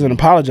goes and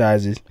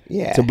apologizes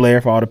Yeah. to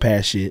Blair for all the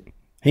past shit.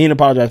 He didn't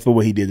apologize for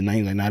what he did tonight.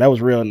 He's like, nah, that was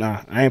real.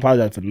 Nah, I ain't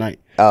apologize for the night.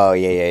 Oh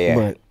yeah.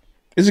 But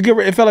it's a good.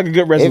 It felt like a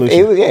good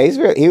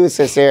resolution. He was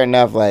sincere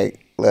enough.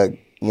 Like, look,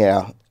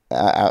 I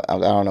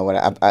don't know what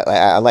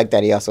I like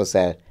that. He also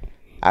said,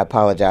 I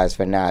apologize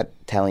for not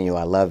telling you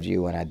I loved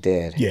you when I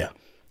did. Yeah.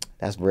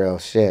 That's real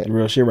shit.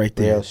 Real shit right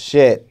there. Real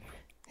shit.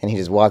 And he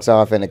just walks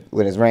off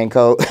with his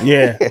raincoat.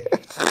 Yeah.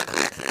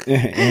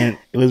 And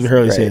Elizabeth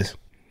Hurley says,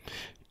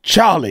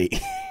 Charlie,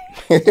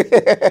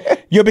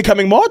 you're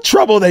becoming more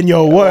trouble than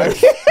you're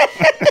worth.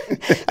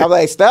 I'm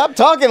like, stop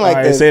talking like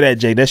All right, this. say that,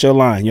 Jay. That's your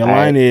line. Your All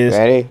line right, is,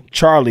 ready?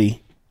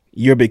 Charlie,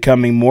 you're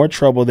becoming more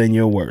trouble than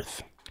you're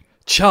worth.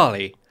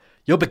 Charlie,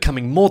 you're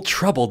becoming more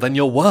trouble than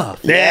you're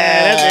worth.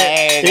 Yeah, that's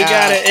it. He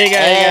got it. He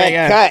got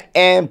it. Cut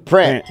and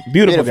print.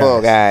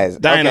 Beautiful guys.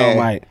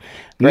 Dynamite.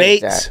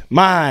 Great Nate's job.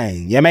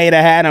 mine. You may have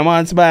had him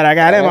once, but I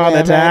got him all the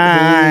He's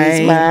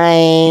time.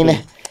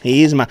 mine.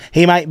 He's mine.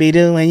 He might be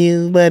doing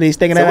you, but he's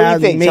thinking So what do about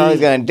you think me. Charlie's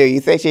gonna do? You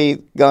think she's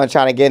gonna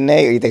try to get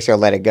Nate, or you think she'll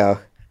let it go?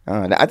 I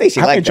don't know. I think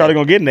she I like think Charlie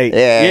gonna get Nate.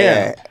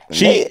 Yeah.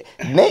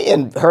 Nate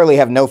and Hurley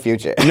have no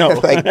future. No.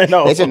 Like,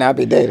 No. They should not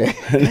be dating.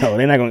 No,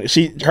 they're not gonna.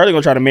 Hurley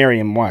gonna try to marry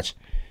him. Watch.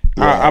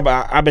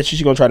 I bet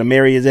she's gonna try to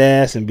marry his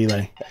ass and be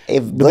like,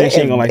 If then she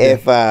ain't gonna like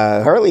if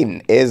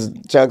Hurley is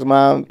Chuck's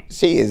mom,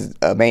 she is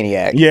a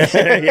maniac. yeah,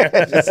 yeah.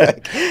 It's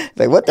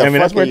like what the I mean,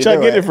 fuck that's where are you Chuck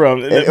doing? get it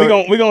from.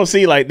 We gonna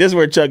see like this is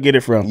where Chuck get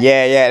it from.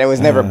 Yeah, and it was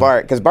never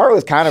Bart, because Bart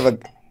was kind of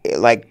a,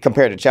 like,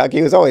 compared to Chuck,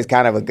 he was always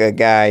kind of a good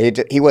guy.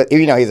 He was,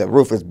 you know, he's a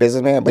ruthless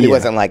businessman, but he Yeah.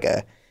 wasn't like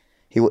a,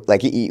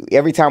 he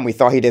every time we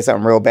thought he did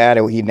something real bad,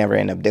 he'd never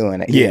end up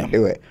doing it. He didn't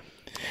do it.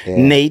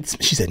 Yeah.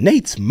 She said,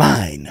 Nate's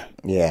mine.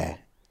 Yeah.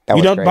 That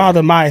You was don't crazy.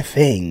 bother my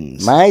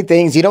things. My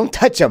things, you don't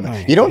touch him.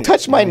 You don't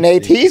touch my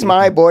Nate. He's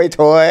my boy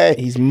toy.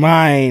 He's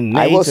mine.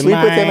 I will Nate's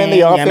sleep with him in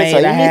the mine. office You may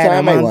have had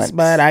anytime him I once, want.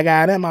 but I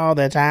got him all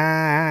the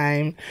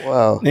time.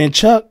 Whoa. Then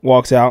Chuck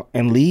walks out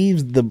and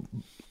leaves the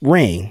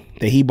ring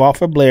that he bought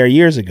for Blair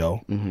years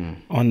ago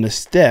on the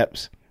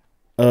steps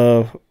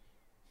of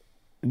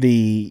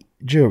the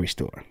jewelry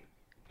store.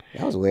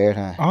 That was weird,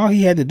 huh? All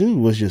he had to do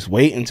was just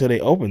wait until they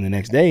opened the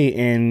next day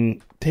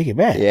and take it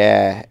back.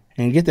 Yeah.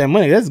 And get that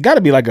money. That's got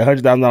to be like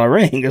 $100,000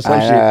 ring or some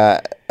shit.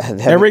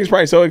 That ring's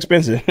probably so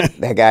expensive.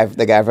 The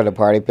guy for the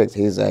party pics,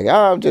 he's like,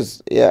 oh,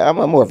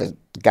 I'm more of a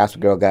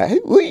Gospel Girl guy. Hey,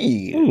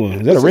 wee. Ooh, is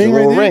that This a ring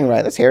little right there? ring,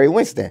 right? That's Harry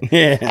Winston.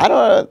 Yeah. I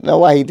don't know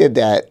why he did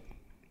that,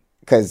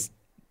 because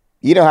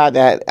you know how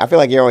that, I feel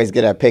like you're always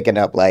good at picking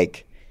up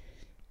like,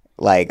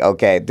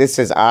 okay, this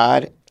is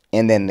odd,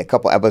 and then a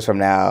couple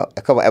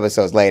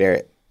episodes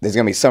later, there's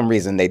gonna be some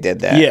reason they did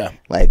that. Yeah.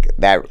 Like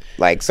that,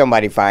 like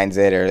somebody finds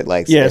it, or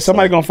like Yeah, it's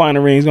somebody like, gonna find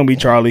the ring. It's gonna be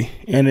Charlie,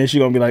 and then she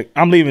gonna be like,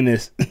 "I'm leaving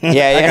this.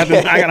 Yeah.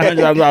 I got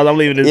 $100,000. I'm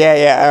leaving this.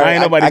 Yeah. I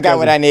ain't nobody's I got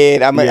what I cousin." need.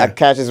 Yeah. I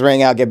cash this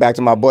ring out, get back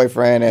to my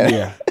boyfriend, and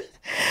Yeah.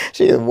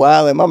 she is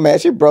wilding. My man,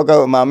 she broke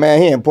up with my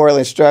man. He in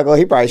Portland struggle.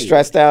 He probably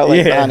stressed out,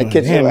 like behind the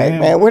kitchen, Damn, like,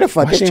 man, where the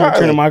fuck why is she ain't Charlie?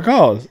 returning my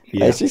calls?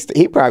 Yeah. Like,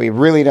 he probably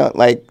really don't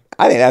like.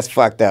 I think that's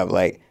fucked up.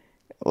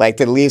 Like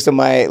to leave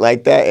somebody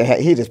like that, and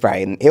he just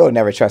probably he'll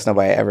never trust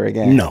nobody ever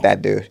again. No.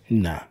 That dude.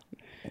 Nah,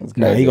 he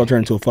crazy. gonna turn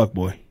into a fuck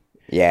boy.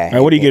 Yeah. All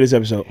right, what do you get this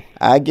episode?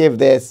 I give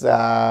this.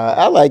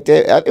 I liked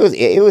it.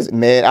 It was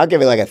mid. I'll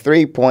give it like a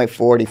 3.45.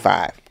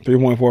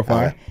 3.45.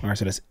 All right,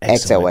 so that's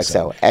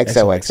XOXO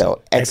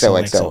XOXO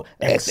XOXO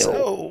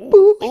XO.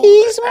 Ooh,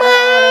 he's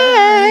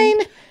mine.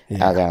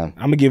 Okay. I'm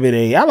gonna give it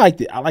a. I liked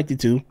it. I liked it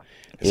too.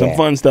 Some Yeah.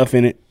 fun stuff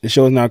in it. The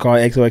show is now called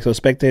XOXO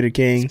Spectator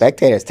Kings.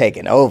 Spectators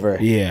taking over.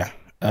 Yeah.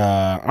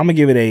 I'm gonna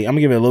give it a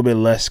little bit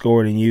less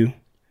score than you,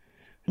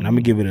 and I'm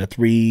gonna give it a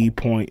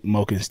 3-point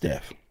Moke and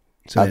Steph.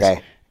 So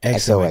Okay.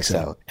 that's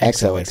XOXO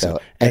XOXO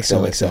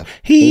XOXO.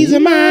 He's a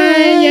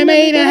mine. You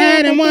may have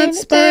had him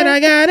once, but I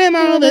got him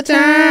all the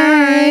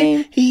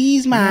time.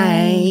 He's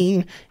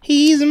mine.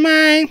 He's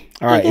mine.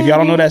 All right. If y'all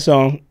don't know that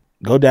song,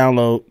 go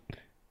download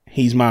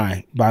 "He's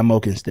Mine" by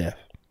Moke and Steph.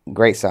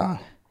 Great song.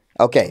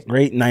 Okay.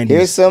 Great 90s.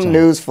 Here's some song.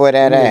 news for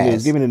that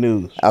ass. Give me the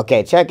news.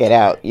 Okay, check it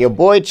out. Your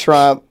boy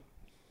Trump.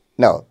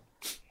 No,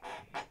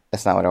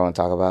 that's not what I want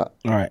to talk about.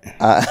 All right.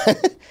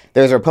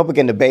 There was a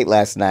Republican debate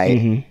last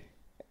night.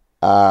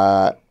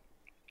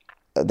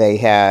 They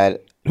had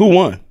Who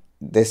won?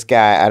 this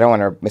guy. I don't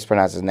want to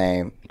mispronounce his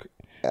name.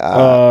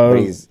 But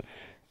he's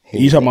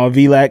You talking about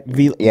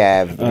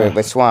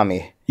Vlak?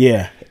 Swami.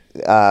 Yeah.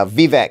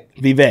 Vivek.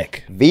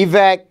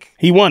 Vivek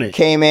He won it.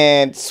 came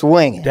in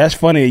swinging. That's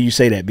funny that you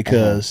say that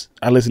because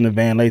I listened to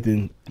Van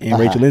Lathan and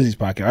Rachel Lindsay's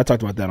podcast. I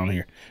talked about that on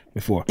here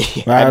before.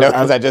 I know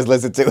because I just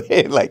listened to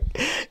it. Like,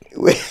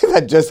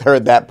 I just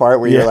heard that part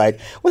where you're like,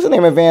 "What's the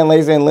name of Van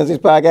Lathan and Lindsay's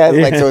podcast?"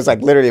 Like, so it's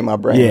like literally in my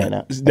brain right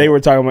now. They were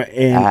talking about,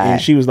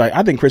 and she was like,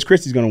 "I think Chris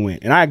Christie's gonna win,"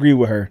 and I agree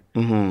with her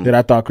that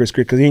I thought Chris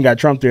Christie because he ain't got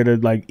Trump there to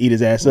like eat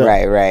his ass up,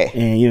 Right.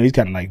 and he's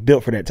kind of like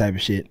built for that type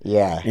of shit.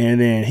 Yeah. And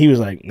then he was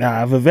like,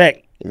 "Nah,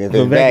 Vivek."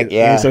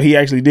 Yeah. And so he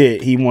actually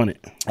did. He won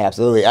it.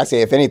 Absolutely. I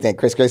say, if anything,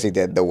 Chris Christie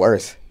did the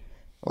worst.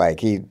 Like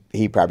he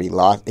probably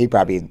lost. He's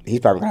probably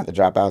gonna have to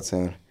drop out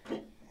soon.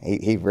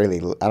 He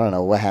really. I don't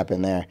know what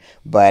happened there,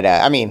 but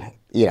I mean,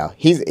 you know,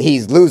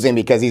 he's losing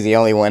because he's the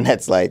only one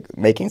that's like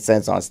making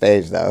sense on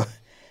stage though.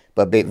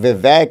 But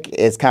Vivek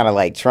is kind of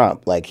like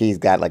Trump. Like he's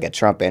got like a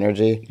Trump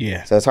energy.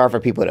 Yeah. So it's hard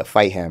for people to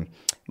fight him.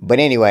 But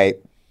anyway,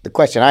 the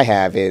question I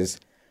have is,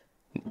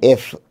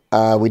 if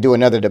we do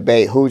another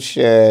debate. Who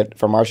should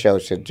from our show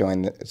should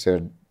join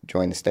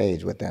the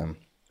stage with them?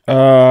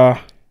 And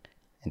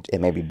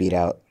maybe beat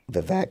out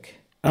Vivek.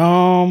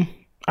 I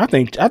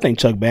think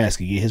Chuck Bass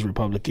could get his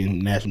Republican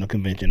National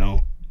Convention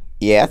on.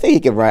 Yeah, I think he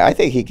could run. I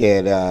think he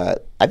could.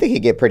 I think he'd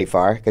get pretty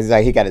far because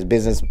like he got his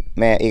business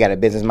man. He got a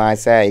business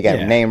mindset. He got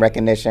name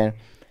recognition.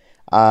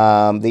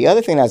 The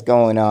other thing that's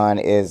going on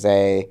is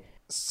a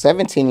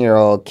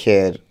 17-year-old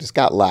kid just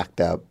got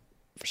locked up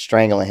for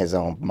strangling his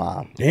own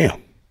mom.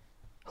 Damn.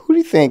 Who do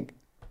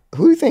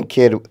you think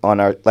kid on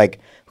our like?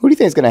 Who do you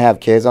think is gonna have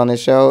kids on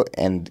this show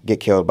and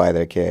get killed by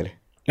their kid?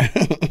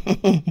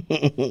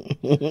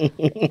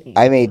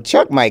 I mean,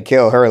 Chuck might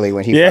kill Hurley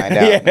when he find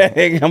out.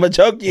 Yeah, I'm gonna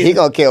choke you. He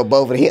gonna kill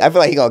both of them. I feel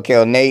like he gonna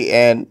kill Nate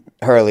and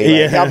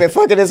Hurley. Like, y'all been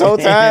fucking this whole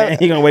time.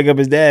 He gonna wake up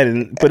his dad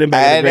and put him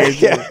back in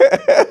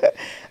the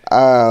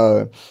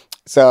grave.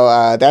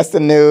 So that's the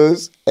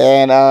news,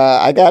 and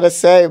I gotta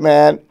say,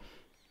 man,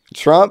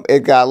 Trump,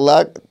 it got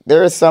luck.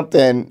 There is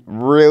something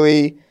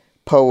really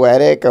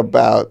poetic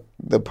about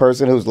the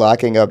person who's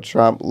locking up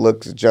Trump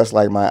looks just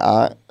like my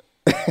aunt,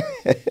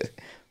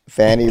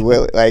 Fannie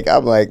Willis. Like,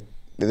 I'm like,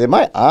 is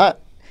my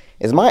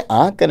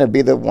aunt gonna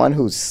be the one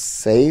who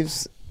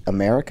saves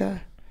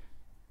America?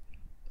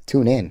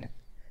 Tune in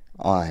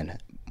on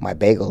My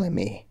Bagel and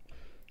Me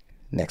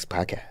next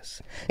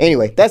podcast.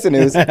 Anyway, that's the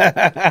news. Anything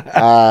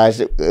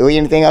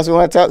else we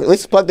want to talk?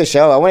 Let's plug the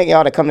show. I want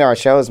y'all to come to our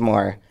shows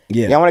more.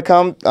 Yeah. Y'all want to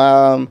come?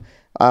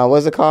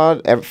 What's it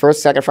called?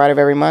 First, second Friday of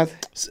every month?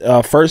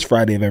 First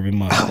Friday of every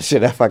month. Oh,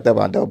 shit, I fucked up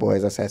on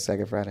Doughboys. I said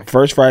second Friday.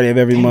 First Friday of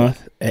every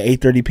month at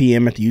 8:30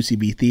 p.m. at the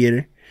UCB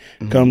Theater.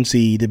 Mm-hmm. Come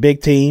see the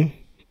big team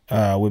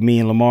with me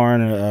and Lamar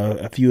and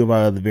a few of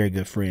our other very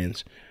good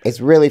friends. It's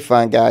really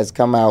fun, guys.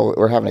 Come out.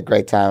 We're having a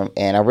great time,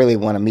 and I really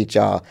want to meet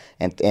y'all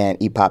and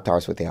eat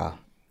Pop-Tarts with y'all.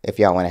 If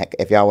y'all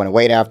want to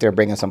wait after,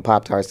 bring in some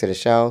Pop-Tarts to the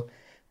show.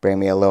 Bring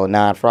me a little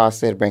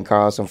non-frosted. Bring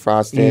Carl some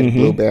frosted,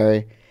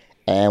 blueberry.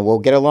 And we'll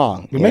get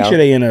along. But make sure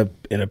they in a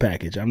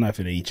package. I'm not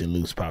finna eat your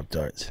loose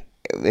Pop-Tarts.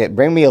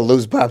 Bring me a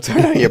loose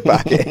Pop-Tart out of your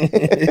pocket.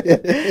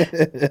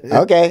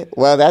 Okay,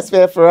 well that's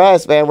it for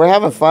us, man. We're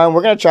having fun.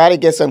 We're gonna try to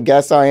get some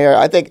guests on here.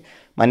 I think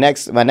my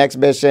next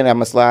mission, I'm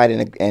gonna slide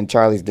in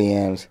Charlie's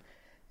DMs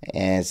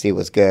and see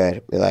what's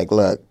good. Be like,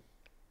 look,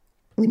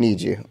 we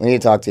need you. We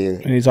need to talk to you.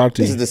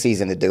 This is the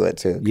season to do it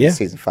too. Yeah,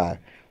 season 5.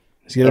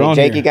 Let's get it on.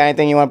 Jake, here. you got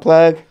anything you want to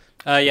plug?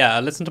 Yeah,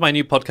 listen to my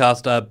new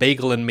podcast,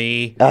 Bagel and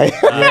Me.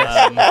 Bagel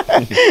and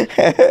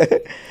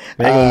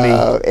Me.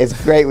 It's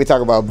great. We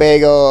talk about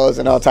bagels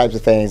and all types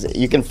of things.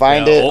 You can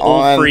find it on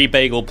all free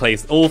bagel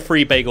places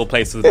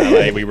in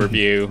LA. We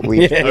review over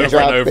and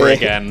over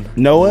again.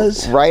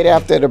 Noah's right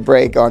after the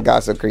break on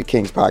Gossip Creek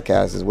Kings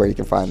podcast is where you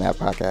can find that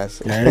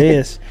podcast.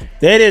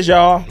 There it is,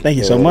 y'all. Thank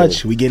you so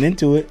much. We get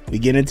into it. We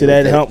get into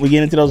that hump. We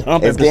get into those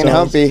hump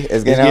episodes.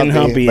 It's getting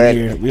humpy in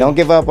here. Don't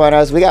give up on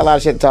us. We got a lot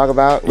of shit to talk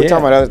about. We're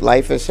talking about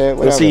life and shit.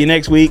 Whatever. We'll see you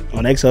next week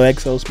on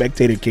XOXO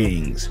Spectator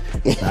Kings.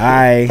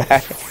 Bye.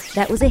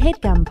 That was a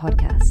HeadGum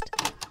podcast.